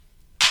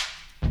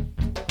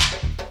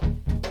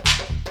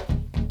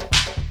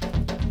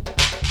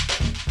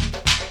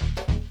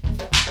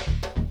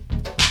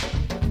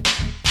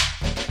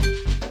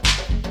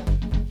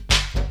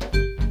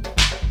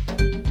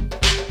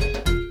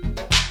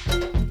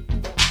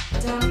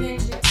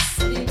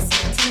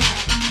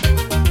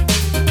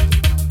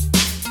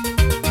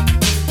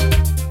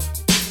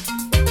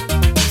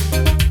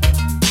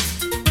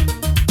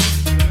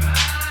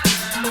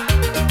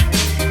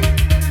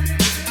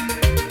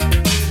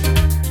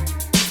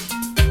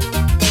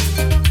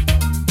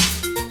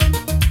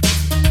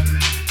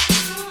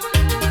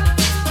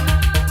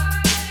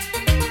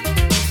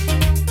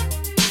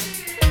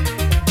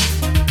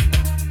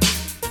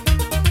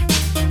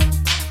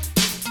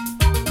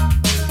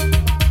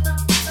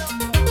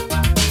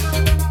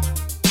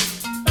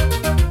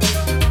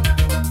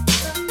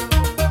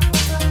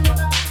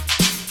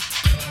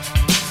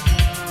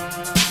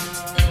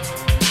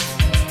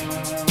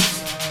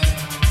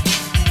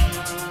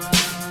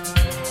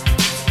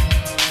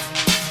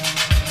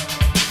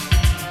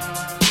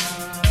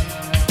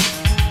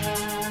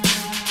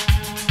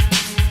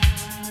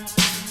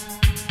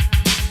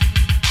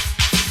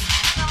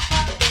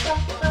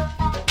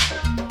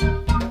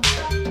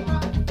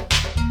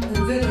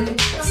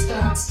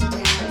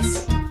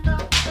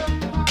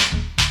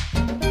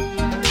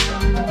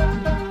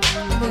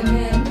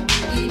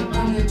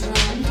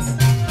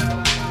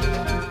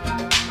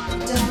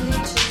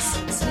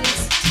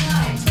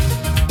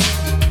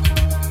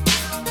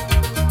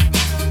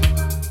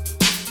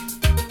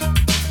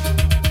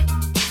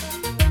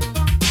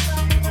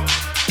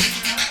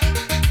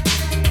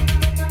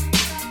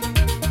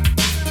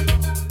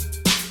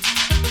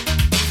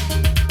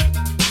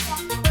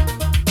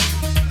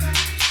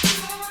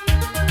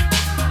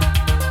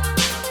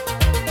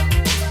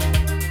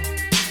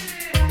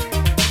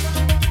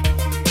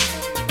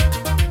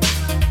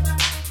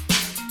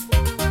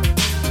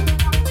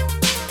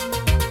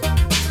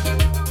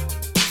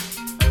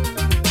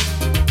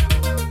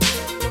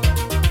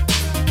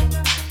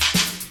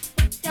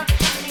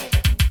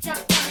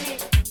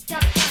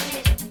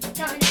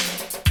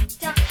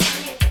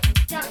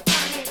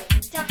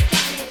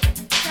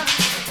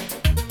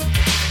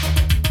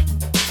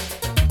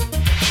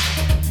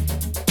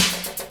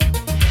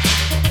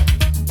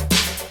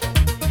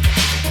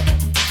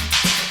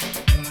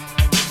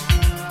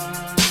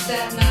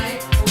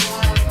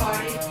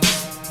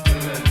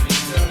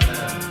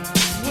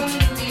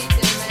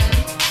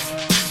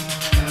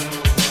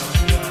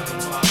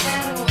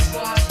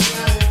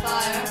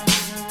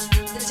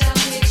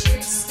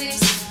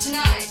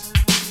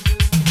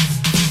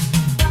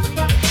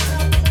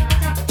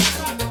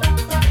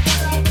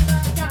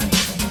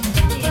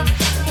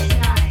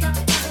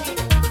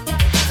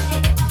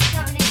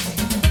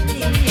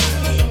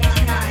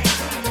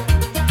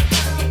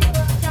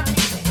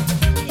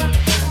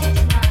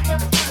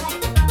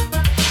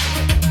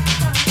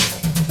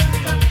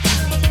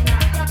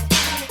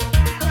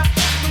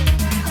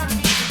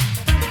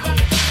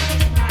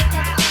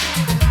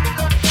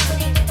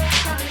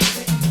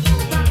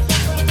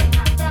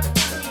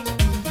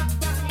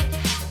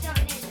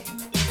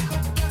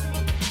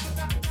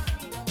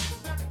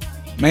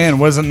 Man,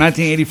 wasn't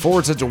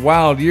 1984 such a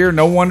wild year?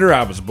 No wonder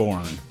I was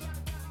born.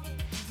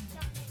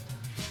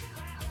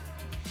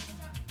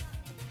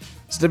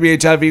 It's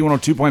WHIV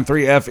 102.3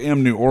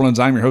 FM New Orleans.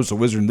 I'm your host, The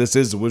Wizard, and this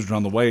is The Wizard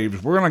on the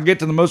Waves. We're going to get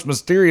to the most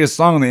mysterious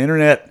song on the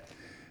internet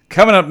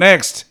coming up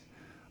next.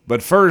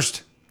 But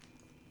first,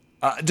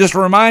 just a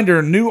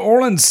reminder, New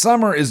Orleans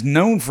summer is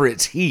known for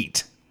its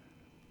heat.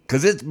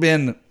 Because it's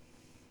been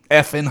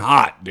effing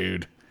hot,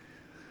 dude.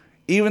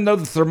 Even though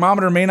the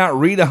thermometer may not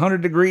read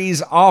 100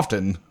 degrees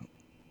often,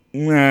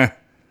 the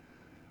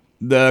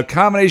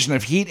combination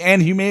of heat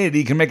and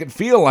humidity can make it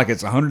feel like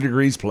it's 100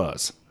 degrees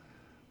plus.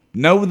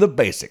 Know the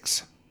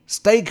basics.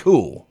 Stay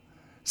cool.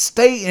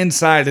 Stay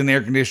inside in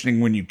air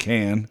conditioning when you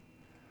can.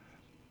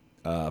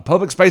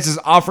 Public spaces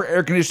offer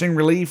air conditioning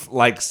relief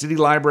like city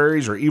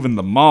libraries or even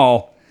the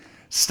mall.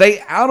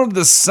 Stay out of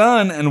the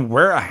sun and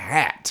wear a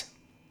hat.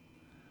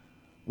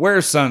 Wear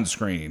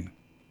sunscreen.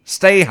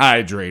 Stay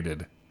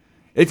hydrated.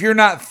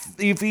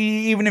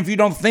 Even if you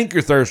don't think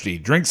you're thirsty,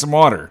 drink some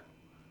water.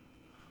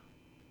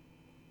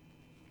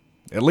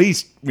 At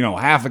least,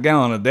 half a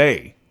gallon a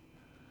day.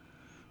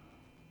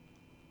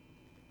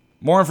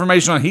 More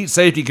information on heat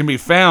safety can be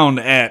found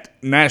at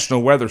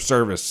National Weather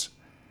Service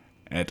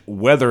at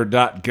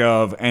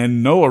weather.gov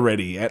and NOAA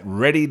Ready at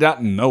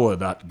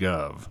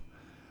ready.noaa.gov.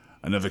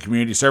 Another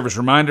community service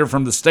reminder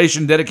from the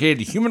station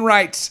dedicated to human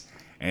rights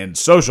and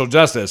social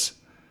justice.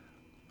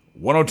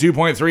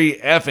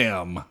 102.3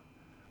 FM,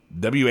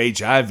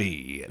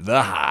 WHIV,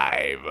 The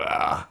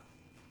Hive.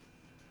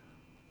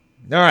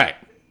 All right,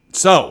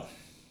 so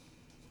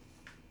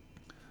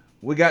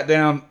we got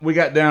down to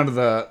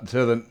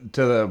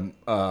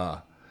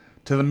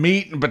the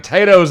meat and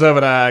potatoes of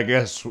it, I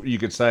guess you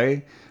could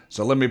say.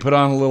 So let me put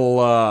on a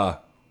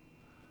little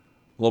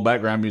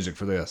background music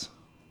for this.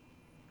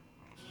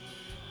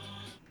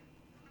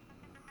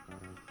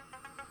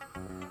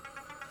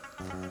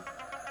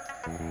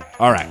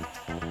 All right.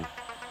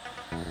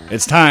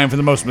 It's time for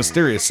the most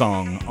mysterious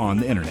song on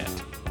the internet.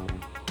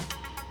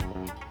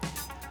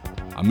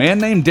 A man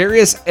named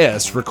Darius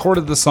S.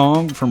 recorded the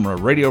song from a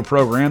radio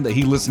program that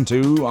he listened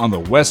to on the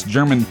West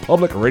German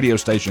public radio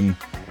station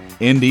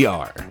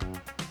NDR,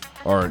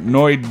 or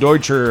Neue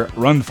Deutscher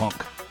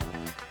Rundfunk.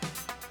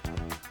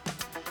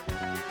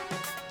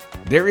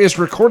 Darius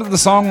recorded the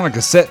song on a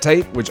cassette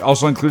tape, which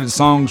also included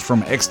songs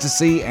from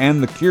Ecstasy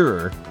and The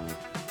Cure.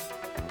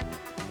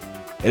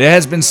 It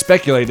has been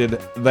speculated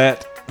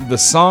that the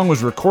song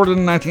was recorded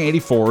in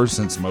 1984,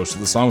 since most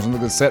of the songs on the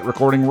cassette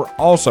recording were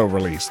also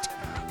released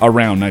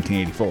around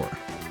 1984.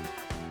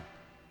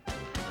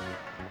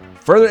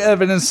 Further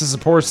evidence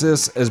supports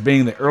this as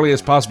being the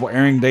earliest possible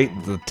airing date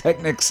that the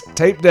Technics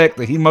tape deck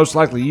that he most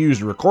likely used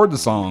to record the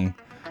song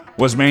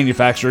was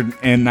manufactured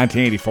in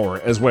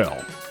 1984 as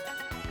well.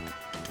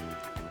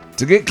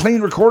 To get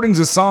clean recordings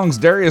of songs,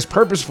 Darius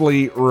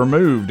purposefully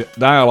removed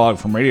dialogue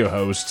from radio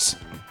hosts.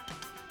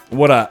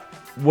 What a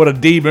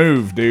D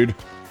move, dude.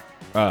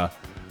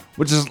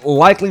 Which is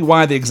likely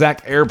why the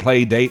exact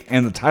airplay date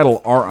and the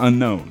title are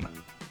unknown.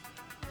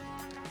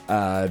 In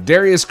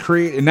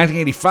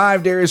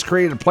 1985, Darius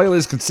created a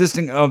playlist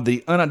consisting of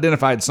the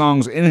unidentified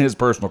songs in his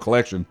personal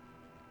collection.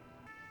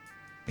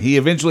 He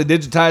eventually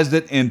digitized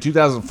it in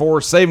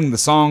 2004, saving the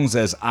songs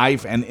as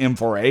IFE and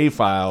M4A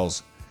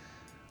files.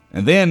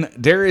 And then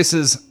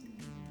Darius's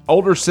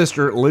older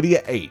sister,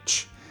 Lydia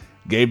H.,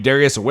 gave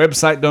Darius a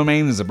website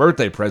domain as a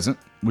birthday present,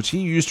 which he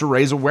used to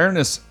raise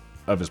awareness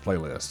of his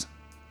playlist.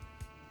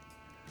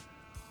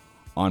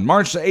 On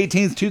March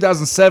 18th,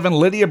 2007,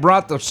 Lydia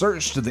brought the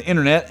search to the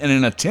internet in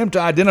an attempt to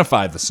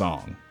identify the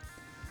song.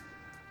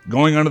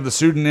 Going under the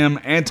pseudonym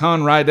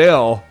Anton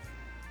Rydell,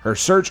 her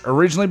search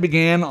originally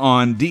began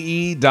on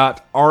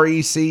de.rec.music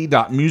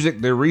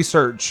the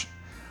research,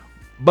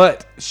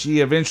 but she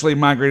eventually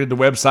migrated to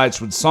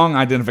websites with song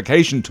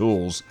identification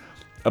tools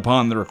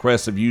upon the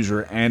request of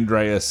user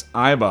Andreas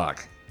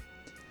Eibach.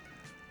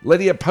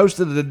 Lydia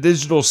posted a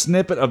digital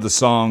snippet of the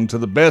song to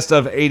the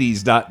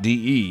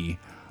bestofs80s.de,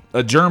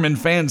 a German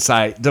fan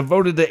site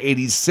devoted to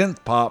 80s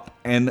synth pop,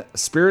 and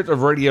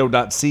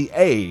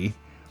spiritofradio.ca,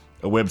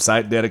 a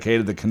website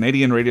dedicated to the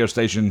Canadian radio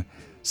station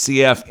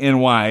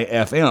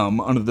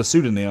CFNY-FM under the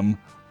pseudonym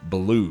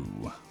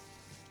Blue.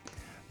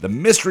 The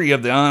mystery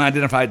of the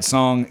unidentified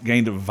song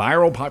gained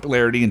viral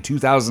popularity in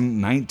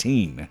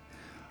 2019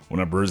 when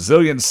a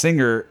Brazilian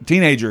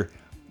teenager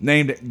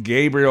named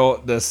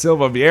Gabriel da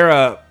Silva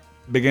Vieira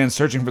began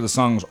searching for the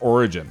song's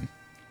origin.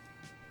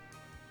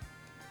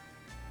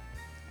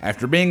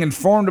 After being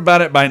informed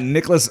about it by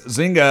Nicolas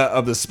Zinga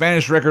of the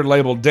Spanish record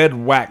label Dead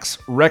Wax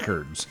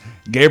Records,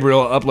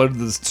 Gabriel uploaded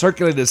the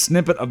circulated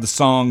snippet of the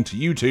song to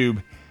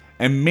YouTube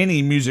and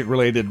many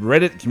music-related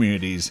Reddit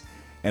communities,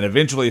 and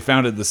eventually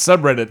founded the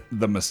subreddit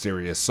The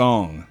Mysterious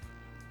Song.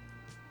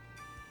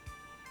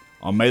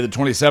 On May the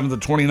 27th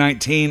of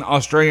 2019,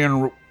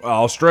 Australian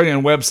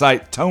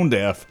website Tone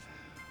Deaf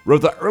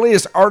wrote the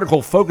earliest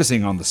article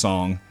focusing on the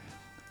song,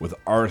 with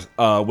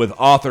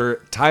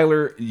author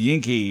Tyler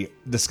Yinke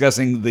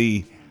discussing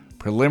the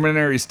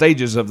preliminary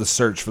stages of the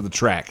search for the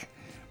track,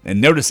 and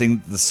noticing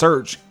that the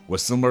search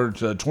was similar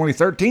to a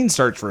 2013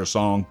 search for a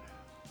song,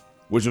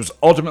 which was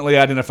ultimately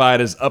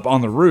identified as Up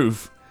on the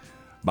Roof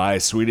by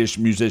Swedish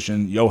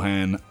musician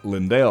Johan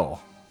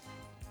Lindell.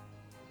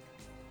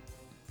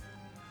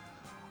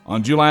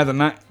 On July the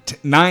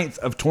 9th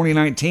of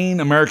 2019,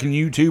 American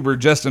YouTuber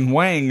Justin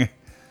Wang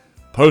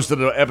posted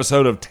an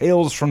episode of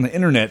Tales from the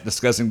Internet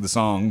discussing the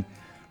song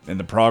and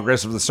the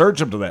progress of the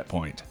search up to that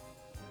point.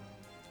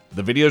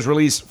 The video's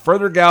release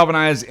further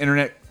galvanized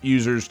internet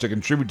users to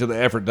contribute to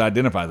the effort to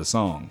identify the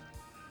song.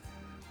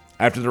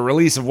 After the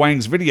release of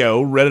Wang's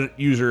video, Reddit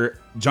user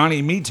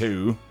Johnny Me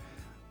Too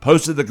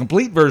posted the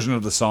complete version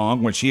of the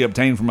song, which he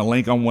obtained from a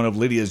link on one of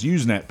Lydia's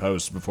Usenet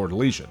posts before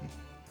deletion.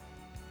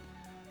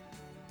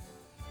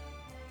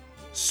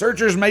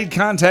 Searchers made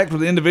contact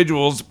with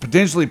individuals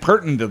potentially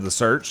pertinent to the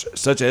search,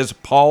 such as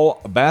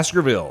Paul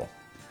Baskerville,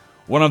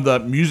 one of the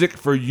Music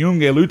for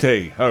Junge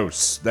Leute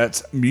hosts.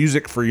 That's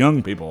Music for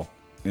Young People,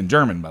 in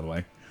German, by the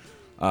way.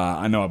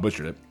 I know I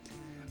butchered it.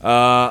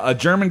 A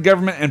German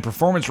government and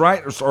performance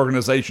rights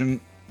organization,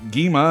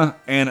 GEMA,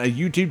 and a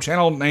YouTube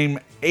channel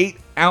named 8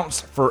 Ounce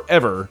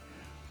Forever,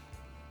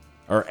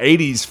 or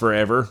 80s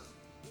Forever.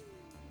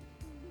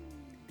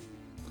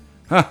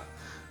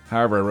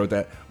 However I wrote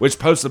that, which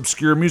posts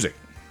obscure music.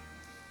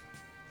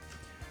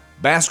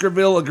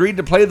 Baskerville agreed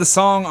to play the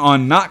song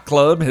on Not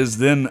Club, his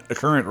then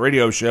current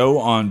radio show,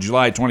 on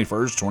July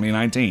 21st,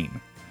 2019.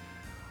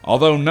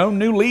 Although no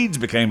new leads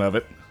became of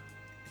it,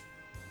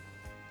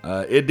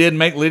 it did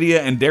make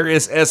Lydia and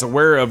Darius S.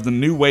 aware of the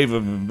new wave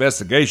of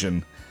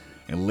investigation,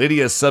 and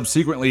Lydia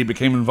subsequently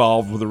became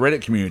involved with the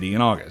Reddit community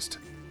in August.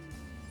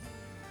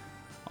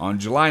 On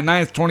July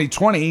 9th,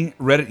 2020,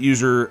 Reddit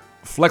user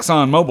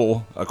Flexon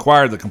Mobile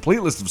acquired the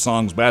complete list of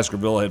songs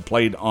Baskerville had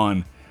played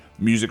on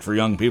Music for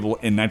Young People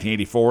in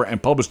 1984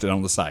 and published it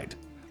on the site.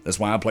 That's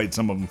why I played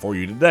some of them for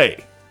you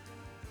today.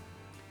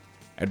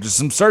 After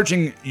some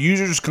searching,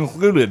 users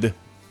concluded that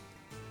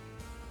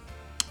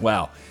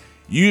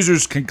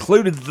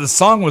the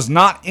song was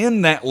not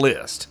in that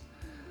list,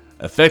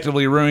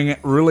 effectively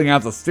ruling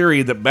out the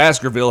theory that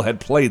Baskerville had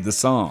played the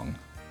song.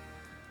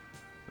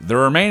 The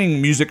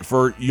remaining Music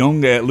for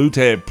Junge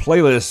Leute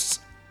playlists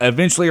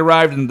eventually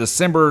arrived in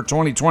December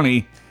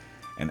 2020,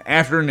 and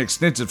after an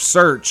extensive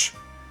search,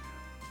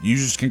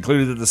 users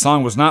concluded that the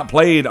song was not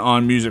played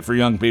on Music for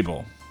Young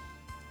People.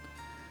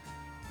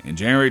 In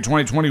January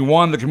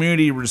 2021, the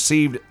community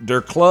received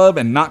Der Club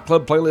and Not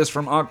Club playlists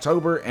from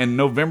October and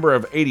November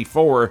of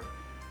 '84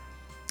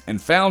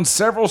 and found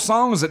several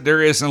songs that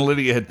Darius and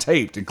Lydia had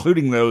taped,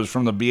 including those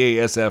from the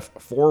BASF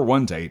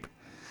 4-1 tape,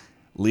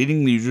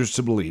 leading users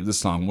to believe the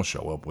song will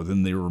show up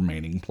within the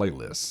remaining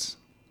playlists.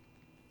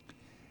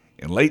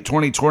 In late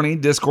 2020,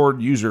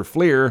 Discord user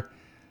Fleer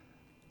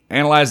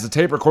analyzed the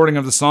tape recording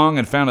of the song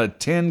and found a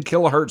 10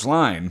 kilohertz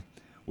line,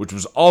 which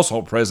was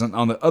also present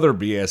on the other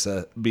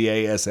BASF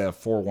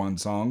 4-1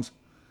 songs,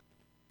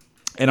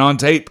 and on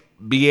tape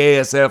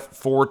BASF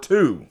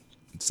 4-2,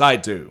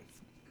 side 2.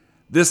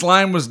 This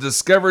line was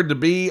discovered to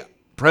be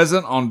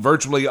present on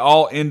virtually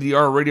all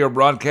NDR radio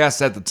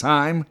broadcasts at the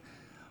time,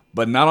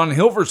 but not on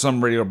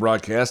Hilversum radio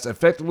broadcasts,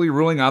 effectively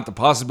ruling out the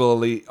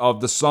possibility of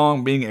the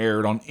song being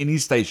aired on any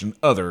station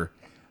other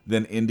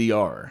than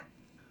NDR.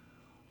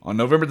 On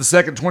November the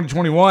 2nd,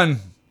 2021,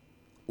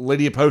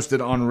 Lydia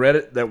posted on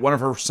Reddit that one of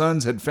her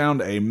sons had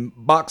found a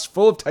box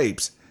full of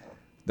tapes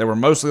that were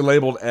mostly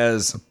labeled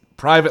as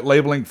private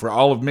labeling for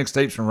all of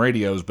mixtapes from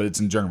radios, but it's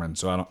in German,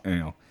 so I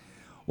don't,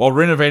 while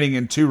renovating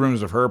in 2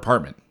 rooms of her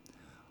apartment.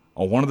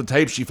 On one of the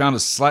tapes, she found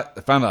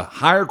a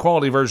higher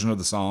quality version of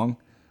the song.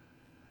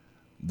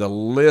 The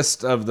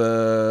list of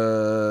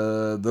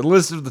the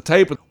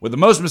tape with the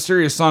most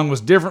mysterious song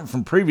was different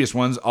from previous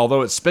ones,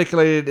 although it's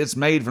speculated it's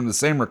made from the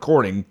same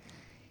recording,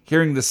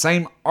 hearing the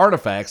same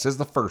artifacts as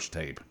the first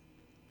tape.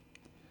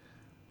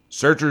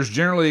 Searchers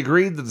generally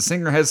agreed that the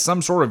singer has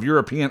some sort of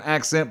European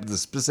accent, but the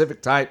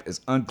specific type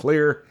is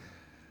unclear.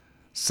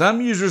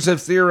 Some users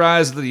have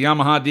theorized that the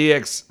Yamaha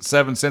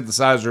DX7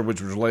 synthesizer,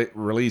 which was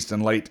released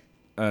in late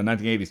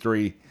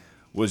 1983,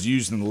 was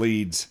used in the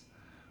leads.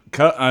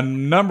 A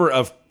number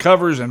of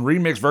covers and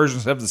remix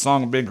versions of the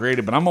song have been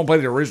created, but I'm going to play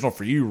the original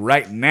for you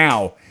right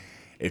now.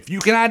 If you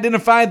can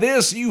identify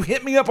this, you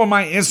hit me up on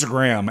my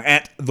Instagram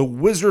at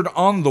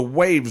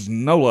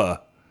TheWizardOnTheWavesNola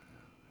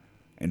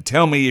and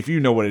tell me if you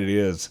know what it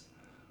is.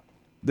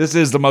 This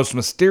is the most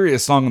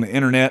mysterious song on the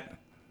internet,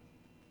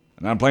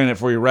 and I'm playing it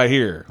for you right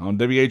here on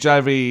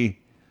WHIV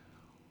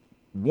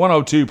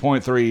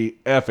 102.3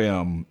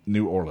 FM,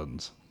 New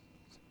Orleans.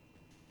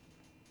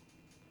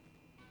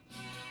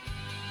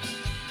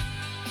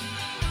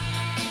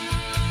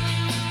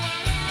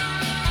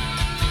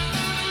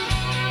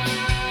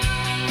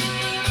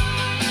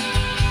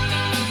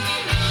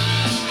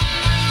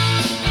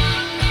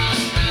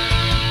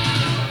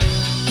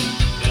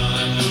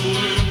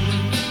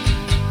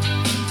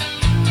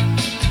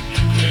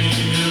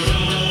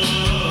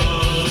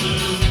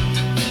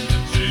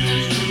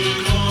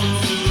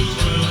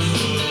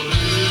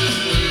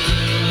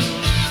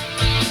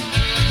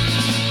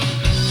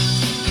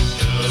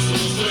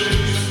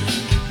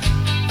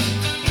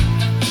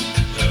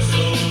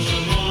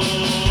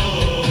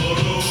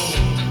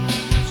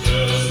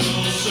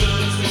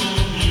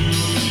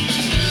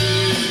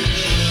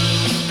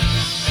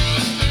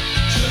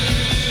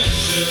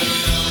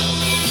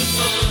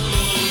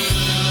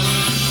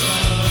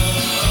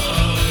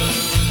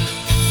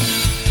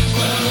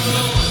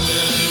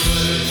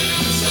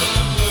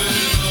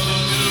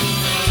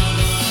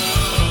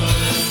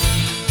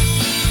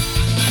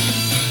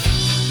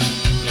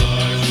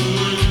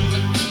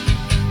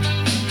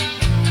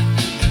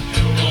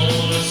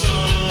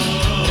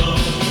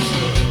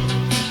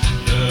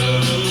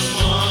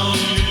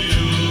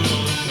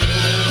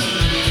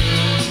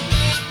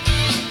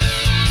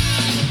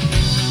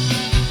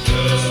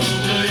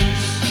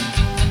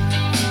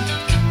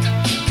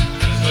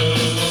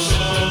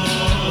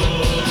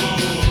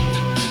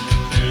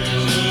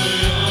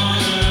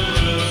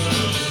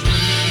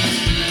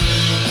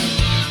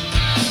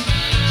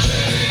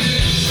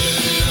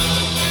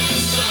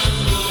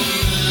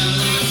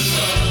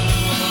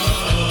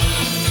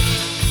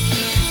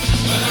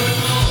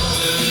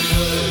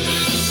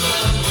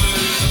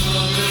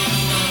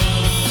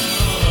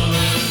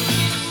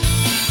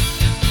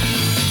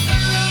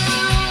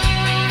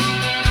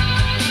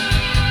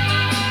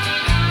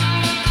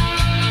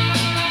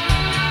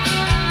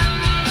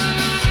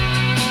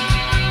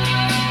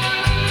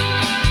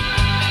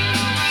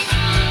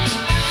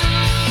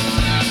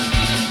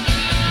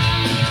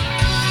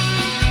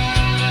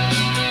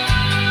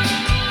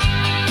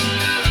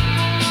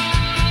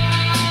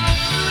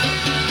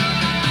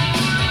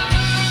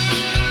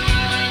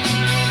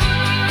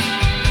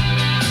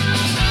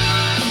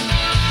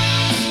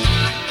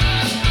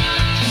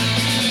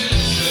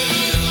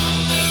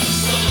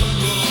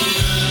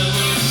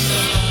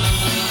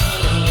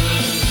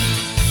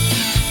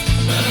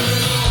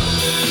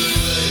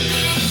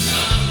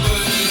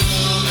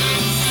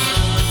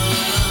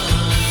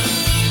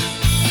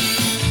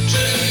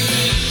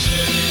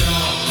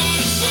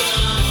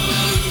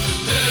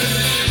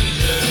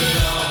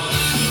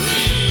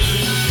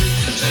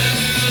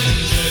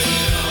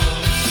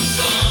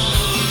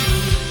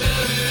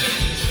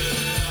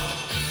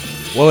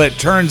 Well, it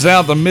turns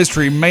out the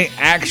mystery may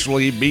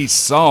actually be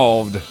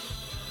solved.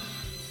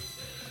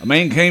 A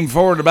man came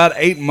forward about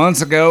 8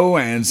 months ago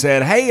and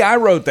said, "Hey, I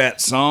wrote that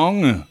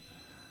song,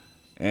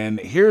 and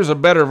here's a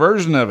better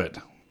version of it."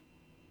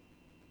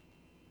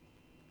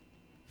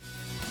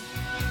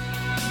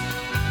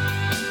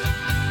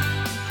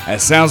 That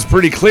sounds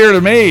pretty clear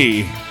to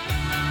me.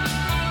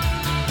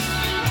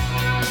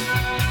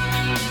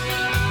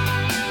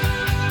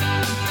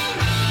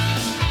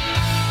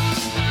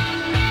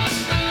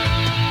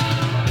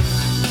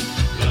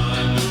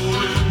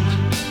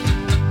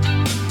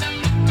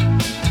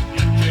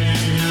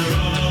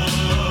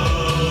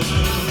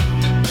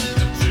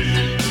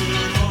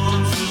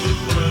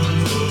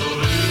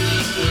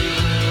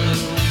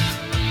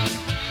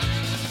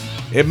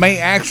 It may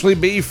actually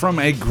be from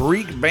a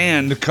Greek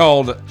band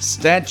called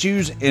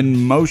Statues in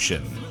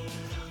Motion.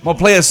 I'm going to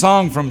play a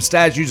song from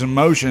Statues in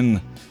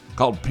Motion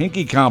called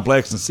Pinky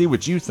Complex and see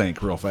what you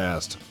think real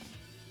fast.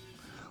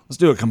 Let's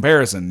do a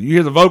comparison. You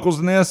hear the vocals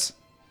in this?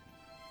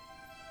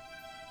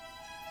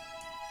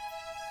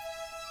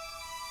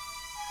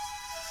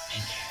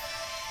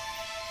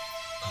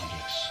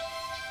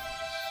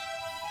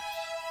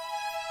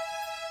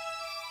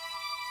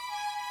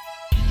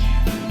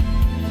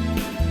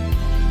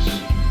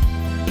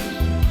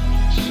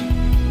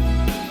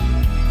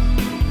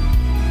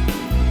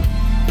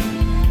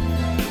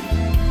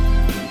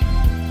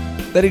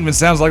 That even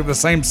sounds like the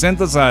same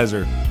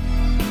synthesizer.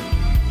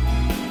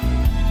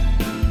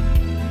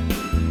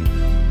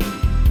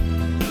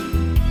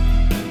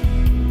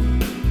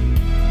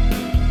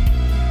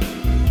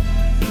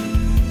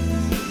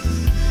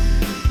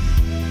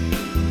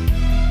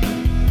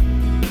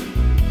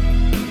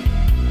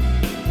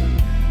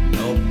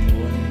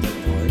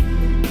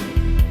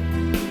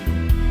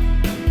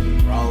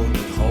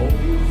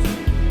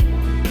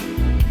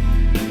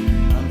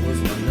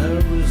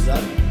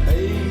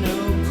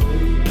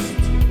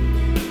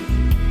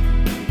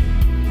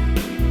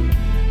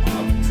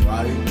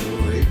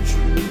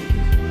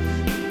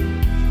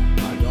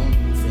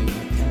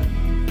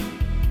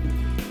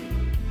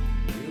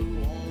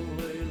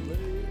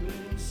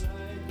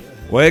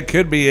 Well, it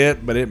could be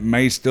it, but it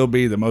may still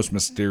be the most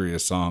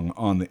mysterious song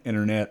on the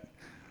internet.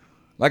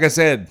 Like I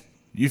said,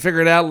 you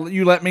figure it out,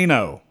 you let me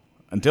know.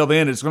 Until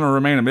then, it's going to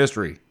remain a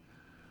mystery.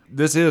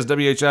 This is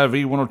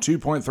WHIV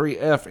 102.3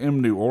 FM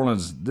New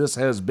Orleans. This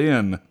has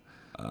been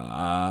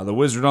The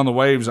Wizard on the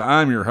Waves.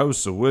 I'm your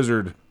host, The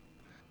Wizard.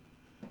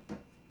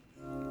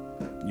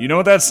 You know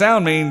what that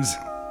sound means.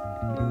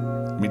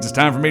 It means it's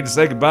time for me to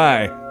say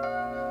goodbye.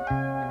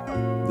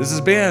 This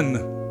has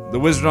been The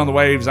Wizard on the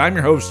Waves. I'm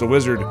your host, The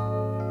Wizard.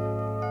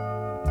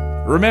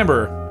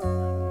 Remember,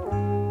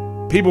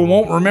 people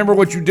won't remember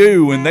what you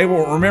do and they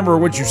won't remember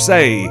what you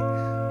say,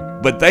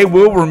 but they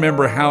will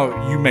remember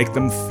how you make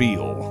them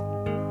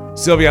feel.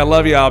 Sylvia, I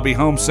love you. I'll be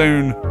home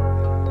soon.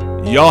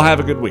 Y'all have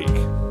a good week.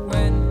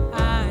 When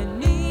I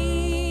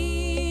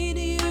need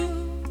you,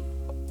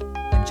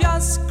 I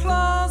just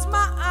close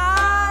my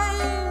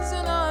eyes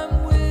and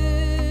I'm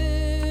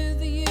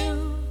with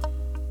you.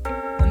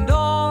 And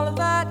all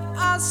that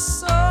I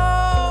so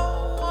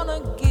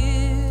wanna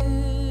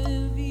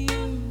give you,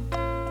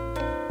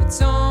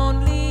 it's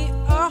only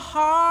a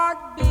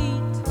heartbeat